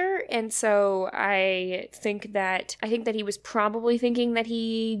either, and so I think that he was probably thinking that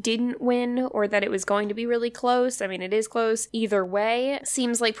he didn't win, or that it was going to be really close. I mean, it is close either way.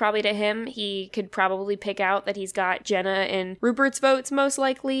 Seems like probably to him, he could probably pick out that he's got Jenna and Rupert's votes most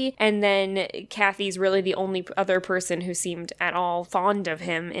likely, and then Kathy's really the only other person who seemed at all fond of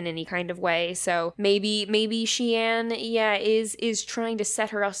him in any kind of way. So maybe Sheehan, is trying to set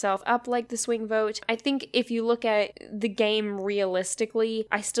herself up like the swing vote. I think if you look at the game realistically,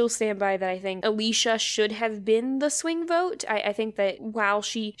 I still stand by that. I think Alicia should have been the swing vote. I think that while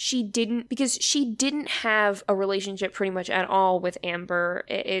she didn't, because she didn't have a relationship pretty much at all with Amber,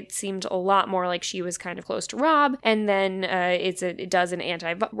 it seemed a lot more like she was kind of close to Rob, and then it does an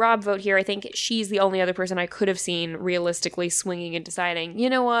anti-Rob vote here. I think she's the only other person I could have seen realistically swinging and deciding, you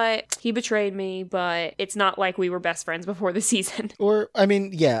know what, he betrayed me, but it's not like we were best friends before the season. Or, I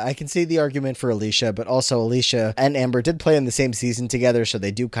mean, yeah, I can see the argument for Alicia, but also Alicia and Amber did play in the same season together, so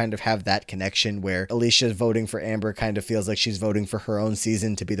they do kind of have that connection where Alicia voting for Amber kind of feels like she's voting for her own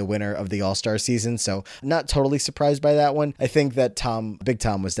season to be the winner of the All-Star season, so not totally surprised by that one. I think that Big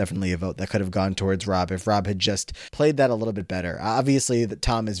Tom was definitely a vote that could have gone towards Rob if Rob had just played that a little bit better. Obviously, that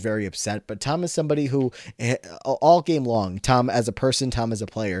Tom is very upset, but Tom is somebody who, all game long, Tom as a person, Tom as a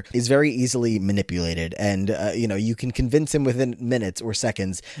player, is very easily manipulated, and you can convince him within minutes or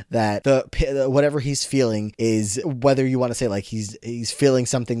seconds that whatever he's feeling is, whether you want to say he's feeling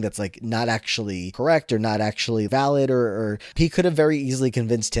something that's not actually correct or not actually valid, or he could have very easily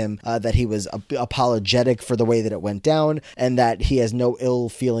convinced him that he was apologetic for the way that it went down, and that he has no ill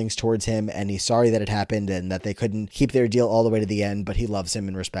feelings towards him, and he's sorry that it happened, and that they couldn't keep their deal all the way to the end, but he loves him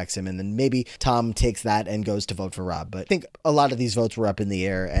and respects him, and then maybe Tom takes that and goes to vote for Rob. But I think a lot of these votes were up in the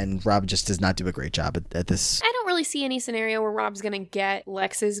air, and Rob just does not do a great job at this. I don't really see any scenario where Rob's gonna get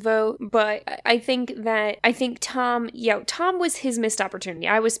Lex's vote, but I think Tom was his missed opportunity.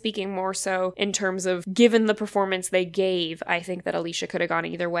 I was speaking more so in terms of, given the performance they gave, I think that Alicia could have gone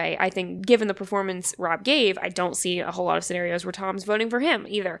either way. I think given the performance Rob gave, I don't see a whole lot of scenarios where Tom's voting for him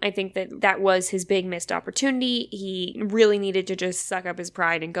either. I think that was his big missed opportunity. He really needed to just suck up his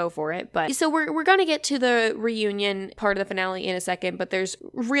pride and go for it. But so we're gonna get to the reunion part of the finale in a second, but there's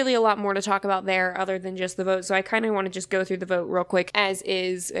really a lot more to talk about there other than just the vote, so I kind of want to just go through the vote real quick as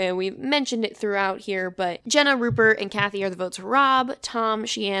is. We mentioned it throughout here, but Jenna, Rupert, and Kathy are the votes for Rob. Tom,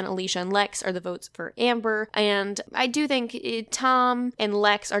 Sheehan, Alicia, and Lex are the votes for Amber, and I do think Tom and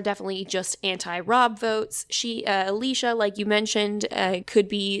Lex are definitely just anti-Rob votes. Alicia, like you mentioned, could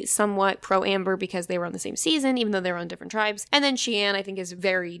be somewhat pro-Amber because they were on the same season, even though they were on different tribes. And then Sheehan, I think, is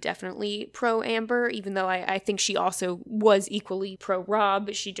very definitely pro-Amber, even though I think she also was equally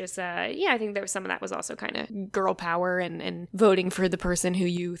pro-Rob. She just, I think there was some of that was also kind of girl power and voting for the person who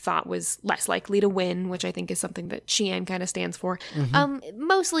you thought was less likely to win, which I think is something that Sheehan kind of stands for.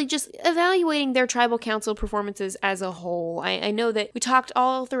 Mostly just evaluating their tribal council performances as a whole. I know that we talked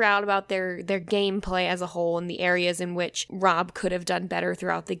all throughout about their gameplay as a whole and the areas in which Rob could have done better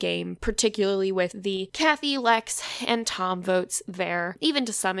throughout the game, particularly with the Kathy, Lex, and Tom votes there, even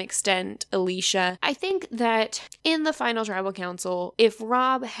to some extent Alicia. I think that in the final tribal council, if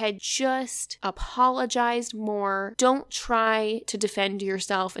Rob had just apologized more, don't try to defend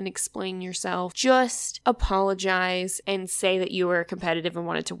yourself and explain yourself, just apologize and say that you were competitive and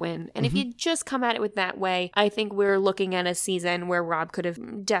wanted to win. And if you just come at it with that way, I think we're looking at a season where Rob could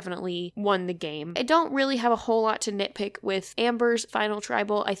have definitely won the game. I don't really have a whole lot to nitpick with Amber's final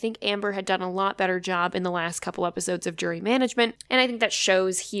tribal. I think Amber had done a lot better job in the last couple episodes of jury management, and I think that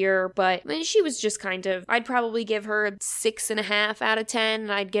shows here, but she was just kind of, I'd probably give her a 6.5 out of 10,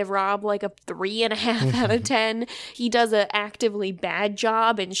 and I'd give Rob like a 3.5 out of 10. He does a actively bad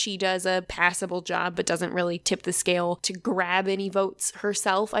job, and she does a passable job, but doesn't really tip the scale to grab any votes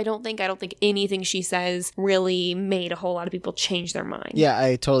herself. I don't think anything she says really made a whole lot of people change their mind. Yeah,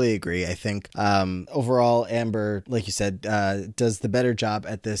 I totally agree. I think overall, Amber, like you said, does the better job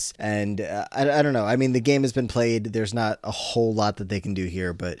at this. And I don't know. I mean, the game has been played. There's not a whole lot that they can do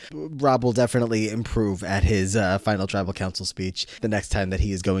here, but Rob will definitely improve at his final tribal council speech the next time that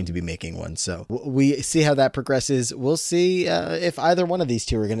he is going to be making one. So we see how that progresses. We'll see if either one of these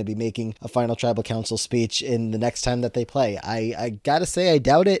two are going to be making a final tribal council speech in the next time that they play. I gotta say, I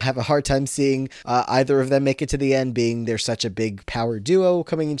doubt it. I have a hard time seeing either of them make it to the end, being they're such a big power duo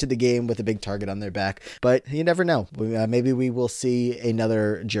coming into the game with a big target on their back. But you never know. Maybe we will see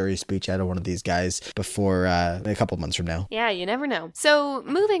another jury speech out of one of these guys before a couple months from now. Yeah, you never know. So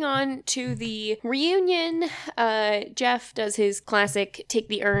moving on to the reunion, Jeff does his classic take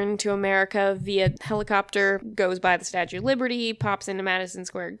the urn to America via helicopter, goes by the Statue of Liberty, pops into Madison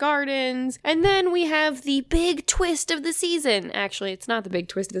Square Gardens, and then we have the big twist of the season. Actually, it's not the big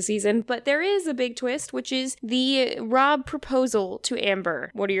twist of the season, but there is a big twist, which is the Rob proposal to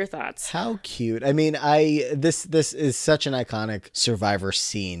Amber. What are your thoughts? How cute. I mean, this is such an iconic Survivor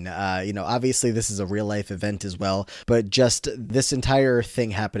scene. Obviously this is a real life event as well, but just this entire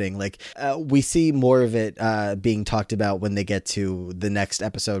thing happening, we see more of it being talked about when they get to the next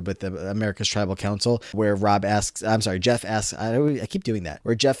episode with the America's Tribal Council, where Jeff asks, I keep doing that,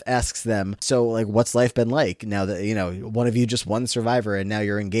 where Jeff asks them, so what's life been like now that, one of you just won Survivor and now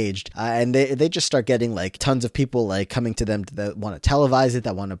you're engaged? And they just start getting tons of people coming to them that want to televise it,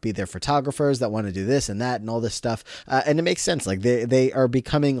 that want to be their photographers, that want to do this and that and all this stuff. And it makes sense. They are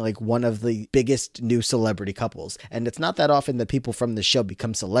becoming one of the biggest new celebrity couples. And it's not that often that people from the show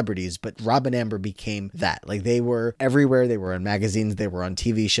become celebrities, but Rob and Amber became that. They were everywhere. They were in magazines. They were on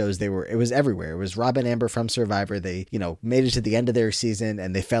TV shows. It was everywhere. It was Rob and Amber from Survivor. They, made it to the end of their season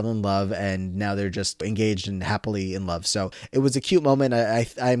and they fell in love, and now they're just engaged and happily in love. So it was a cute moment.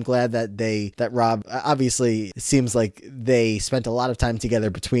 I'm glad that Rob, obviously seems like they spent a lot of time together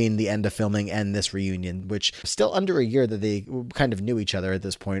between the end of filming and this reunion, which still under a year that they kind of knew each other at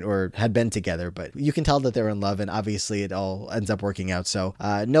this point or had been together, but you can tell that they're in love, and obviously it all ends up working out. So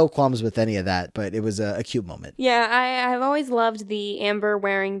no qualms with any of that, but it was a cute moment. Yeah, I've always loved the Amber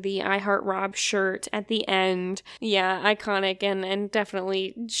wearing the I Heart Rob shirt at the end. Yeah, iconic, and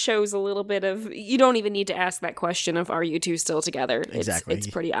definitely shows a little bit of, you don't even need to ask that question of, are you two still together? Exactly. It's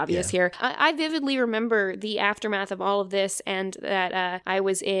pretty obvious here. I vividly remember the aftermath of all of this, and that I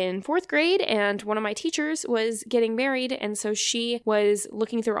was in 4th grade and one of my teachers was getting married, and so she was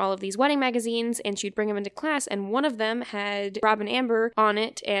looking through all of these wedding magazines and she'd bring them into class, and one of them had Rob and Amber on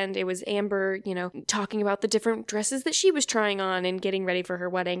it, and it was Amber, talking about the different dresses that she was trying on and getting ready for her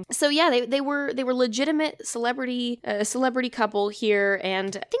wedding. So yeah, they were legitimate celebrity couple here,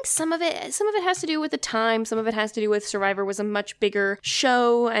 and I think some of it has to do with the time, some of it has to do with Survivor was a much bigger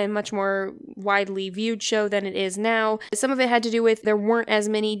show and much more widely viewed show than it is now. Some of it had to do with there weren't as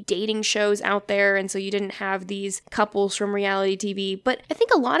many dating shows out there, and so you didn't have these couples from reality TV. But I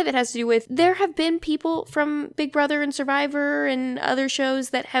think a lot of it has to do with there have been people from Big Brother and Survivor and other shows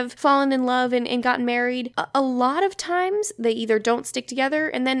that have fallen in love and gotten married. A lot of times they either don't stick together,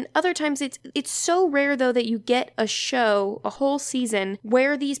 and then then other times it's so rare though that you get a show, a whole season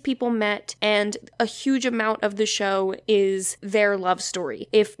where these people met and a huge amount of the show is their love story.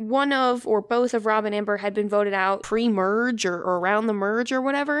 If one of or both of Rob and Amber had been voted out pre-merge or around the merge or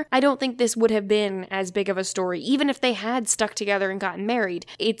whatever, I don't think this would have been as big of a story, even if they had stuck together and gotten married.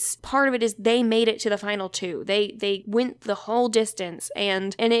 It's part of it is they made it to the final two. They went the whole distance,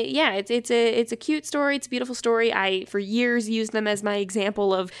 and it's a cute story. It's a beautiful story. I for years used them as my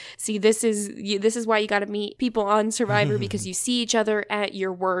example of, see, this is why you got to meet people on Survivor because you see each other at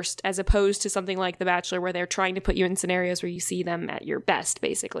your worst, as opposed to something like The Bachelor where they're trying to put you in scenarios where you see them at your best,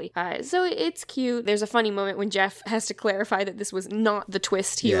 basically. So it's cute. There's a funny moment when Jeff has to clarify that this was not the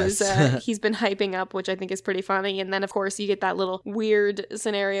twist he's been hyping up, which I think is pretty funny. And then of course you get that little weird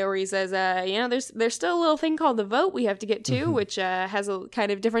scenario where he says, there's still a little thing called the vote we have to get to, which has a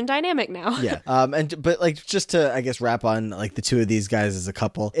kind of different dynamic now. Yeah. But like, just to, I guess, wrap on like the two of these guys as a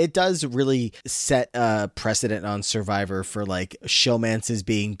couple, it does really set a precedent on Survivor for like showmances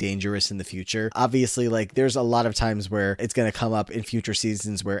being dangerous in the future. Obviously, like there's a lot of times where it's going to come up in future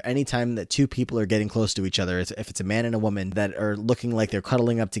seasons where anytime that two people are getting close to each other, if it's a man and a woman that are looking like they're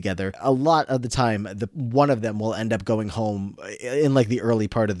cuddling up together, a lot of the time, one of them will end up going home in like the early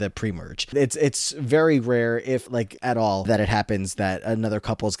part of the pre-merge. It's very rare, if like at all, that it happens that another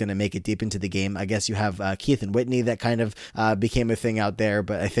couple is going to make it deep into the game. I guess you have Keith and Whitney that kind of became a thing out there,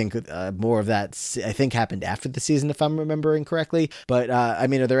 but I think more of that happened after the season, if I'm remembering correctly. But I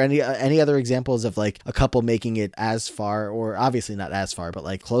mean, are there any other examples of like a couple making it as far, or obviously not as far, but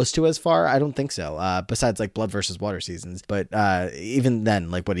like close to as far? I don't think so. Besides like Blood versus Water seasons, but even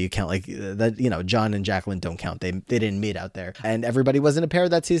then, like what do you count? Like that, John and Jacqueline don't count. They didn't meet out there, and everybody wasn't a pair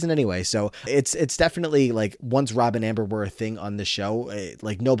that season anyway. So it's definitely like once Rob and Amber were a thing on the show,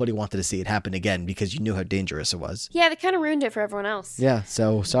 like nobody wanted to see it happen again because you knew how dangerous it was. Yeah, they kind of ruined it for everyone else. Yeah,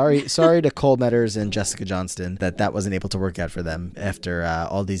 so sorry to Cole Metters and Jessica Johnston that wasn't able to work out for them after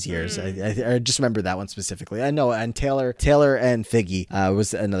all these years. I just remember that one specifically. I know, and Taylor and Figgy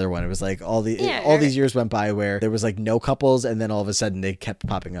was another one. It was like all these years went by where there was like no couples, and then all of a sudden they kept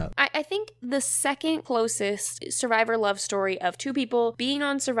popping up. I think the second closest Survivor love story of two people being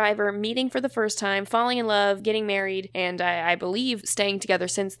on Survivor, meeting for the first time, falling in love, getting married, and I believe staying together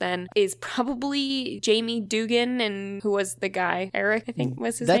since then is probably Jamie Dugan and who was the guy? Eric, I think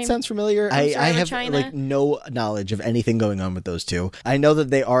was his name. That sounds familiar. I have China. Like no knowledge of anything going on with those two. I know that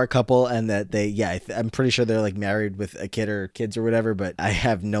they are a couple and that I'm pretty sure they're like married with a kid or kids or whatever, but I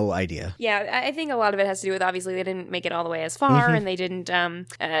have no idea. Yeah, I think a lot of it has to do with obviously they didn't make it all the way as far, and they didn't.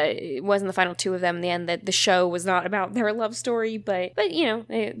 It wasn't the final two of them in the end. That the show was not about their love story, but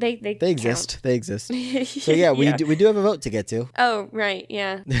they exist. They exist. So yeah, we do have a vote to get to. Oh right,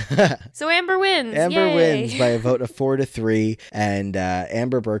 yeah. So Amber wins. Amber Yay. wins by a vote of 4-3, and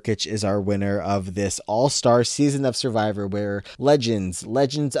Amber Burkich is our winner of this all-star season of Survivor, where legends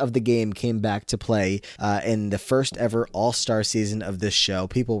of the game came back to play in the first ever all-star season of this show.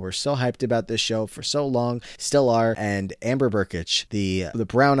 People were so hyped about this show for so long, still are, and Amber Burkich, the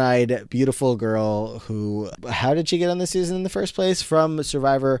brown-eyed, beautiful girl who, how did she get on this season in the first place? From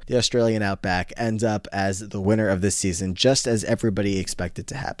Survivor, the Australian Outback, ends up as the winner of this season, just as everybody expected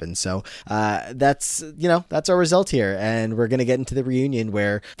to happen. So that's our result here, and we're going to get into the reunion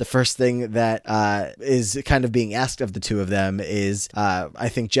where the first thing that is kind of being asked of the two of them is, I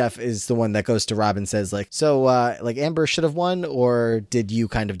think Jeff is the one that goes to Rob and says like, so like Amber should have won, or did you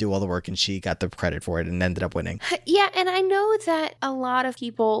kind of do all the work and she got the credit for it and ended up winning? Yeah, and I know that a lot of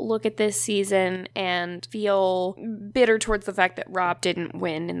people look at this season and feel bitter towards the fact that Rob didn't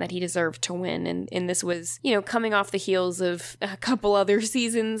win and that he deserved to win, and this was, coming off the heels of a couple other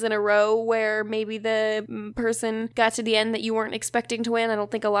seasons in a row where maybe the person got to the end that you weren't expecting to win. I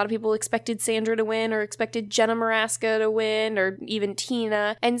don't think a lot of people expected Sandra to win or expected Jenna Maraska to win or even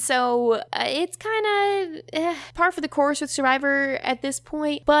Tina, and so it's kind of par for the course with Survivor at this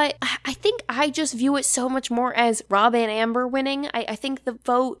point, but I think I just view it so much more as Rob and Amber winning. I think the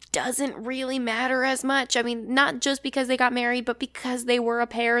vote doesn't really matter as much. I mean, not just because they got married, but because they were a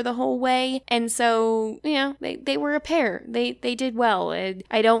pair the whole way, and so they were a pair. They did well.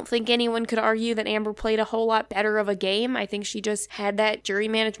 I don't think anyone could argue that Amber played a whole lot better of a game. I think she just had that jury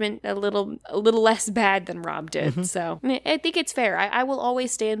management a little less bad than Rob did. So I think it's fair. I will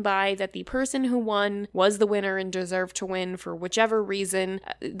always stand by that the person who won was the winner and deserved to win for whichever reason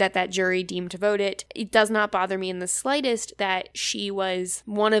that jury deemed to vote it. It does not bother me in the slightest that she was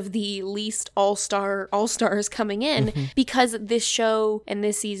one of the the least all-stars coming in because this show and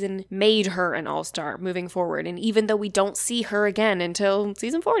this season made her an all-star moving forward. And even though we don't see her again until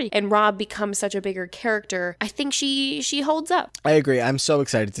season 40 and Rob becomes such a bigger character, I think she holds up. I agree. I'm so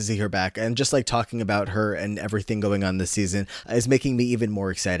excited to see her back. And just like talking about her and everything going on this season is making me even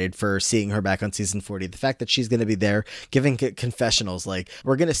more excited for seeing her back on season 40. The fact that she's going to be there giving confessionals, like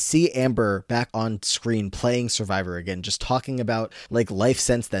we're going to see Amber back on screen playing Survivor again, just talking about like life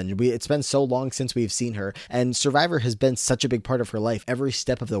since then. It's been so long since we've seen her, and Survivor has been such a big part of her life every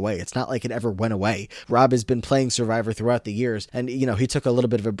step of the way. It's not like it ever went away. Rob has been playing Survivor throughout the years, and he took a little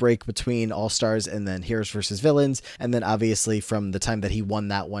bit of a break between All Stars and then Heroes versus Villains, and then obviously from the time that he won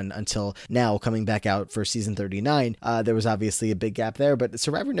that one until now coming back out for season 39, there was obviously a big gap there, but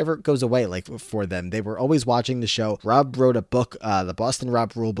Survivor never goes away like for them. They were always watching the show. Rob wrote a book, the Boston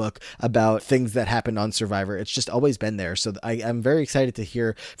Rob Rule Book, about things that happened on Survivor. It's just always been there. So I'm very excited to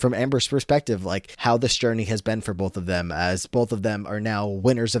hear from Amber's perspective, like how this journey has been for both of them, as both of them are now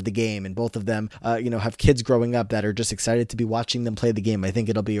winners of the game, and both of them, have kids growing up that are just excited to be watching them play the game. I think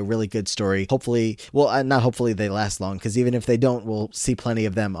it'll be a really good story. Hopefully, well, not hopefully they last long, because even if they don't, we'll see plenty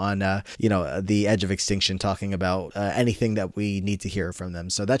of them on, the edge of extinction talking about anything that we need to hear from them.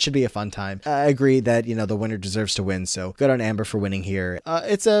 So that should be a fun time. I agree that, the winner deserves to win. So good on Amber for winning here.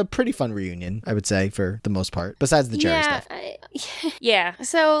 It's a pretty fun reunion, I would say, for the most part, besides the Jerry stuff. Yeah.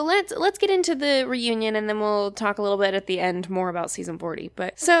 So let's get into the reunion, and then we'll talk a little bit at the end more about season 40.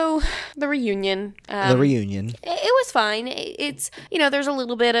 But so the reunion. It was fine. It's there's a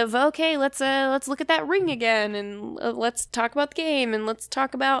little bit of okay, let's look at that ring again, and let's talk about the game, and let's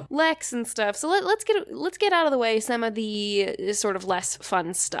talk about Lex and stuff. So let's get out of the way some of the sort of less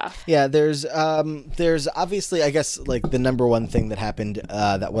fun stuff. Yeah, there's obviously, I guess, like the number one thing that happened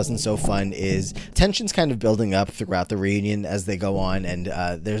that wasn't so fun is tensions kind of building up throughout the reunion as they go on, and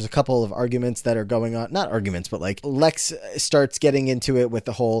there's a couple of arguments that are going on, not arguments, but like Lex starts getting into it with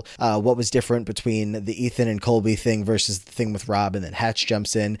the whole what was different between the Ethan and Colby thing versus the thing with Rob, and then Hatch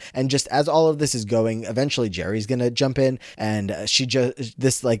jumps in, and just as all of this is going, eventually Jerry's gonna jump in, and she just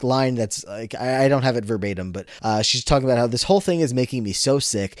this like line that's like I don't have it verbatim, but she's talking about how this whole thing is making me so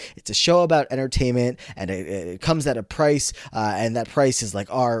sick. It's a show about entertainment, and it comes at a price, and that price is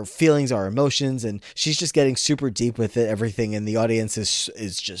like our feelings, our emotions, and she's just getting super deep with it, everything, and the audience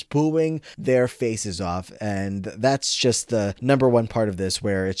is just booing their faces off, and that's just the number one part of this,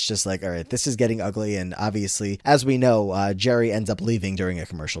 where it's just like, all right, this is getting ugly, and obviously, as we know, Jerry ends up leaving during a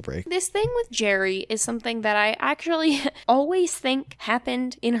commercial break. This thing with Jerry is something that I actually always think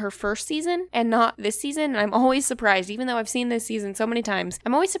happened in her first season and not this season, and I'm always surprised, even though I've seen this season so many times,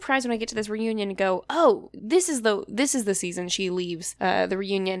 I'm always surprised when I get to this reunion and go, oh, this is the season she leaves the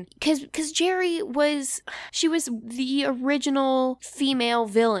reunion, because Jerry was the original female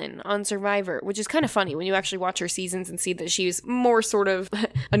villain on Survivor, which is kind of funny when you actually watch her seasons and see that she's more sort of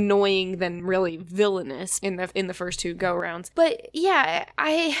annoying than really villainous in the first two go-rounds. But yeah,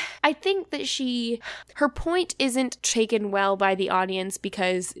 I think that her point isn't taken well by the audience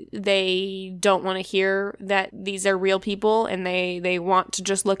because they don't want to hear that these are real people, and they want to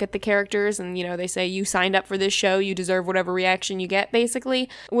just look at the characters, and they say, you signed up for this show, you deserve whatever reaction you get, basically,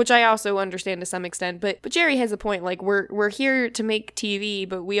 which I also understand to some extent. But Jerry has a point, like we're here to make TV,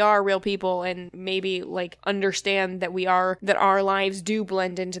 but we are real people, and maybe like understand that our lives do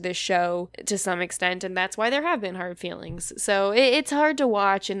blend into this show to some extent, and that's why there have been hard feelings. So it's hard to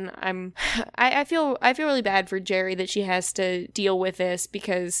watch, and I feel really bad for Jerry that she has to deal with this,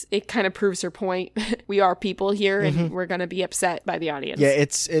 because it kind of proves her point. We are people here, and we're gonna be upset by the audience. Yeah,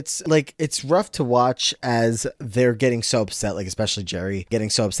 it's like it's rough to watch as they're getting so upset, like especially Jerry getting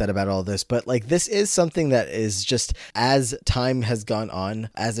so upset about all this. But like this is something that is just, as time has gone on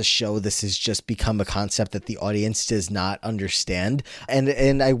as a show, this has just become a concept that the audience does not understand.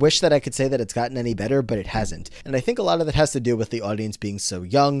 And I wish that I could say that it's gotten any better, but it hasn't. And I think a lot of that has to do with the audience being so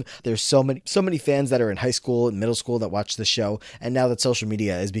young. There's so many fans that are in high school and middle school that watch the show, and now that social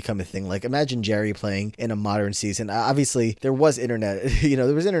media has become a thing, like imagine Jerry playing in a modern season. Obviously there was internet,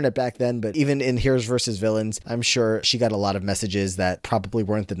 there was internet back then, but even in Heroes versus Villains, I'm sure she got a lot of messages that probably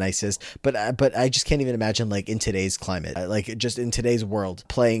weren't the nicest, but I just can't even imagine like in today's climate, like just in today's world,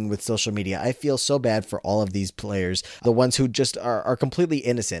 playing with social media. I feel so bad for all of these players, the ones who just are completely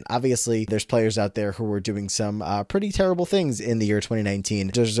innocent. Obviously there's players out there who are doing some pretty terrible things in the year 2019,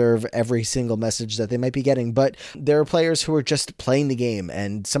 deserve every single message that they might be getting, but there are players who are just playing the game,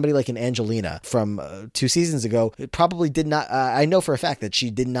 and somebody like an Angelina from 2 seasons ago probably did not, I know for a fact that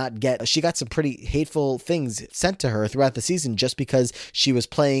she got some pretty hateful things sent to her throughout the season just because she was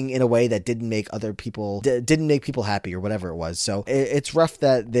playing in a way that didn't make people happy happy or whatever it was. So it's rough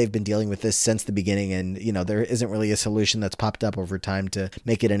that they've been dealing with this since the beginning, and there isn't really a solution that's popped up over time to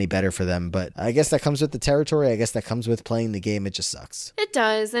make it any better for them. But I guess that comes with the territory. I guess that comes with playing the game. It just sucks. It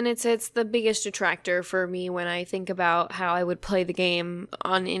does, and it's the biggest detractor for me when I think about how I would play the game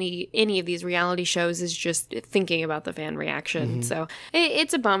on any of these reality shows, is just thinking about the fan reaction. So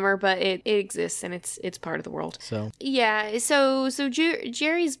it's a bummer, but it exists, and it's part of the world. So yeah, so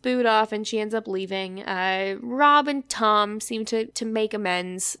Jerry's booed off, and she ends up leaving. Rob and Tom seem to make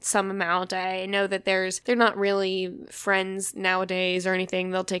amends some amount. I know that they're not really friends nowadays or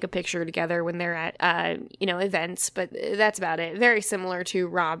anything. They'll take a picture together when they're at events, but that's about it. Very similar to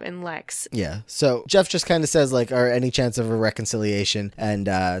Rob and Lex. Yeah. So Jeff just kind of says, like, are any chance of a reconciliation? And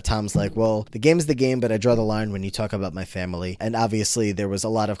Tom's like, well, the game is the game, but I draw the line when you talk about my family. And obviously there was a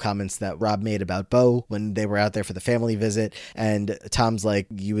lot of comments that Rob made about Bo when they were out there for the family visit. And Tom's like,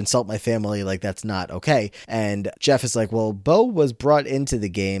 you insult my family, like, that's not okay. And Jeff is like, well, Bo was brought into the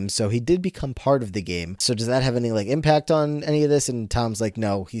game, so he did become part of the game. So does that have any, like, impact on any of this? And Tom's like,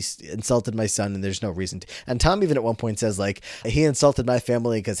 no, he's insulted my son and there's no reason to. And Tom even at one point says, like, he insulted my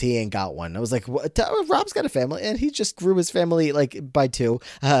family because he ain't got one. I was like, what? Rob's got a family, and he just grew his family, like, by two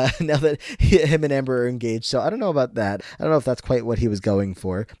now that him and Amber are engaged. So I don't know about that. I don't know if that's quite what he was going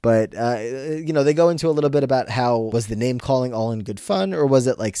for. But, they go into a little bit about how was the name calling all in good fun, or was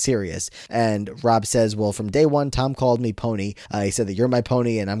it, like, serious? And Rob says, well, from day one, Tom called me Pony. He said that you're my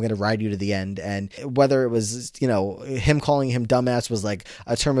pony and I'm going to ride you to the end. And whether it was, him calling him dumbass was like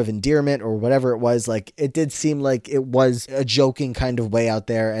a term of endearment or whatever it was, like, it did seem like it was a joking kind of way out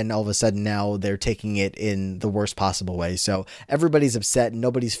there. And all of a sudden now they're taking it in the worst possible way. So everybody's upset and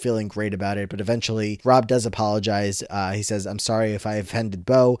nobody's feeling great about it. But eventually Rob does apologize. He says, I'm sorry if I offended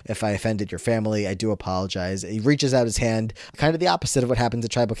Bo, if I offended your family, I do apologize. He reaches out his hand, kind of the opposite of what happens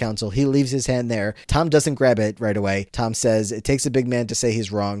at Tribal Council. He leaves his hand there. Tom doesn't grab it right away. Tom says it takes a big man to say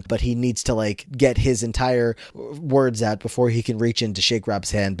he's wrong, but he needs to, like, get his entire words out before he can reach in to shake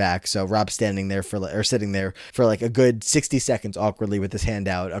Rob's hand back. So Rob's sitting there for like a good 60 seconds awkwardly with his hand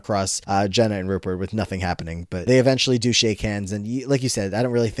out across Jenna and Rupert with nothing happening. But they eventually do shake hands. And like you said, I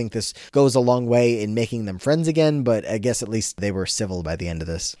don't really think this goes a long way in making them friends again, but I guess at least they were civil by the end of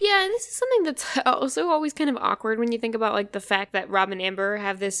this. Yeah, this is something that's also always kind of awkward when you think about, like, the fact that Rob and Amber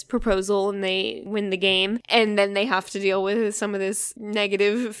have this proposal and they win the game, and then they have to deal with some of this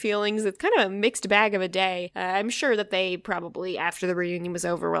negative feelings. It's kind of a mixed bag of a day. I'm sure that they probably, after the reunion was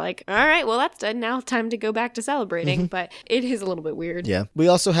over, were like, all right, well, that's done. Now time to go back to celebrating. But it is a little bit weird. Yeah. We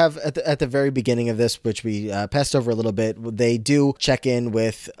also have at the very beginning of this, which we passed over a little bit, they do check in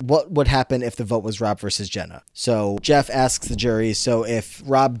with what would happen if the vote was Rob versus Jenna. So Jeff asks the jury, so if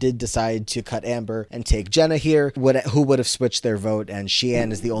Rob did decide to cut Amber and take Jenna here, who would have switched their vote? And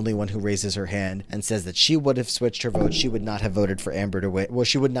Sheehan is the only one who raises her hand and says that she would have switched her vote. She would not have voted for Amber to win. Well,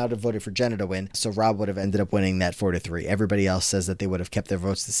 she would not have voted for Jenna to win. So Rob would have ended up winning that 4-3. Everybody else says that they would have kept their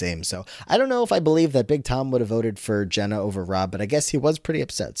votes the same. So I don't know if I believe that Big Tom would have voted for Jenna over Rob, but I guess he was pretty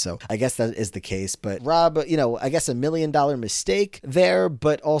upset. So I guess that is the case. But Rob, I guess $1 million mistake there.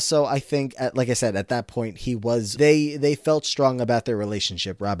 But also I think, like I said, at that point they felt strong about their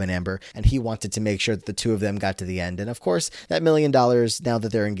relationship, Rob and Amber, and he wanted to make sure that the two of them got to the end. And of course, that $1 million, now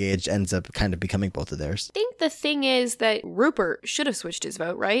that they're engaged, ends up kind of becoming both of theirs. I think the thing is that Rupert should have switched his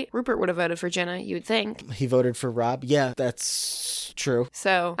vote, right? Rupert would have voted for Jenna, you would think. He voted for Rob? Yeah, that's true.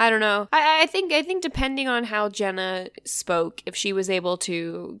 So, I don't know. I think depending on how Jenna spoke, if she was able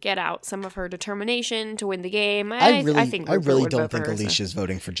to get out some of her determination to win the game, I think Rupert really would don't vote for think her, Alicia's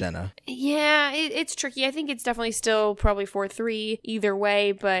voting for Jenna. Yeah, it's tricky. I think it's definitely still probably 4-3 either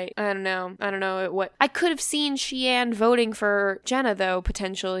way, but I don't know what. I could have seen Sheehan voting for Jenna, though,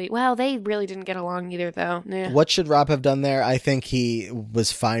 potentially. Well, they really didn't get along either, though. Yeah. What should Rob have done there? I think he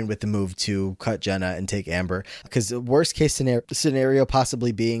was fine with the move to cut Jenna and take Amber, because the worst case scenario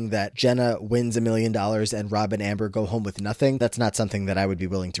possibly being that Jenna wins $1 million and Rob and Amber go home with nothing. That's not something that I would be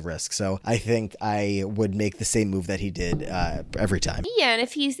willing to risk. So I think I would make the same move that he did every time. Yeah, and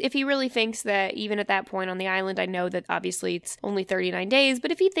if he really thinks that even at that point on the island, I know that obviously it's only 39 days,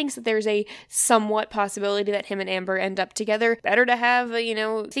 but if he thinks that there's a somewhat possibility that him and Amber end up together, better to have,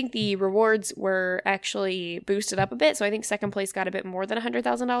 I think the rewards were actually boosted up a bit. So I think second place got a bit more than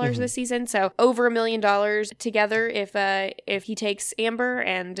 $100,000 this season. So over $1 million together if he takes Amber,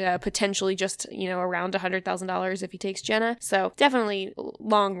 and potentially just, around $100,000 if he takes Jenna. So definitely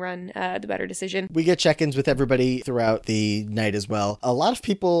long run, the better decision. We get check-ins with everybody throughout the night as well. A lot of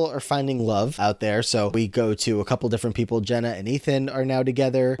people are finding love out there. So we go to a couple different people. Jenna and Ethan are now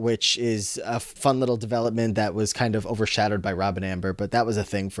together, which is a fun little development that was kind of overshadowed by Rob and Amber, but that was a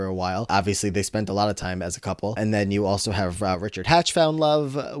thing for a while. Obviously, they spent a lot of time time as a couple. And then you also have Richard Hatch found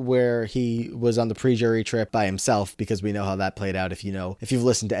love, where he was on the pre-jury trip by himself, because we know how that played out if you've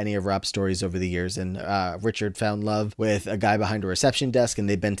listened to any of Rob's stories over the years. And Richard found love with a guy behind a reception desk, and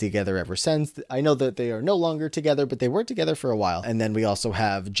they've been together ever since. I know that they are no longer together, but they were together for a while. And then we also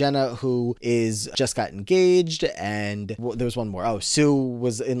have Jenna, who is just got engaged, and there was one more. Oh, Sue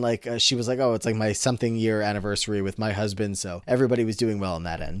was in she was like, oh, it's like my something year anniversary with my husband, so everybody was doing well on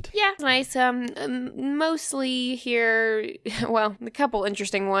that end. Yeah, nice. Mostly here, well, a couple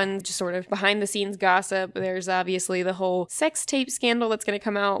interesting ones, just sort of behind the scenes gossip. There's obviously the whole sex tape scandal that's going to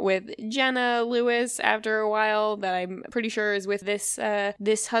come out with Jenna Lewis after a while, that I'm pretty sure is with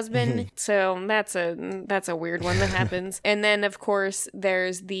this husband. So that's a weird one that happens. And then of course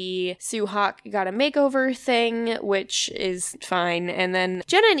there's the Sue Hawk got a makeover thing, which is fine. And then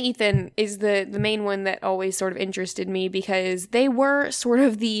Jenna and Ethan is the main one that always sort of interested me, because they were sort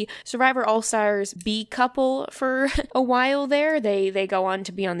of the Survivor All-Stars B couple for a while there. They go on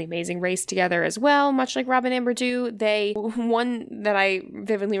to be on The Amazing Race together as well, much like Rob and Amber do. One that I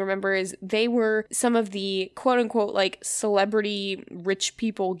vividly remember is they were some of the quote-unquote like celebrity rich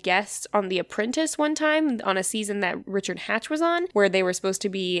people guests on The Apprentice one time on a season that Richard Hatch was on, where they were supposed to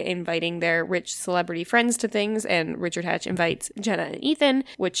be inviting their rich celebrity friends to things, and Richard Hatch invites Jenna and Ethan,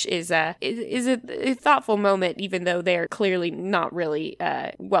 which is a thoughtful moment, even though they're clearly not really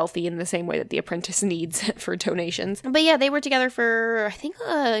wealthy in the same way that The Apprentice needs for donations. But yeah, they were together for I think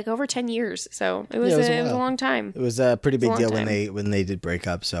like over 10 years, so it was a long time. It was a pretty big deal when they did break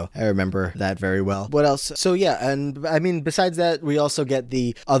up, so I remember that very well. What else? So yeah, and I mean, besides that, we also get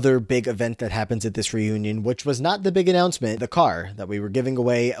the other big event that happens at this reunion, which was not the big announcement, the car, that we were giving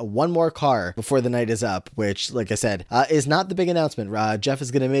away one more car before the night is up, which, like I said, is not the big announcement. Jeff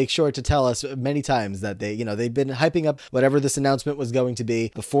is going to make sure to tell us many times that they've been hyping up whatever this announcement was going to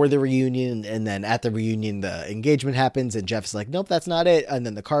be before the reunion, and then at the reunion the engagement happens and Jeff's like, nope, that's not it, and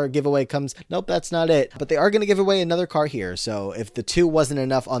then the car giveaway comes, nope, that's not it. But they are going to give away another car here, so if the 2 wasn't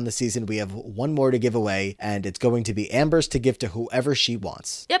enough on the season, we have one more to give away, and it's going to be Amber's to give to whoever she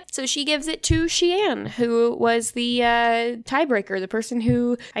wants. Yep, so she gives it to Sheehan, who was the tiebreaker, the person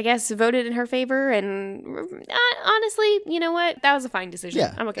who I guess voted in her favor, and honestly, you know what, that was a fine decision.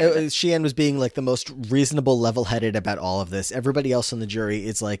 Yeah, I'm okay with it. Sheehan was being like the most reasonable, level-headed about all of this. Everybody else on the jury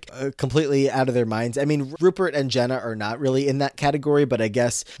is like completely out of their minds. I mean, Rupert and Jenna are not really in that category, but I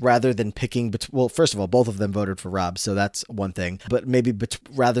guess rather than picking well, first of all, both of them voted for Rob, so that's one thing, but maybe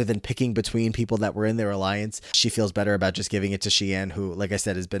rather than picking between people that were in their alliance, she feels better about just giving it to Sheehan, who, like I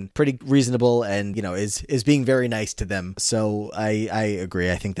said, has been pretty reasonable and, you know, is being very nice to them. So I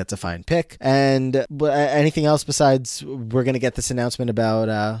agree. I think that's a fine pick. And anything else besides we're going to get this announcement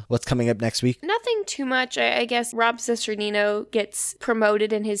about what's coming up next week? Nothing too much. I guess Rob Cesternino gets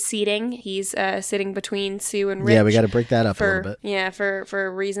promoted in his seating. He's sitting between Sue and Rich. Yeah, we got to break that up a little bit. Yeah,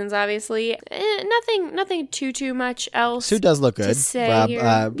 for reasons, obviously. Nothing too much else. Sue does look good. Rob,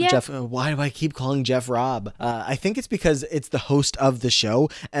 yeah. Jeff, why do I keep calling Jeff Rob? I think it's because it's the host of the show.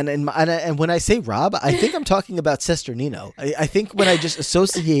 And when I say Rob, I think I'm talking about Cesternino. I think when I just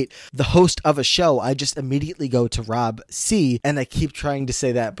associate the host of a show, I just immediately go to Rob C, and I keep trying to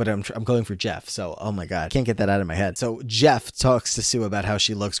say that, but I'm going for Jeff. So, oh my God, I can't get that out of my head. So Jeff talks to Sue about how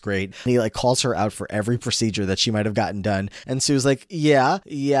she looks great. And he like calls her out for every procedure that she might have gotten done. And Sue's like, yeah,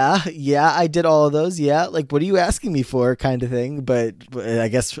 I did all of those. Yeah. Like, what are you asking me for, kind of thing. But I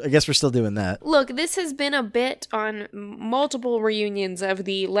guess we're still doing that. Look, this has been a bit on multiple reunions of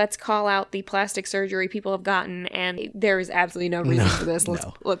the let's call out the plastic surgery people have gotten, and there is absolutely no reason for this.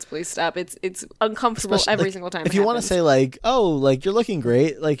 Let's please stop. It's uncomfortable every single time. If you want to say like, oh, like you're looking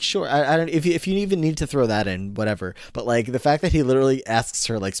great, like sure. I don't. If you even need to throw that in, whatever. But like the fact that he literally asks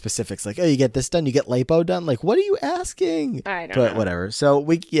her like specifics, like, oh, you get this done, you get lipo done. Like, what are you asking? I don't know. But whatever. So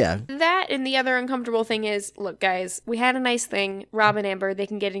that, and the other uncomfortable thing is, look, guys, we had a nice thing. Rob and Amber, they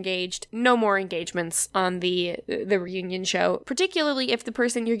can get engaged. No more engagements on the reunion show, particularly if the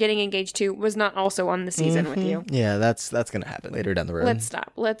person you're getting engaged to was not also on the season with you. Yeah, that's gonna happen later down the road. Let's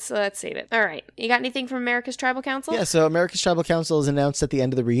stop. Let's save it. All right, you got anything from America's Tribal Council? Yeah, so America's Tribal Council has announced at the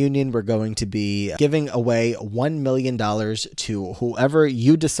end of the reunion we're going to be giving away $1 million to whoever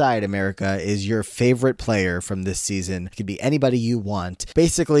you decide, America, is your favorite player from this season. It could be anybody you want.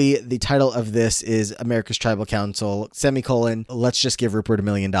 Basically, the title of this is America's Tribal Council, / let's just give Rupert $1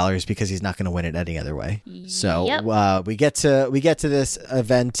 million because he's not going to win it any other way. So we get to this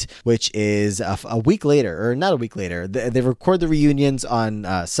event, which is a week later, or not a week later. They record the reunions on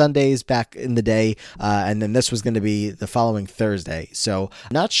Sundays back in the day, and then this was going to be the following Thursday. So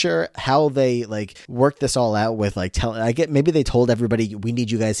not sure how they like worked this all out with like maybe they told everybody we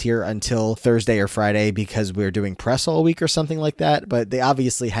need you guys here until until Thursday or Friday because we're doing press all week or something like that. But they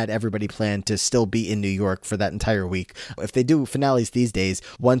obviously had everybody planned to still be in New York for that entire week. If they do finales these days,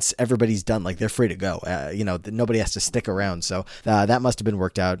 once everybody's done, like they're free to go. Nobody has to stick around. So that must have been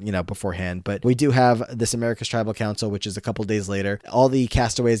worked out, beforehand. But we do have this America's Tribal Council, which is a couple days later. All the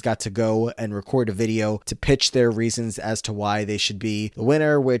castaways got to go and record a video to pitch their reasons as to why they should be the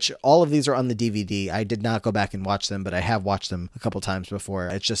winner, which all of these are on the DVD. I did not go back and watch them, but I have watched them a couple times before.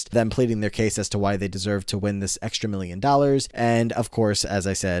 It's just them pleading their case as to why they deserve to win this extra $1 million. And of course, as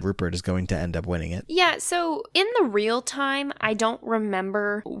I said, Rupert is going to end up winning it. Yeah, so in the real time, I don't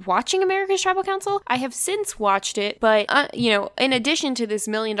remember watching America's Tribal Council. I have since watched it, but, in addition to this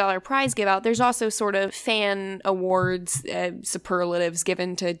 $1 million prize give out, there's also sort of fan awards, superlatives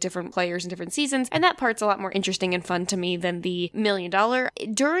given to different players in different seasons, and that part's a lot more interesting and fun to me than the $1 million.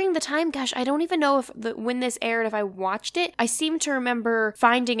 During the time, gosh, I don't even know if when this aired, if I watched it, I seem to remember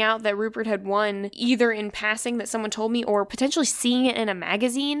finding out that Rupert had won either in passing that someone told me or potentially seeing it in a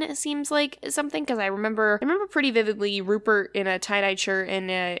magazine. It seems like something, because I remember pretty vividly Rupert in a tie-dyed shirt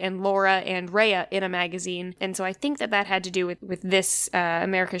and Laura and Rhea in a magazine, and so I think that had to do with this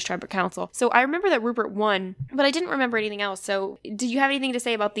America's Tribal Council. So I remember that Rupert won, but I didn't remember anything else. So did you have anything to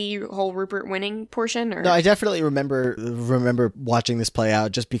say about the whole Rupert winning portion? Or? No, I definitely remember watching this play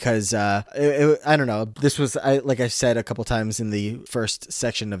out just because I don't know. This was, like I said a couple times in the first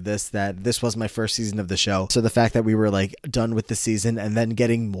section of this, that this was my first season of the show. So the fact that we were like done with the season and then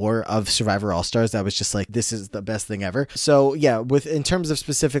getting more of Survivor All-Stars, I was just like, this is the best thing ever. So yeah, in terms of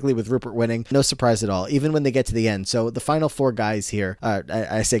specifically with Rupert winning, no surprise at all, even when they get to the end. So the final 4 guys here,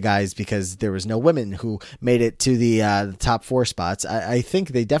 I say guys because there was no women who made it to the top 4 spots. I think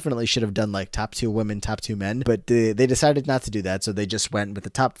they definitely should have done like top 2 women, top 2 men, but they decided not to do that. So they just went with the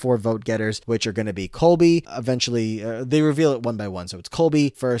top 4 vote getters, which are going to be Colby. Eventually, they reveal it one by one. So it's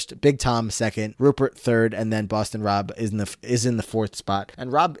Colby first, Big Tom second, Rupert third, and then Boston Rob is in the 4th spot.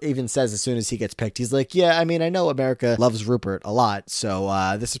 And Rob even says as soon as he gets picked, he's like, yeah, I mean, I know America loves Rupert a lot,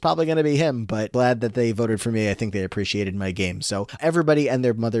 so this is probably going to be him, but glad that they voted for me. I think they appreciated my game. So everybody and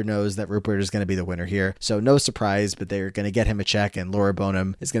their mother knows that Rupert is going to be the winner here. So no surprise, but they're going to get him a check, and Laura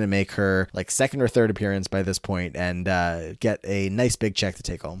Bonham is going to make her like 2nd or 3rd appearance by this point and get a nice big check to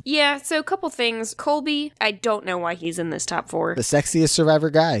take home. Yeah, so a couple things. Colby, I don't know why he's in this top 4. The sexiest Survivor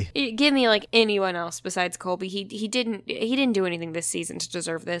guy. Give me like anyone else besides Colby. He didn't do anything this season to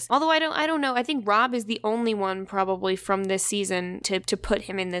deserve this. Although I don't know. I think Rob is the only one probably from this season to put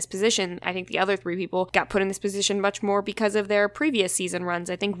him in this position. I think the other 3 people got put in this position much more because of their previous season runs.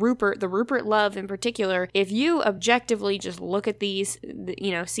 I think the Rupert Love in particular, if you objectively just look at these,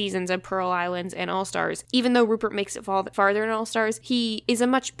 seasons of Pearl Islands and All-Stars, even though Rupert makes it fall farther in All-Stars, he is a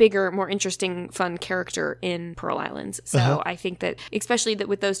much bigger, more interesting, fun character in Pearl Islands. So I think that, especially that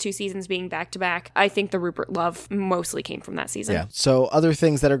with those 2 seasons being back-to-back, I think the Rupert Love mostly came from that season. Yeah. So other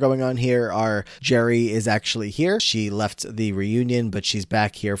things that are going on here are Jerry is actually here. She left the reunion, but she's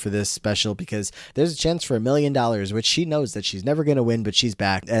back here for this special because there's a chance for $1 million, which she knows that she's never going to win, but she's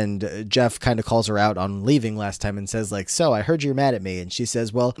back. And Jeff kind of calls her out on leaving last time and says like, so I heard you're mad at me. And she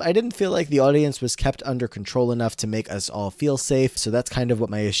says, well, I didn't feel like the audience was kept under control enough to make us all feel safe. So that's kind of what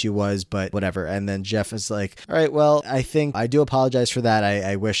my issue was, but whatever. And then Jeff is like, all right, well, I think I do apologize for that.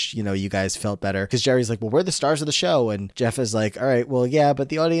 I wish, you guys felt better. Because Jerry's like, well, we're the stars of the show. And Jeff is like, all right, well, yeah, but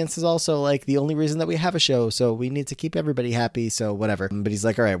the audience is also like the only reason that we have a show. So we need to keep everybody happy. So whatever. But he's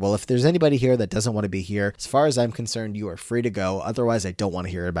like, all right, well, if there's anybody here that doesn't want to be here, as far as I'm concerned, you are free to go. Otherwise, I don't want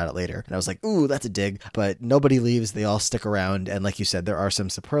to hear about it later. And I was like, ooh, that's a dig. But nobody leaves. They all stick around. And like you said, there are some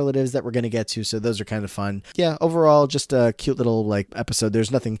superlatives that we're going to get to. So those are kind of fun. Yeah, overall, just a cute little like episode.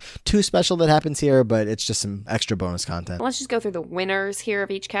 There's nothing too special that happens here, but it's just some extra bonus content. Let's just go through the winners here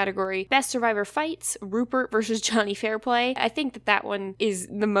of each category. Best Survivor Fights, Rupert versus Johnny Fairplay. I think that one is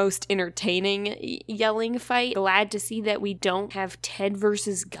the most entertaining yelling fight. Glad to see that we don't have Ted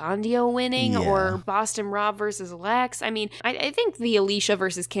versus Gandio winning or Boston Rob versus Lex. I mean, I think the Alicia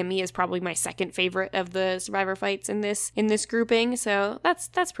versus Kimmy is probably my second favorite of the Survivor fights in this grouping. So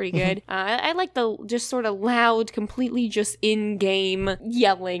that's pretty good. I like the just sort of loud, completely just in-game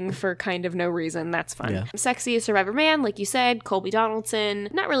yelling for kind of no reason. That's fun. Yeah. Sexiest Survivor Man, like you said, Colby Donaldson.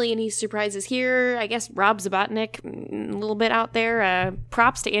 Not really any surprises here. I guess Rob Zabatnik, a little bit out there.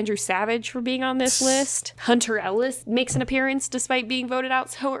 Props to Andrew Savage for being on this list. Hunter Ellis makes an appearance despite being voted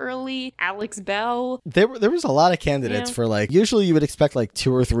out so early. Alex Bell. There was a lot of candidates for like, usually you would expect like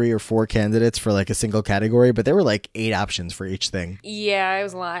 2 or 3 or 4 candidates for like a single category, but there were like 8 options for each thing. Yeah, it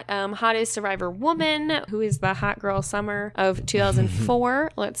was a lot. Hottest Survivor Woman, who is the hot girl summer of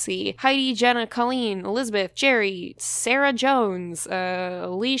 2004. Let's see. Heidi, Jenna, Colleen, Elizabeth, Jerry, Sarah Jones,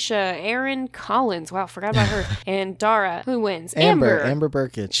 Alicia, Aaron Collins. Wow, forgot about her. And Dara. Who wins? Amber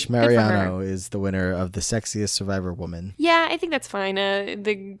Burkich. Mariano is the winner of the sexiest Survivor Woman. Yeah, I think that's fine.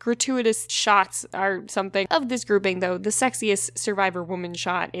 The gratuitous shots are something. Of this grouping, though, the sexiest Survivor Woman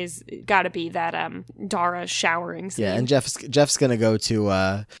shot is gotta be that Dara showering scene. Yeah, and Jeff's gonna go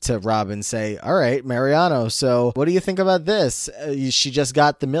to Rob and say, all right, Mariano, so what do you think about this? She just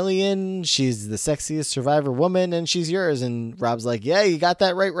got the $1 million. She's the sexiest Survivor Woman, and she's yours. And Rob's like, yeah, you got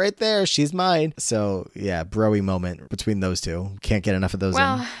that right there. She's mine. So yeah, bro-y moment between those two. Can't get enough of those.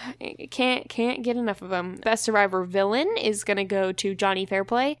 Well, can't get enough of them. Best Survivor Villain is gonna go to Johnny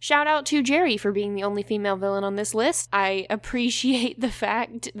Fairplay. Shout out to Jerry for being the only female villain on this list. I appreciate the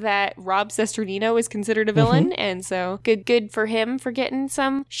fact that Rob Sesternino is considered a villain, and so good for him for getting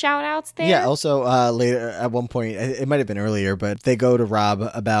some shout outs there. Yeah, also later at one point, it might have been earlier, but they go to Rob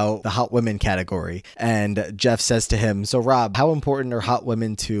about the hot women category, and Jeff says to him, so Rob, how important are hot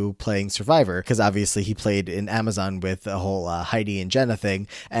women to playing Survivor? Because obviously he played in Amazon with the whole Heidi and Jenna thing,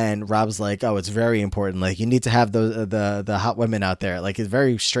 and Rob's like, oh, it's very important. Like, you need to have the hot women out there. Like, it's a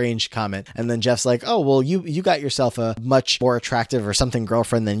very strange comment. And then Jeff's like, oh, well, you got yourself a much more attractive or something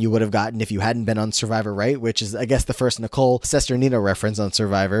girlfriend than you would have gotten if you hadn't been on Survivor, right? Which is, I guess, the first Nicole Sesternino reference on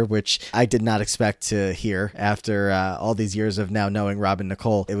Survivor, which I did not expect to hear after all these years of now knowing Rob and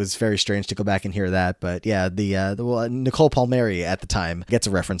Nicole. It was very strange to go back and hear that. But yeah, the Nicole Palmieri at the time gets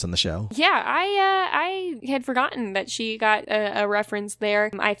a reference on the show. Yeah, I had forgotten that she got a reference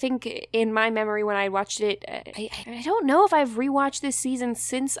there. I think in my memory when I watched it, I don't know if I've rewatched this season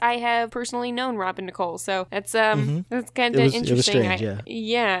since I have personally known Rob and Nicole. So that's kind of interesting. It was strange,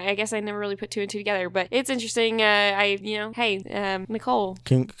 yeah, I guess I never really put 2 and 2 together, but it's interesting. Hey, Nicole.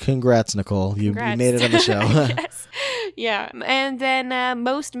 Congrats, Nicole. You made it on the show. Yes. Yeah. And then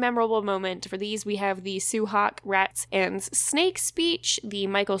most memorable moment for these, we have the Sue Hawk, Rats, and Snake speech, the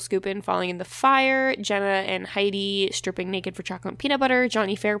Michael Skupin falling in the fire, Jenna and Heidi stripping naked for chocolate and peanut butter,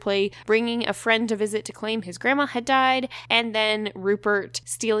 Johnny Fairplay bringing a friend to visit to claim his grandma had died, and then Rupert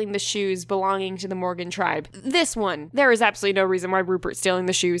stealing the shoes belonging to the Morgan tribe. This one, there is absolutely no reason why Rupert stealing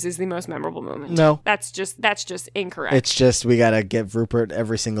the shoes is the most memorable moment. No. That's just incorrect. It's just, we gotta give Rupert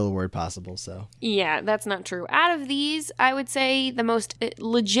every single word possible, so. Yeah, that's not true. Out of these, I would say the most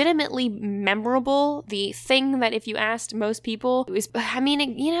legitimately memorable, the thing that if you asked most people, it was,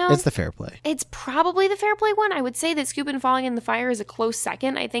 it's the Fairplay. It's probably the Fairplay one. I would say that Skupin falling in the fire is a close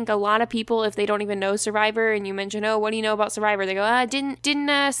second. I think a lot of people, if they don't even know Survivor and you mention, oh, what do you know about Survivor? They go,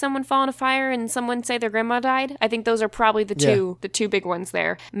 didn't someone fall in a fire and someone say their grandma died? I think those are probably the two big ones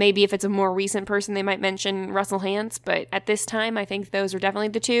there. Maybe if it's a more recent person, they might mention Russell Hantz, but at this time, I think those are definitely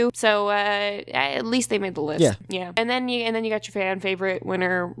the two. So at least they made the list. Yeah. And then you got your fan favorite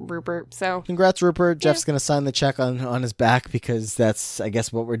winner, Rupert. So congrats, Rupert. Jeff's gonna sign the check on his back because that's, I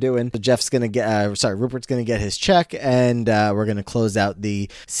guess, what we're doing. So Rupert's gonna get his check, and we're gonna close out the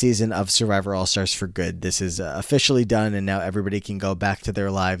season of Survivor All-Stars for good. This is officially done, and now everybody can go back to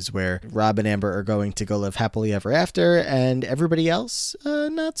their lives where Rob and Amber are going to go live happily ever after, and everybody else,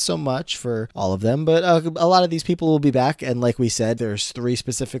 not so much for all of them, but a lot of these people will be back. And like we said, there's 3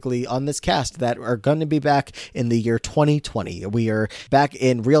 specifically on this cast that are going to be back in the year 2020. We are back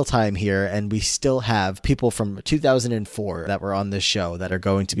in real time here, and we still have people from 2004 that were on this show that are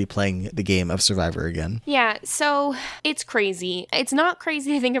going to be playing the game of Survivor again. Yeah, so it's crazy. It's not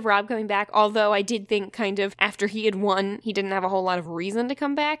crazy to think of Rob coming back, although I did think kind of after he had won, he didn't have a whole lot of reason to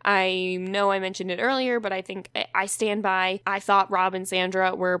come back. I know I mentioned it earlier, but I think I stand by. I thought Rob and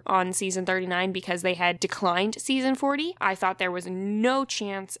Sandra were on season 39 because they had declined season 40. I thought there was no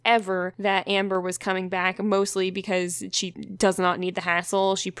chance ever that Amber was coming back, mostly because she does not need the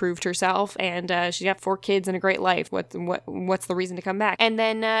hassle. She proved herself, and she's got 4 kids and a great life. What's the reason to come back? And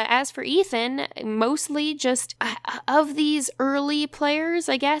then as for Ethan, mostly just of these early players,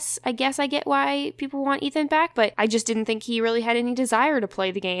 I guess I get why people want Ethan back, but I just didn't think he really had any desire to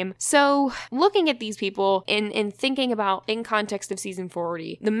play the game. So looking at these people and thinking about in context of season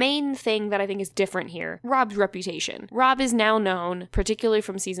 40, the main thing that I think is different here, Rob's reputation. Rob is now known, particularly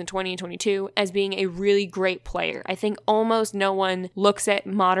from season 20 and 22, as being a really great player. player. I think almost no one looks at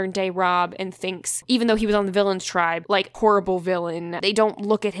modern day Rob and thinks, even though he was on the villain's tribe, like horrible villain. They don't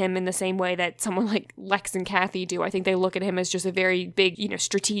look at him in the same way that someone like Lex and Kathy do. I think they look at him as just a very big,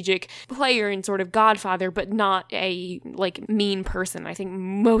 strategic player and sort of godfather, but not a like mean person. I think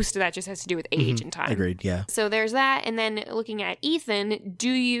most of that just has to do with age and time. Agreed, yeah. So there's that. And then looking at Ethan, do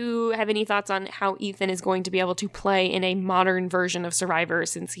you have any thoughts on how Ethan is going to be able to play in a modern version of Survivor,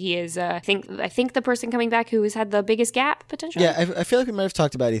 since he is, I think the person coming back who has had the biggest gap potentially? Yeah, I feel like we might have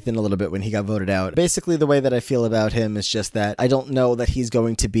talked about Ethan a little bit when he got voted out. Basically, the way that I feel about him is just that I don't know that he's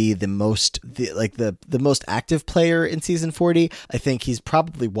going to be the most active player in season 40. I think he's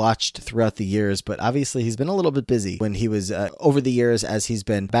probably watched throughout the years, but obviously he's been a little bit busy when he was over the years, as he's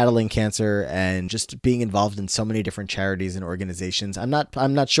been battling cancer and just being involved in so many different charities and organizations. I'm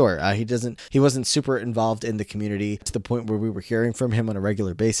not sure. He wasn't super involved in the community to the point where we were hearing from him on a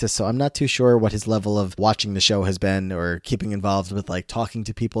regular basis. So I'm not too sure what his level of watching the show has been, or keeping involved with like talking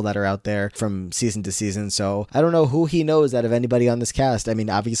to people that are out there from season to season. So I don't know who he knows out of anybody on this cast. I mean,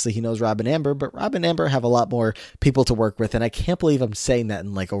 obviously he knows Rob and Amber, but Rob and Amber have a lot more people to work with. And I can't believe I'm saying that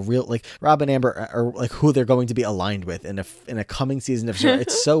in like a real, like Rob and Amber are like who they're going to be aligned with in a coming season of Survivor.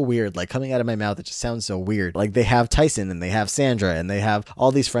 It's so weird. Like coming out of my mouth, it just sounds so weird. Like they have Tyson and they have Sandra and they have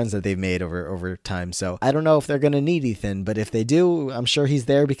all these friends that they've made over time. So I don't know if they're going to need Ethan, but if they do, I'm sure he's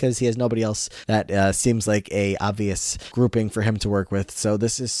there because he has nobody else that seems like a obvious grouping for him to work with. So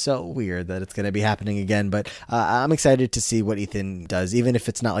this is so weird that it's going to be happening again, but I'm excited to see what Ethan does. Even if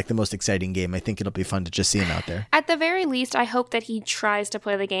it's not like the most exciting game, I think it'll be fun to just see him out there. At the very least, I hope that he tries to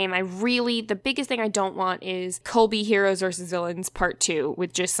play the game. The biggest thing I don't want is Colby Heroes versus Villains Part 2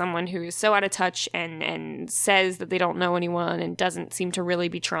 with just someone who is so out of touch and says that they don't know anyone and doesn't seem to really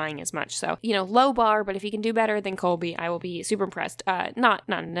be trying as much. So, low bar, but if he can do better than Colby, I will be super impressed. Not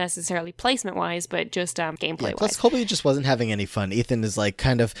necessarily placement-wise, but just gameplay-wise. Plus, Colby just wasn't having any fun. Ethan is like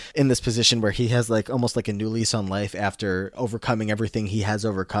kind of in this position where he has like almost like a new lease on life after overcoming everything he has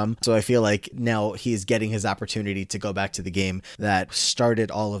overcome. So I feel like now he's getting his opportunity to go back to the game that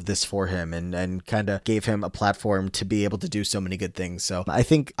started all of this for him and kind of gave him a platform to be able to do so many good things. So I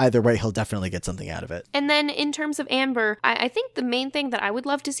think either way, he'll definitely get something out of it. And then in terms of Amber, I think the main thing that I would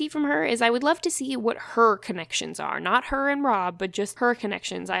love to see from her is I would love to see what her connections are. Not her and Rob, but just her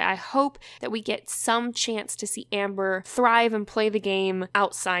connections. I hope that we get some chance to see Amber thrive and play the game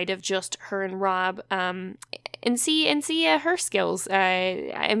outside of just her and Rob, and see her skills.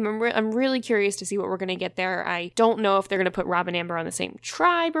 I'm really curious to see what we're going to get there. I don't know if they're going to put Rob and Amber on the same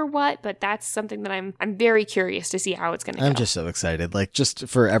tribe or what, but that's something that I'm very curious to see how it's going to go. I'm just so excited, like just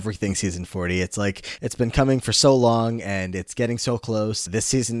for everything season 40. It's like it's been coming for so long and it's getting so close. This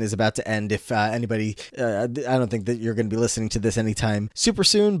season is about to end. If anybody, I don't think that you're going to be listening to this anytime super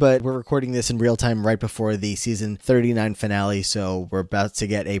soon, but we're recording this in real time right before the season 39 finale. So we're about to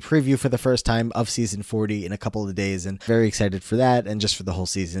get a preview for the first time of season 40 in a couple of days, and very excited for that and just for the whole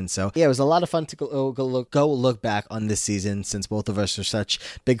season. So yeah, it was a lot of fun to go look back on this season, since both of us are such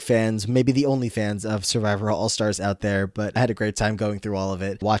big fans, maybe the only fans of Survivor All-Stars out there. But I had a great time going through all of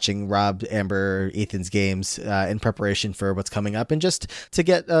it, watching Rob, Amber, Ethan's games in preparation for what's coming up, and just to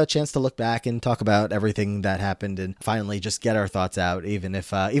get a chance to look back and talk about everything that happened and finally just get our thoughts out, even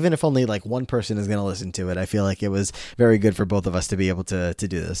if only like one person is going to listen to it. I feel like it was very good for both of us to be able to do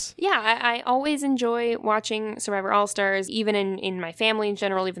this. Yeah, I always enjoy watching Survivor All-Stars, even in my family in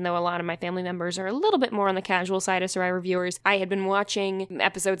general, even though a lot of my family members are a little bit more on the casual side of Survivor viewers. I had been watching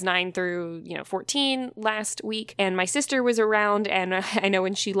episodes 9 through 14 last week, and my sister was around, and I know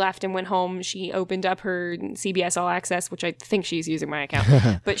when she left and went home, she opened up her CBS All Access, which I think she's using my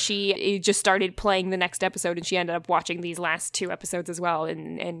account, but she just started playing the next episode, and she ended up watching these last 2 episodes as well,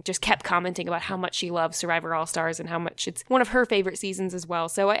 and just kept commenting about how much she loves Survivor All-Stars and how much it's one of her favorite seasons as well.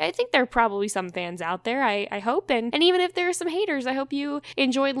 So I think there are probably some fans out there, I hope, and even if there are some haters, I hope you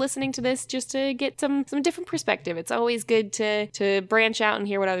enjoyed listening to this just to get some different perspective. It's always good to branch out and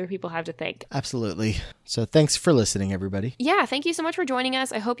hear what other people have to think. Absolutely. So thanks for listening, everybody. Yeah, thank you so much for joining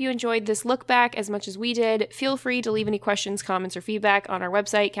us. I hope you enjoyed this look back as much as we did. Feel free to leave any questions, comments, or feedback on our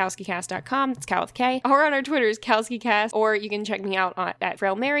website, KowskiCast.com. It's Cal with K. Or on our Twitters, KowskiCast. Or you can check me out at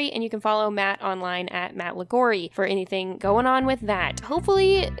Frail Mary, and you can follow Matt online at Matt Ligori for anything going on with that.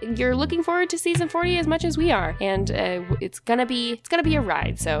 Hopefully, you're looking forward to season 40 as much as we are, and it's gonna be a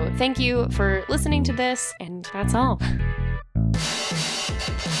ride. So thank you for listening to this, and that's all.